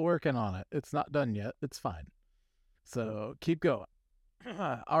 you're still working on it. It's not done yet. It's fine. So keep going.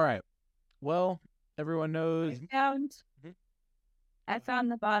 All right. Well, everyone knows. I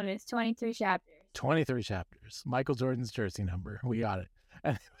found the bottom. It's 23 chapters. 23 chapters. Michael Jordan's jersey number. We got it.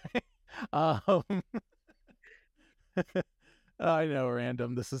 Anyway, I know,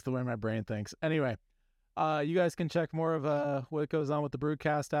 random. This is the way my brain thinks. Anyway, you guys can check more of what goes on with the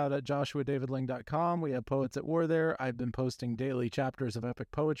Broodcast out at joshuadavidling.com. We have Poets at War there. I've been posting daily chapters of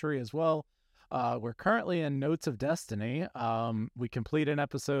epic poetry as well. We're currently in Notes of Destiny. We complete an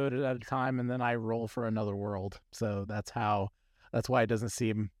episode at a time, and then I roll for another world. So that's why it doesn't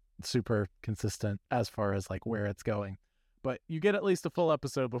seem super consistent as far as like where it's going. But you get at least a full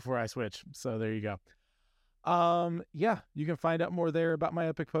episode before I switch. So there you go. Yeah, you can find out more there about my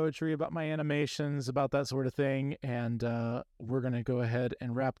epic poetry, about my animations, about that sort of thing. And we're going to go ahead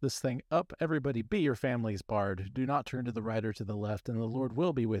and wrap this thing up. Everybody, be your family's bard. Do not turn to the right or to the left, and the Lord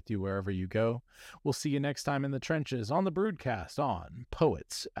will be with you wherever you go. We'll see you next time in the trenches on the Broodcast on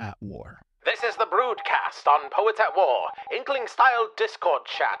Poets at War. This is the Broodcast on Poets at War, Inkling-style Discord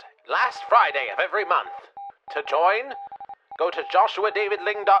chat, last Friday of every month. To join, go to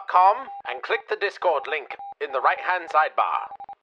joshuadavidling.com and click the Discord link in the right-hand sidebar.